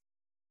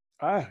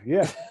 Yeah,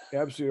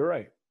 you're absolutely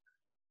right.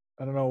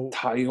 I don't know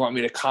how you want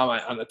me to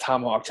comment on the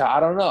tomahawk chop. I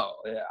don't know.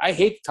 I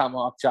hate the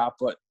tomahawk chop,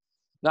 but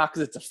not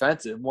because it's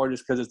offensive, more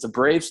just because it's a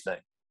Braves thing.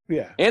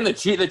 Yeah. And the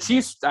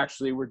Chiefs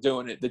actually were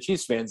doing it. The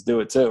Chiefs fans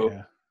do it too.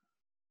 Yeah.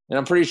 And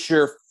I'm pretty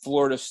sure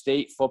Florida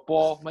State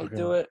football might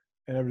do it.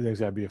 And everything's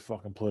got to be a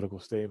fucking political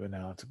statement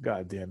now. It's a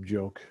goddamn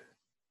joke.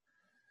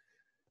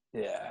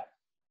 Yeah.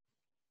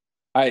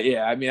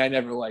 I mean, I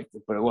never liked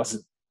it, but it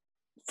wasn't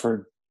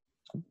for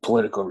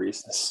political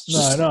reasons.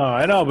 No,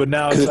 I know, but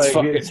now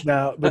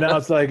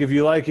it's like if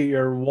you like it,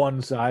 you're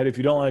one side. If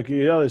you don't like it,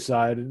 you're the other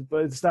side.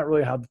 But it's not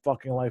really how the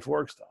fucking life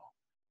works, though.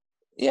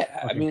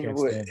 Yeah, I mean,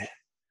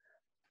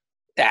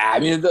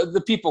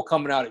 the people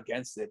coming out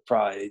against it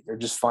probably they're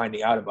just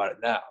finding out about it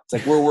now. It's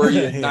like, where were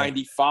you in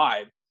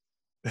 '95?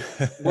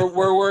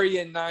 where were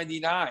you in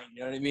 '99?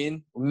 You know what I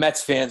mean?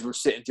 Mets fans were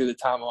sitting through the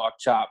tomahawk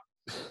chop.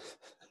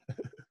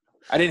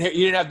 You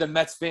didn't have the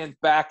Mets fans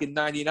back in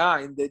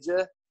 '99, did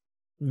you?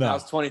 No, now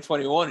it's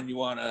 2021, and you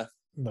want to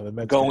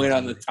go in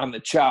on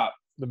the chop.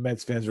 The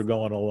Mets fans were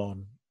going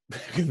alone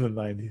back in the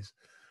 '90s.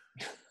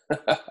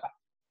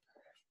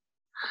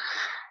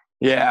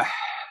 Yeah.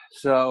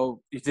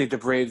 So you think the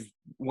Braves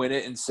win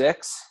it in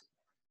 6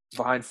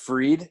 behind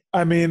Fried?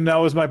 I mean, that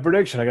was my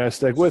prediction. I got to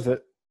stick with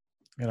it.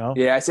 You know.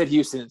 Yeah, I said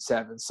Houston in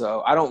 7.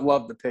 So I don't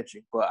love the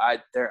pitching, but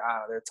they're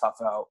tough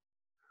out.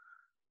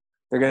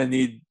 They're gonna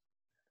need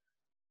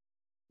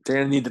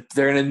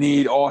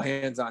all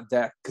hands on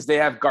deck because they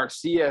have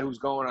Garcia, who's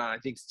going on I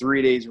think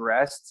 3 days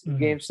rest in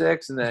Game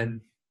 6, and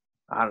then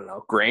I don't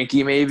know,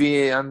 Greinke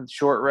maybe on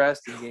short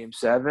rest in Game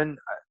 7.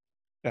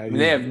 I mean,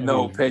 they have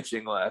no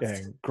pitching left. Yeah,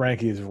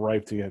 Greinke is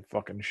ripe to get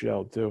fucking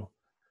shelled too.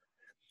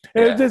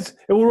 Yeah. It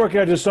will work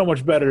out just so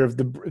much better if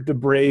the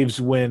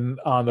Braves win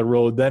on the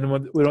road. Then we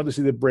don't have to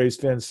see the Braves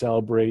fans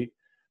celebrate.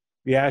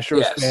 The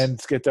Astros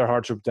fans get their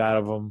hearts ripped out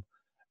of them.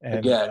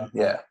 And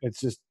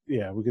it's just we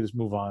could just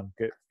move on,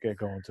 get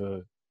going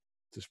to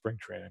spring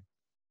training.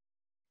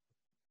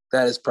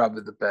 That is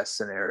probably the best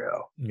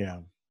scenario.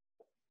 Yeah,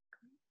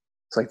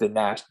 it's like the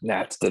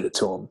Nats did it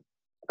to them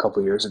a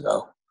couple years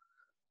ago.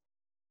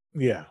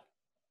 Yeah,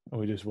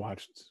 we just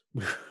watched.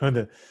 We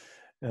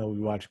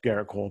watched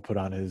Garrett Cole put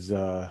on his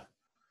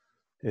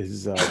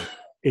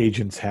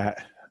agent's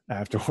hat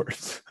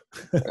afterwards.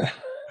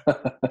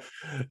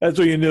 That's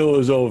when you knew it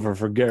was over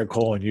for Garrett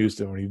Cole in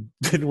Houston when he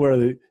didn't wear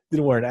an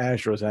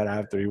Astros hat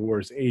after he wore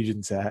his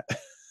agent's hat.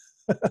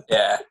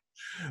 Yeah,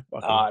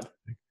 odd.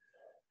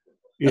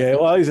 Yeah,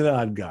 well, he's an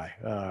odd guy.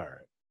 All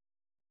right,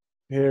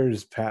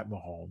 here's Pat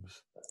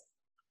Mahomes.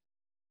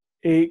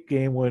 8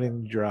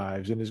 game-winning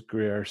drives in his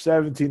career,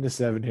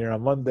 17-7 here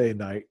on Monday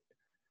night.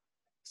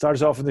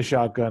 Starts off in the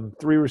shotgun,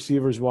 3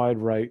 receivers wide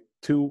right,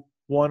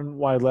 1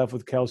 wide left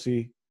with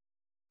Kelsey,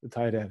 the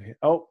tight end.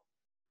 Oh,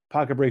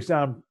 pocket breaks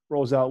down,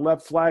 rolls out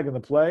left, flag in the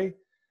play.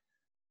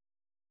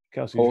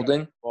 Kelsey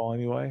holding ball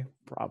anyway,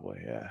 probably,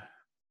 yeah.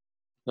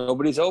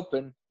 Nobody's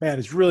open. Man,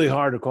 it's really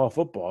hard to call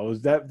football. It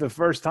was that the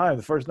first time.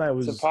 The first night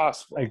was It's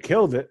impossible. I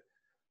killed it.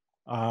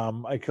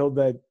 I killed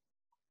that.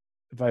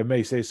 If I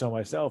may say so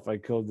myself, I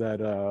killed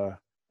that.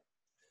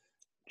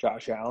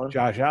 Josh Allen.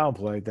 Josh Allen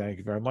play. Thank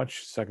you very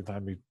much. Second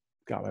time he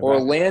got my back.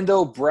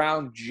 Orlando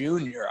Brown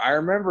Jr. I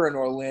remember an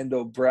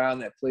Orlando Brown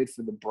that played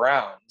for the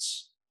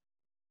Browns.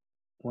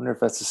 Wonder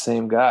if that's the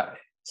same guy,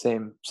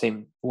 same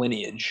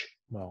lineage.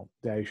 Well,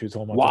 yeah, you should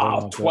tell him.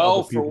 Wow,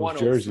 12 for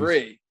 103.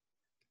 Jerseys.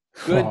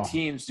 Good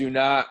teams do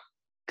not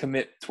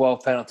commit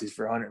 12 penalties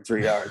for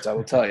 103 yards. I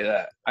will tell you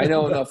that. I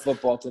know enough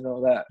football to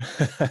know that.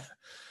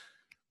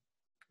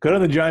 Good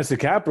on the Giants to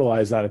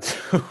capitalize on it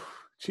too.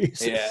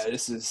 Jesus. Yeah,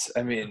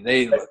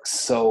 they look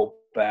so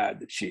bad,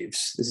 the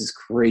Chiefs. This is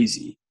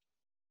crazy.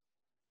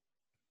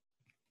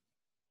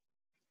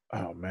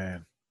 Oh,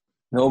 man.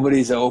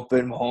 Nobody's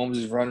open. Mahomes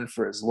is running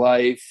for his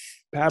life.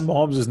 Pat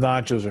Mahomes'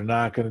 nachos are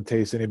not going to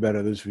taste any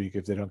better this week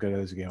if they don't get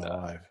this game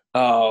alive.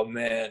 Oh,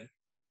 man.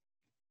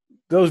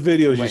 Those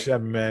videos you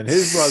sent me, man.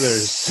 His brother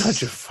is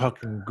such a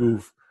fucking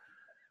goof.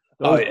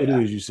 Those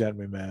videos you sent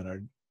me, man,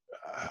 are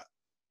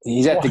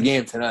he's at the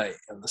game tonight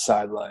on the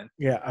sideline.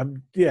 Yeah,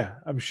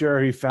 I'm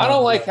sure he found. I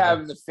don't like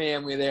having the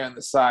family there on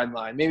the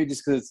sideline. Maybe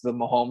just because it's the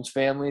Mahomes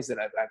families that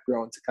I've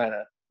grown to kind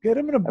of get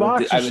him in a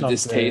box. I have a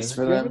distaste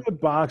for them. Get him in a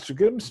box or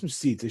get him some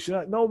seats. They should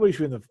not. Nobody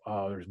should be in the.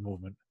 Oh, there's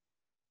movement.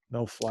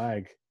 No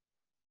flag.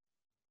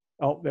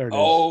 Oh, there it is.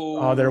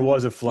 Oh, there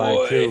was a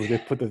flag too.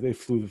 They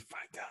flew the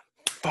flag down.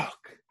 Fuck.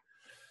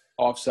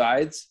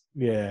 Offsides.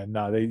 Yeah,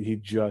 no,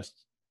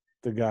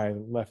 the guy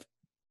left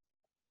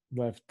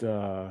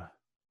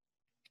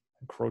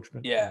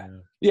encroachment.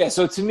 Yeah.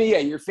 So to me,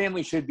 your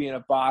family should be in a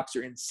box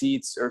or in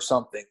seats or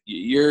something.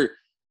 Your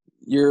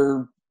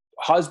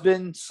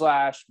husband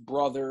 /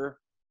 brother,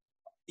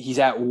 he's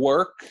at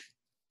work.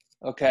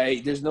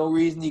 Okay, there's no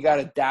reason you got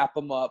to dap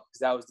him up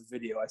because that was the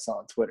video I saw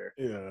on Twitter.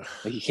 Yeah,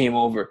 like he came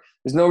over.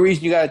 There's no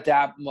reason you got to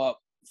dap him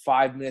up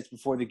 5 minutes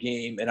before the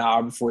game, an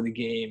hour before the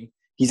game.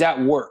 He's at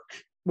work.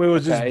 Wait,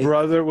 was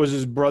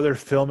his brother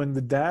filming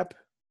the dap?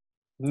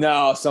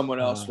 No,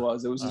 someone else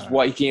was. It was his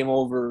wife. He came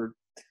over,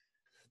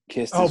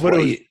 kissed his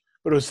wife.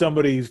 But it was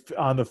somebody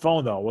on the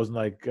phone though. It wasn't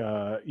like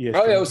ESPN.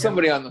 Oh yeah, it was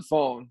somebody on the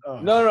phone. Oh.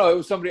 No, it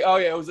was somebody. Oh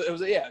yeah, it was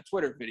a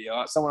Twitter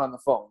video. Someone on the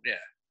phone.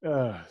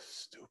 Yeah.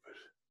 Stupid.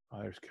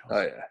 Oh, there's Kelsey.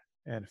 Oh yeah,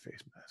 and a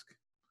face mask.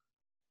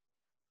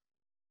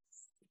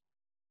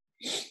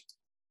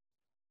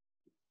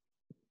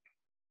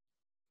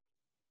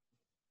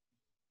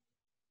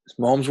 Is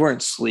Mahomes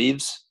wearing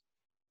sleeves?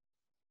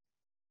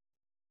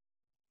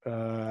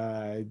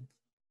 I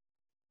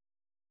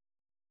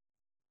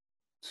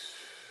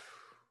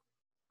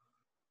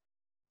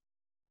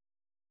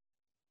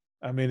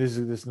mean, this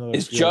another.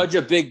 Is Judge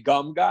a big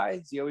gum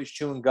guy? Is he always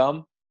chewing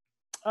gum?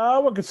 I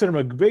wouldn't consider him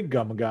a big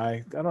gum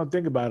guy. I don't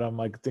think about him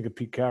like I think of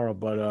Pete Carroll,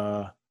 but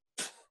I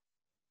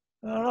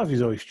don't know if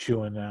he's always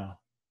chewing now.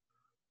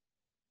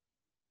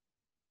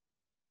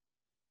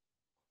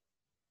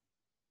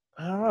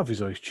 I don't know if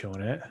he's always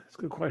chewing it. That's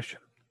a good question.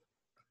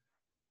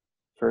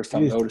 First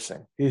time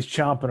noticing. He's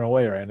chomping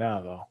away right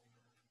now, though.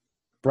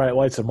 Bright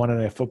lights on Monday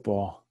Night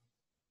Football.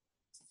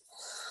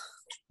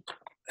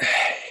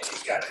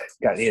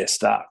 Got to need a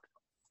stop.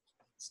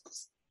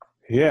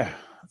 Yeah.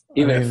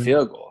 Even a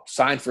field goal.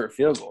 Signed for a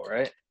field goal,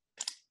 right?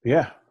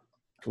 Yeah,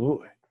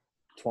 absolutely.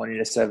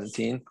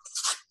 20-17.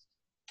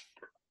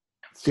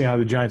 See how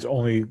the Giants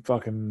only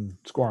fucking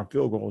score on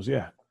field goals,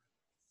 yeah.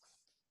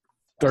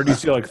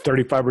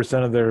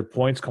 35% of their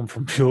points come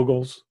from field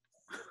goals.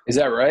 Is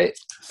that right?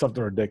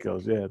 Something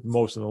ridiculous, yeah.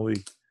 Most in the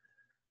league.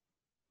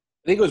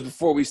 I think it was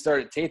before we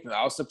started taping.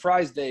 I was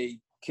surprised they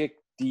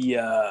kicked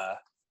the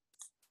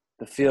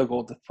field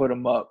goal to put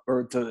them up,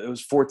 it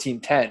was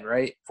 14-10,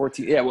 right?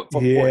 14 to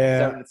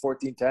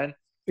 14-10.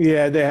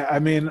 Yeah, I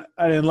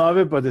didn't love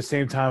it, but at the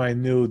same time, I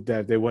knew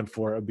that they went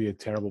for it would be a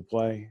terrible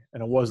play,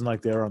 and it wasn't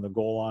like they were on the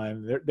goal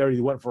line. They already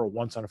went for a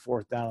once on a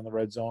fourth down in the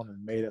red zone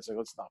and made it. It's like,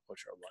 let's not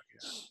push our luck here.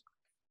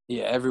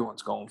 Yeah,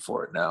 everyone's going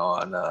for it now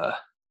on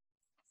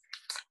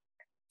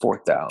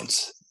fourth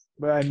downs.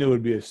 But I knew it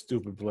would be a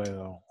stupid play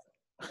though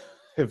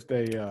if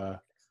they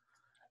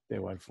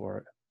went for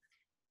it.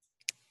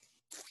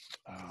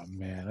 Oh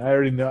man, I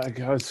already know.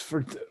 I was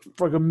for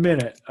like a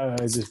minute. I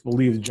just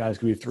believe the Giants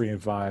could be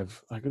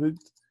 3-5. Like the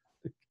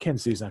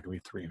Kansas City's not gonna be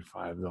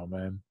 3-5 though,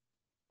 man.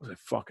 Was it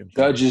fucking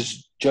Judge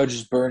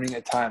is burning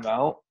a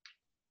timeout?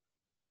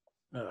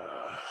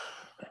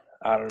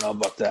 I don't know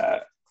about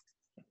that.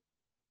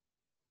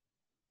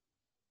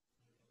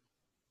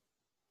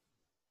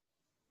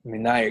 I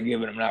mean, now you're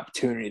giving them an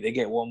opportunity. They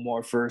get one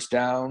more first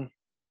down.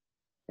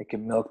 They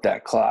can milk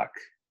that clock.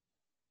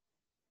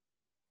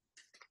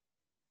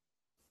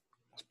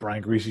 Is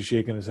Brian Greasy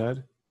shaking his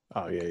head?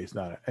 Oh, yeah, he's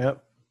not.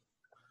 Yep.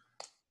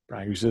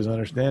 Brian Greasy doesn't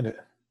understand it.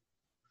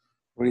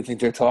 What do you think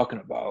they're talking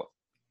about?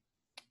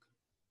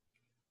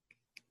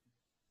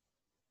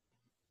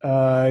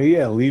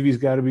 Yeah, Levy's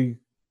got to be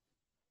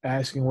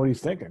asking what he's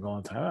thinking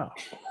on timeout.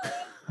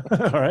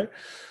 All right.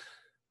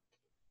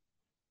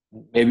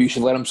 Maybe you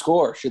should let him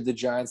score. Should the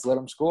Giants let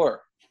him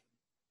score?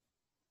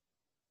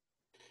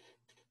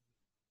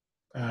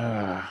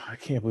 I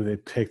can't believe they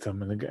picked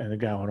him and the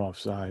guy went off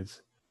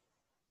sides.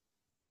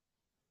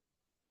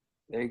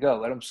 There you go.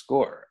 Let them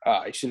score.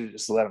 I should have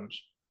just let them.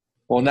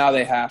 Well, now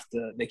they have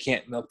to. They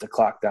can't milk the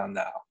clock down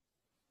now.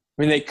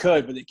 I mean, they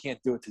could, but they can't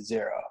do it to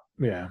 0.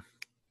 Yeah.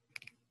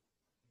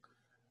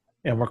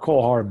 Yeah,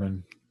 Marcole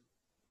Hardman.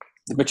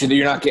 But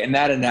you're not getting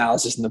that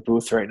analysis in the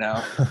booth right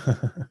now.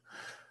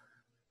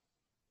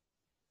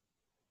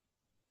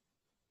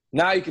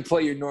 Now you can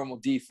play your normal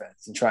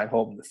defense and try and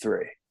hold them to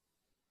 3.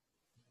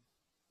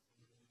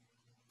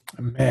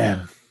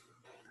 Man.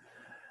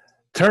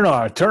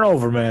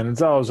 Turnover, man.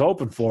 That's all I was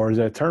hoping for is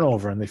that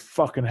turnover, and they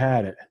fucking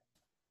had it.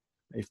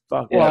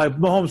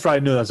 Mahomes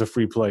probably knew that's a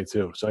free play,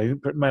 too, so he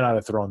might not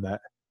have thrown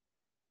that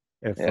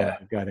if the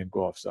guy didn't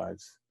go off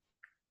sides.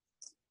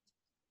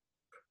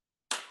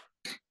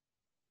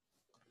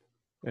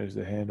 There's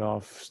the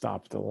handoff.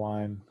 Stop the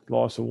line.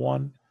 Loss of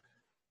 1.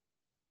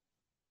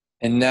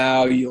 And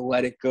now you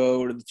let it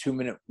go to the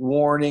 2-minute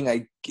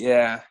warning.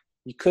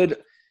 You could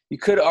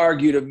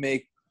argue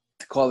to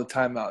call the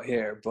timeout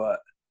here, but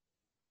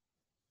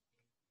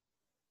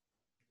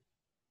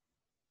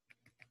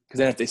because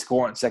then if they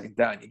score on 2nd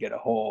down, you get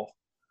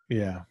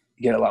you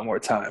get a lot more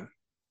time.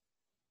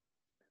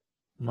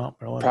 No,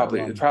 it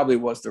probably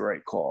was the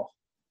right call.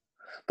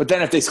 But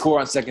then if they score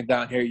on 2nd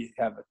down here, you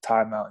have a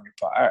timeout in your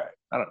pocket. All right,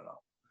 I don't know.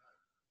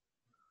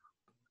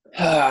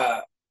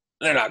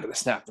 They're not going to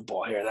snap the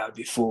ball here. That would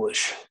be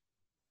foolish.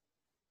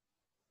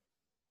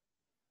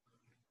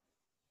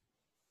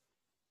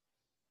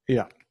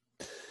 Yeah.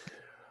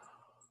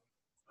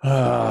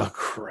 Oh,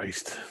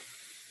 Christ.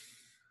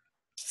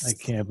 I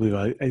can't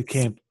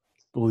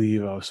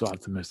believe I was so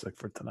optimistic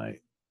for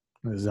tonight.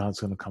 The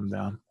Zion's going to come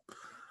down.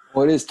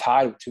 Well, it is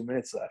tied with 2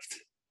 minutes left.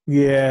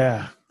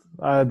 Yeah.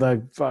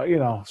 I'd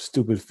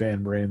stupid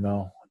fan brain,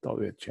 though. I thought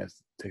we had a chance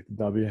to take the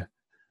W.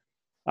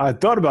 I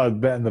thought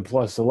about betting the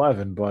plus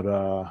 11, but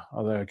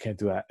I can't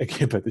do that. I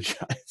can't bet the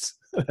Giants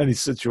in any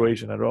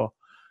situation at all.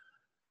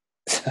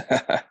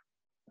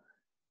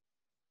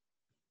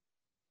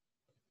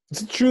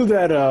 Is it true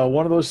that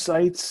one of those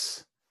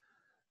sites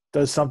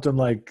does something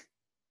like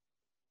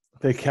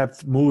they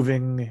kept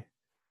moving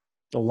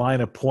the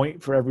line of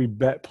point for every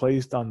bet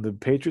placed on the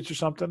Patriots or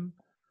something?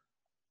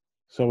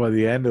 So by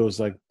the end, it was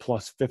like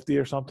plus 50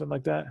 or something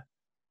like that?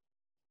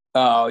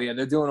 Oh, yeah.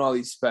 They're doing all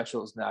these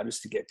specials now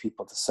just to get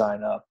people to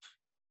sign up.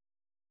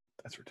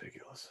 That's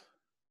ridiculous.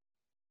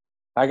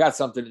 I got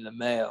something in the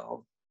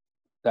mail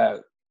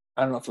that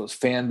I don't know if it was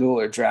FanDuel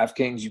or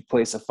DraftKings. You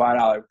place a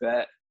 $5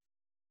 bet,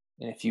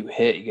 and if you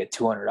hit, you get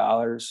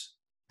 $200.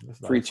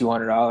 Free nice.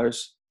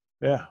 $200.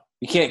 Yeah.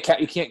 You can't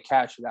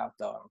cash it out,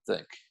 though, I don't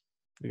think.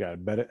 You got to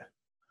bet it?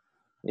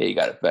 Yeah, you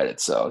got to bet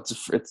it. So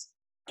it's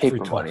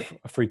paper money.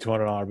 A free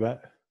 $200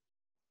 bet?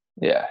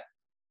 Yeah.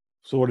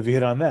 So what if you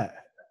hit on that?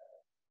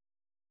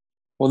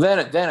 Well, then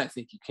I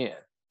think you can.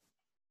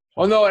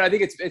 Oh no, and I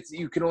think it's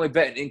you can only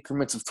bet in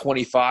increments of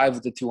 25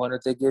 with the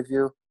 200 they give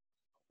you.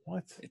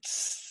 What?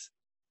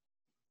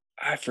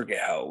 I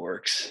forget how it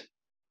works.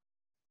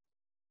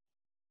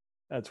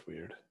 That's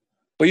weird.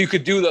 But you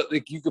could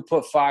you could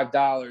put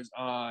 $5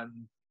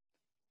 on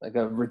like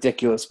a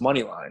ridiculous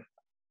money line,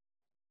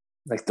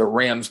 like the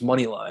Rams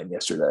money line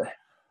yesterday.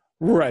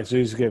 Right. So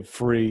you just get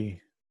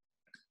free.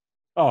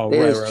 Oh,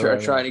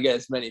 right. Trying to get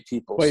as many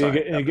people. But then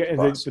you get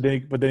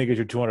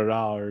your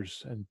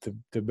 $200 and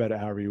to bet it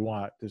however you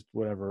want, just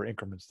whatever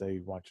increments they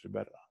want you to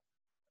bet it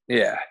on.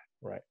 Yeah.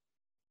 Right.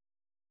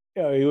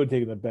 Yeah, you would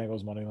take the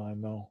Bengals money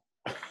line though.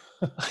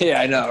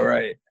 Yeah, I know,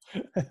 right?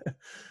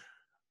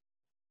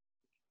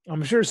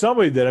 I'm sure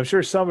somebody did. I'm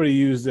sure somebody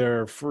used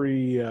their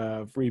free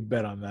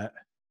bet on that.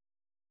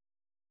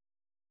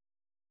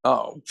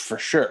 Oh, for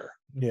sure.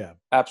 Yeah.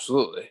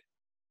 Absolutely.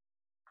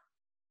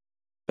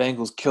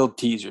 Bengals killed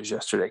teasers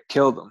yesterday.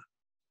 Killed them.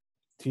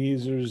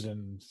 Teasers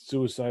and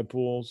suicide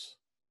pools.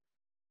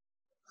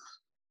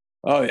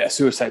 Oh, yeah.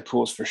 Suicide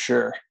pools for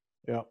sure.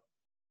 Yeah.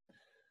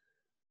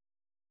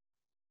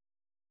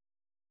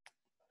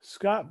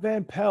 Scott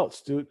Van Pelt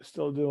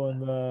still doing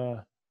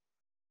the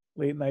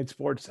Late Night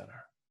Sports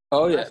Center.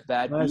 Oh, yeah.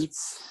 Bad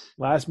beats.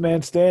 Last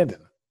man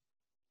standing.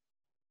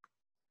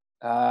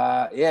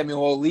 Yeah, I mean,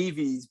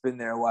 Levy's been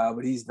there a while,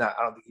 but he's not.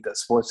 I don't think he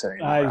does Sports Center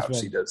anymore.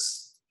 Obviously, he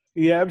does.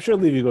 Yeah, I'm sure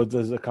Levy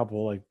does a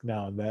couple like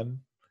now and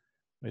then.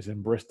 He's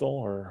in Bristol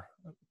or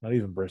not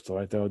even Bristol,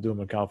 right? They'll do them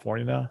in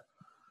California now.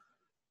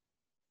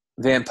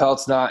 Van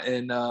Pelt's not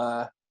in.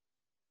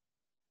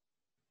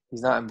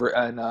 He's not in.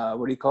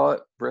 What do you call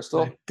it?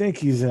 Bristol. I think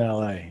he's in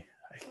LA. I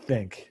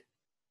think.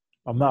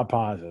 I'm not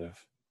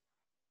positive.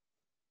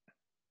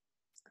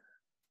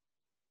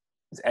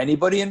 Is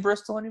anybody in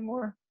Bristol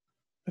anymore?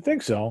 I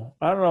think so.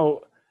 I don't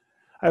know.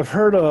 I've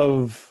heard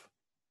of.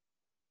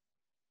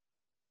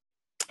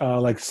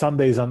 Like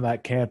Sundays on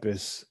that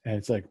campus, and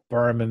it's like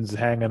Berman's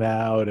hanging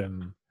out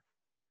and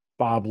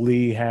Bob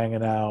Lee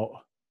hanging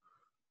out,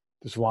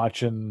 just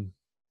watching.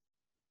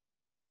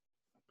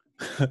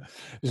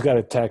 Just got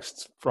a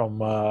text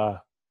from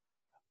our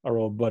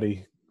old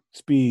buddy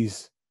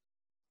Spees.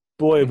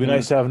 Boy, it'd be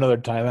nice to have another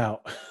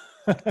timeout.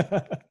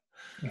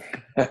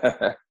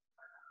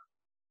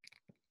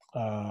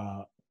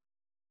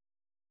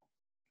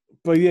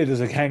 But yeah,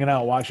 just like hanging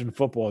out watching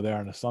football there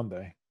on a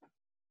Sunday.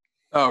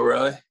 Oh,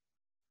 really?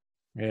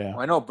 Yeah.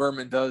 Well, I know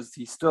Berman does.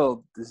 He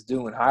still is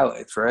doing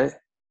highlights, right?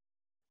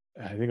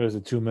 I think it was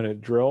a 2-minute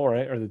drill,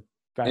 right? Or the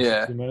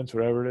fastest 2 minutes,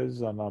 whatever it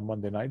is, on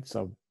Monday night.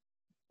 So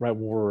right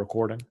when we're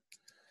recording.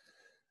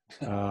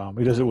 He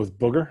does it with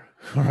Booger,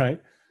 right?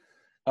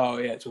 Oh,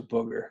 yeah, it's with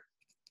Booger.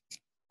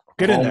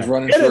 Get in there.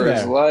 Running for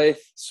his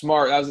life.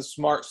 Smart. That was a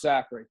smart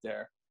sack right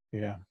there.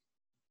 Yeah.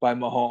 By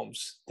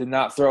Mahomes. Did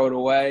not throw it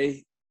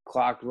away.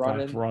 Clock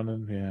running.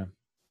 Yeah.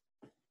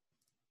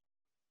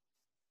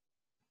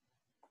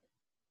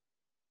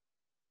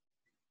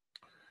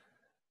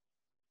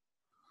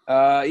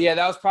 Yeah,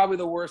 that was probably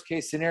the worst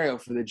case scenario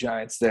for the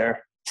Giants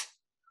there.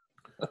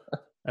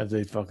 As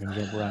they fucking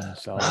jump around and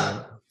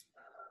celebrate.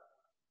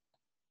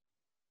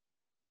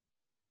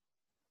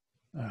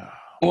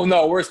 Well,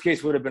 no, worst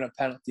case would have been a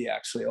penalty,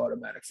 actually,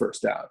 automatic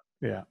first down.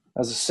 Yeah. That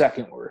was the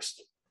second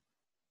worst.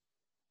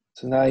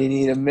 So now you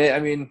need I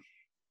mean,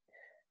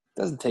 it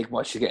doesn't take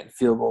much to get in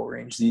field goal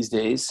range these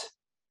days.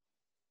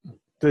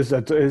 This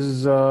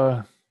is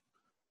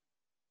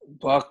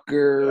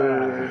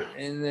Bucker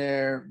in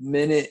there,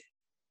 minute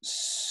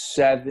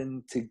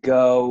 7 to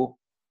go.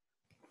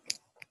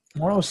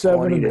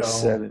 107 to go.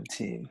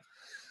 17.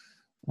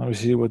 Let me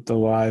see what the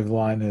live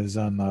line is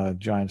on the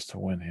Giants to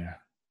win here.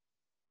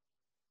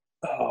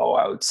 Oh,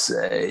 I would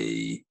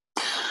say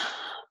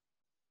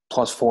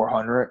plus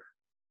 400.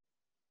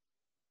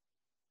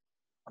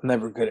 I'm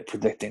never good at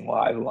predicting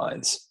live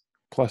lines.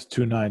 Plus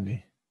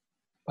 290.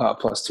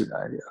 Plus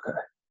 290, okay.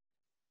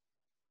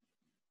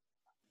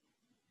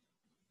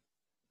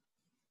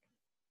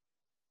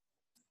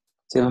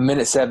 So you have a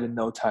minute 7,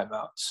 no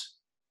timeouts.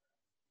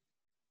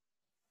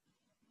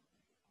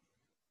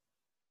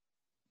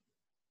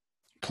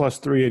 Plus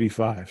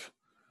 385.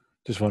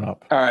 Just went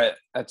up. All right.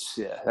 That's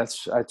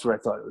what I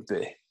thought it would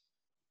be.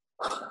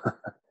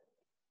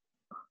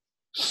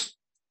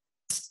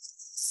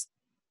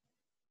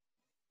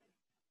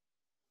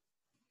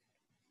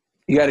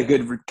 You got a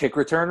good kick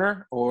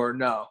returner or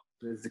no?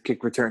 Is the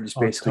kick return just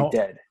basically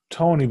dead?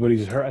 Tony, but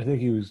he's hurt. I think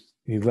he was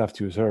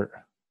hurt.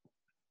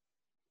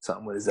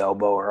 Something with his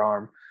elbow or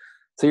arm.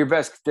 So your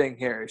best thing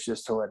here is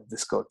just to let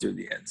this go through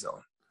the end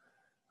zone.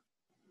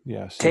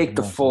 Yes. Take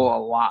the full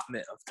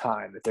allotment of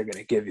time that they're going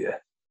to give you.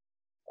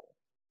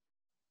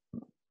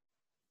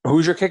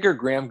 Who's your kicker?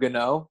 Graham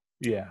Gano?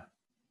 Yeah.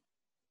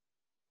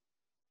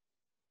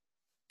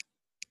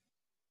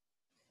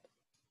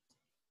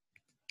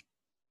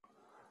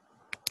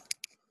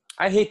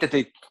 I hate that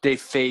they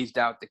phased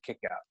out the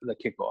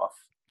kickoff.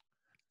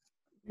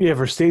 Yeah,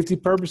 for safety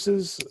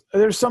purposes,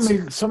 there's so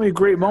many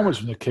great moments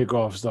from the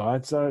kickoffs, though. I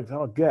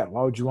don't get.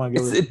 Why would you want to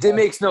get rid of it? It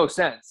makes no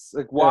sense.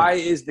 Like, why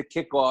is the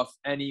kickoff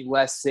any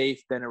less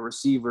safe than a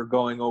receiver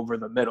going over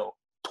the middle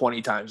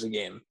 20 times a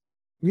game?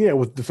 Yeah,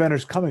 with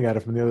defenders coming at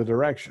it from the other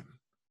direction,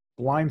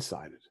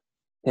 blindsided.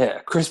 Yeah,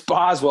 Chris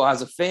Boswell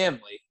has a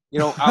family. You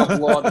don't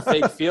outlaw the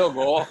fake field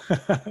goal.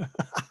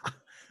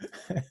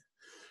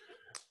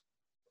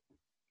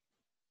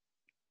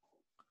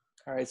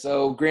 All right,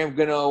 so Graham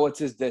Gano, what's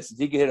his distance?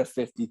 He could hit a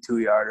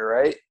 52-yarder,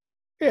 right?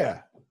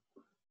 Yeah,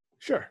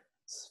 sure.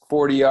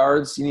 40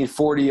 yards. You need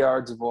 40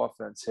 yards of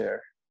offense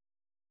here.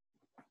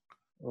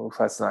 Oh,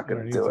 that's not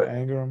going to do it.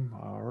 Ingram.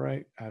 All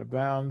right, out of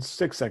bounds.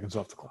 6 seconds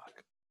off the clock.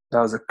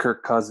 That was a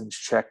Kirk Cousins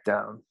check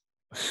down.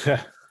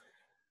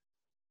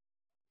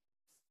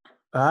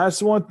 That's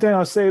the one thing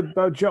I'll say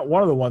about Jones.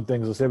 One of the one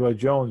things I'll say about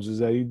Jones is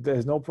that he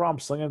has no problem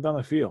slinging it down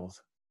the field.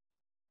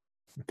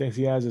 He thinks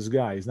he has his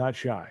guy. He's not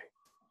shy.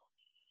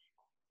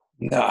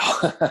 No.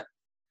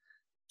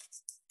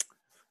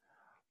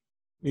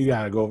 You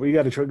gotta go. You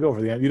gotta try to go for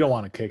the end. You don't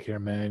want to kick here,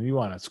 man. You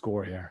want to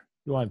score here.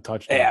 You want to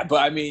touch. Yeah,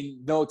 but I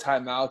mean, no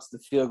timeouts. The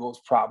field goal is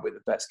probably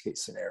the best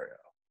case scenario.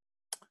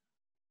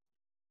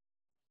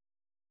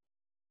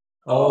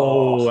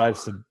 Oh,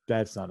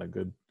 that's not a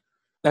good.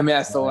 I mean,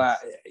 that's the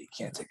last. Yeah, you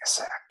can't take a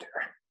sack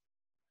there.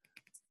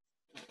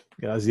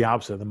 Yeah, that's the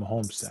opposite of the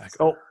Mahomes sack.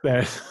 Oh,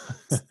 there.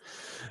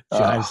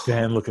 Giants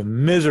fan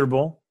looking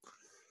miserable.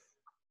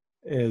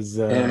 And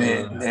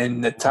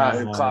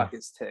the clock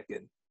is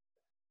ticking.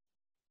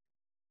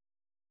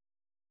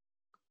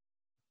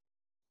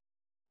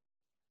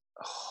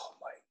 Oh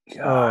my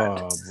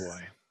God! Oh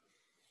boy!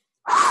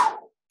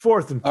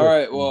 4th and 15. All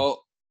right,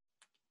 well,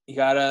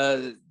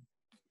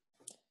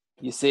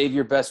 you save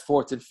your best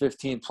 4th and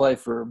 15 play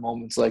for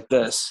moments like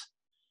this.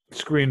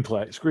 Screen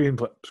pass.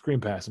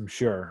 I'm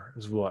sure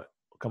is what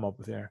we'll come up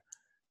with here.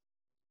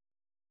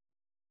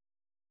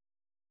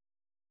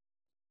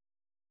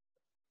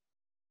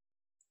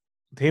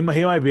 He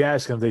might be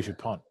asking if they should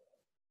punt.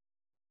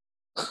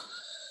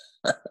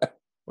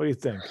 What do you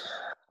think?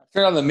 I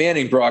turned on the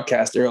Manning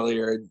broadcast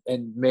earlier,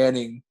 and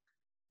Manning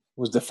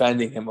was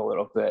defending him a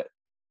little bit,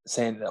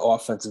 saying the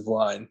offensive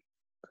line.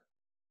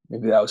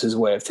 Maybe that was his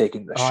way of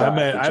taking the shot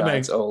at the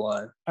Giants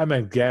O-line. I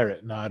meant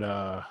Garrett, not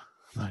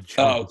Jones.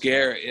 Oh,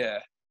 Garrett, yeah.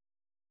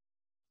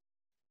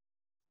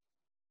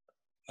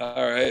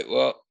 All right,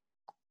 well,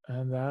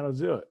 and that'll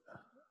do it.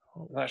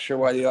 I'm not sure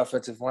why the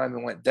offensive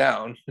lineman went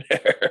down.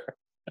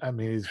 I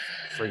mean, he's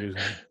freaking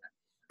gonna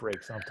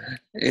break something.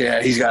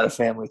 Yeah, he's got a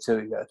family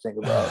too. You got to think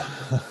about.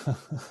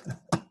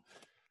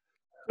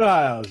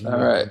 All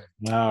right.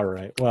 All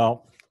right.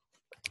 Well,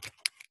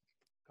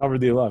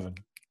 covered the 11.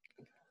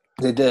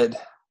 They did.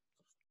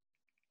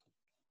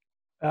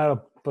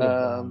 That'll put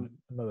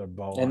another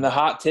ball. In the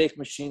hot take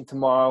machine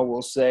tomorrow,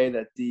 we'll say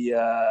that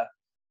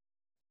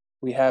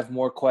we have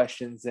more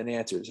questions than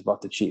answers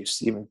about the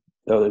Chiefs, even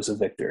though there's a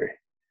victory,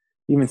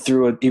 even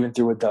through a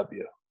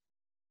W,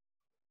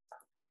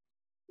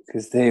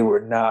 because they were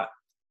not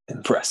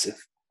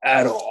impressive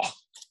at all.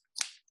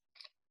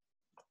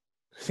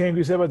 Same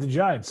you said about the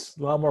Giants.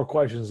 A lot more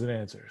questions than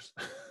answers.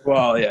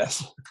 Well,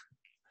 yes.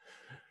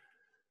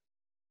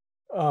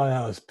 Oh,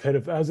 that was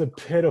pitiful. That was a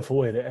pitiful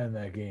way to end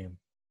that game.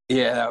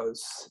 Yeah, that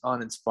was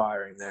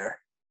uninspiring there.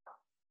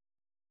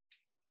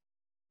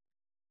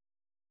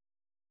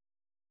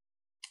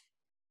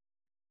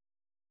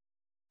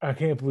 I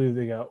can't believe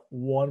they got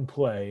one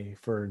play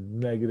for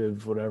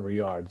negative whatever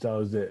yards. That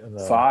was it.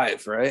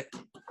 5, right?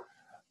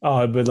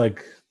 Oh, but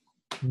like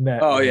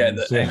net. Oh, yeah.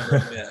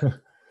 Ingram, yeah.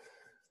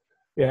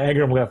 Yeah,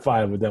 Ingram got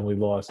 5, but then we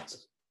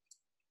lost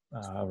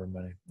however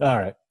many. All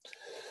right.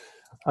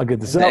 I'll get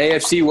this up. The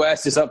AFC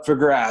West is up for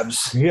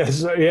grabs.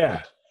 Yes,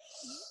 yeah.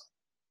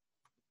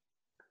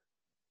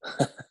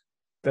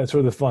 That's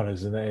where the fun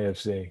is, in the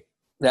AFC.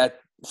 That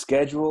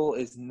schedule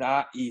is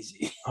not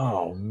easy.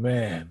 Oh,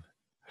 man.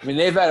 I mean,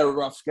 they've had a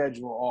rough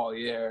schedule all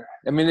year.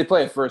 I mean, they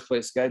play a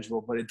first-place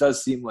schedule, but it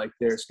does seem like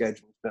their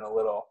schedule's been a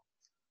little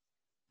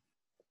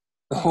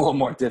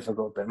more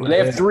difficult than.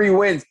 They have 3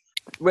 wins.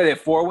 Wait, they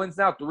have 4 wins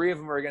now? 3 of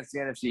them are against the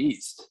NFC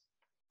East.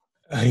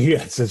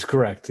 Yes, that's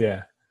correct,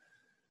 yeah.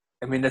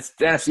 I mean, the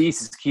NFC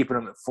East is keeping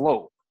them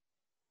afloat.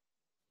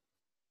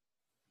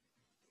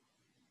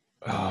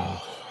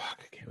 Oh,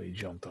 I can't believe he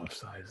jumped off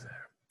sides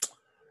there.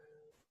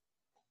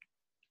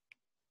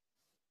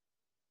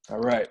 All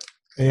right.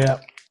 Yeah.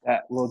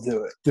 That will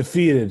do it.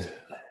 Defeated.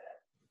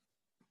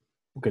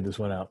 We'll get this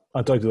one out.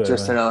 I'll talk to you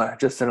later.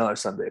 Just another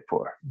Sunday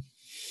pour.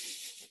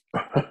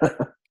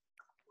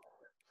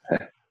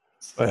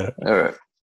 Later. All right.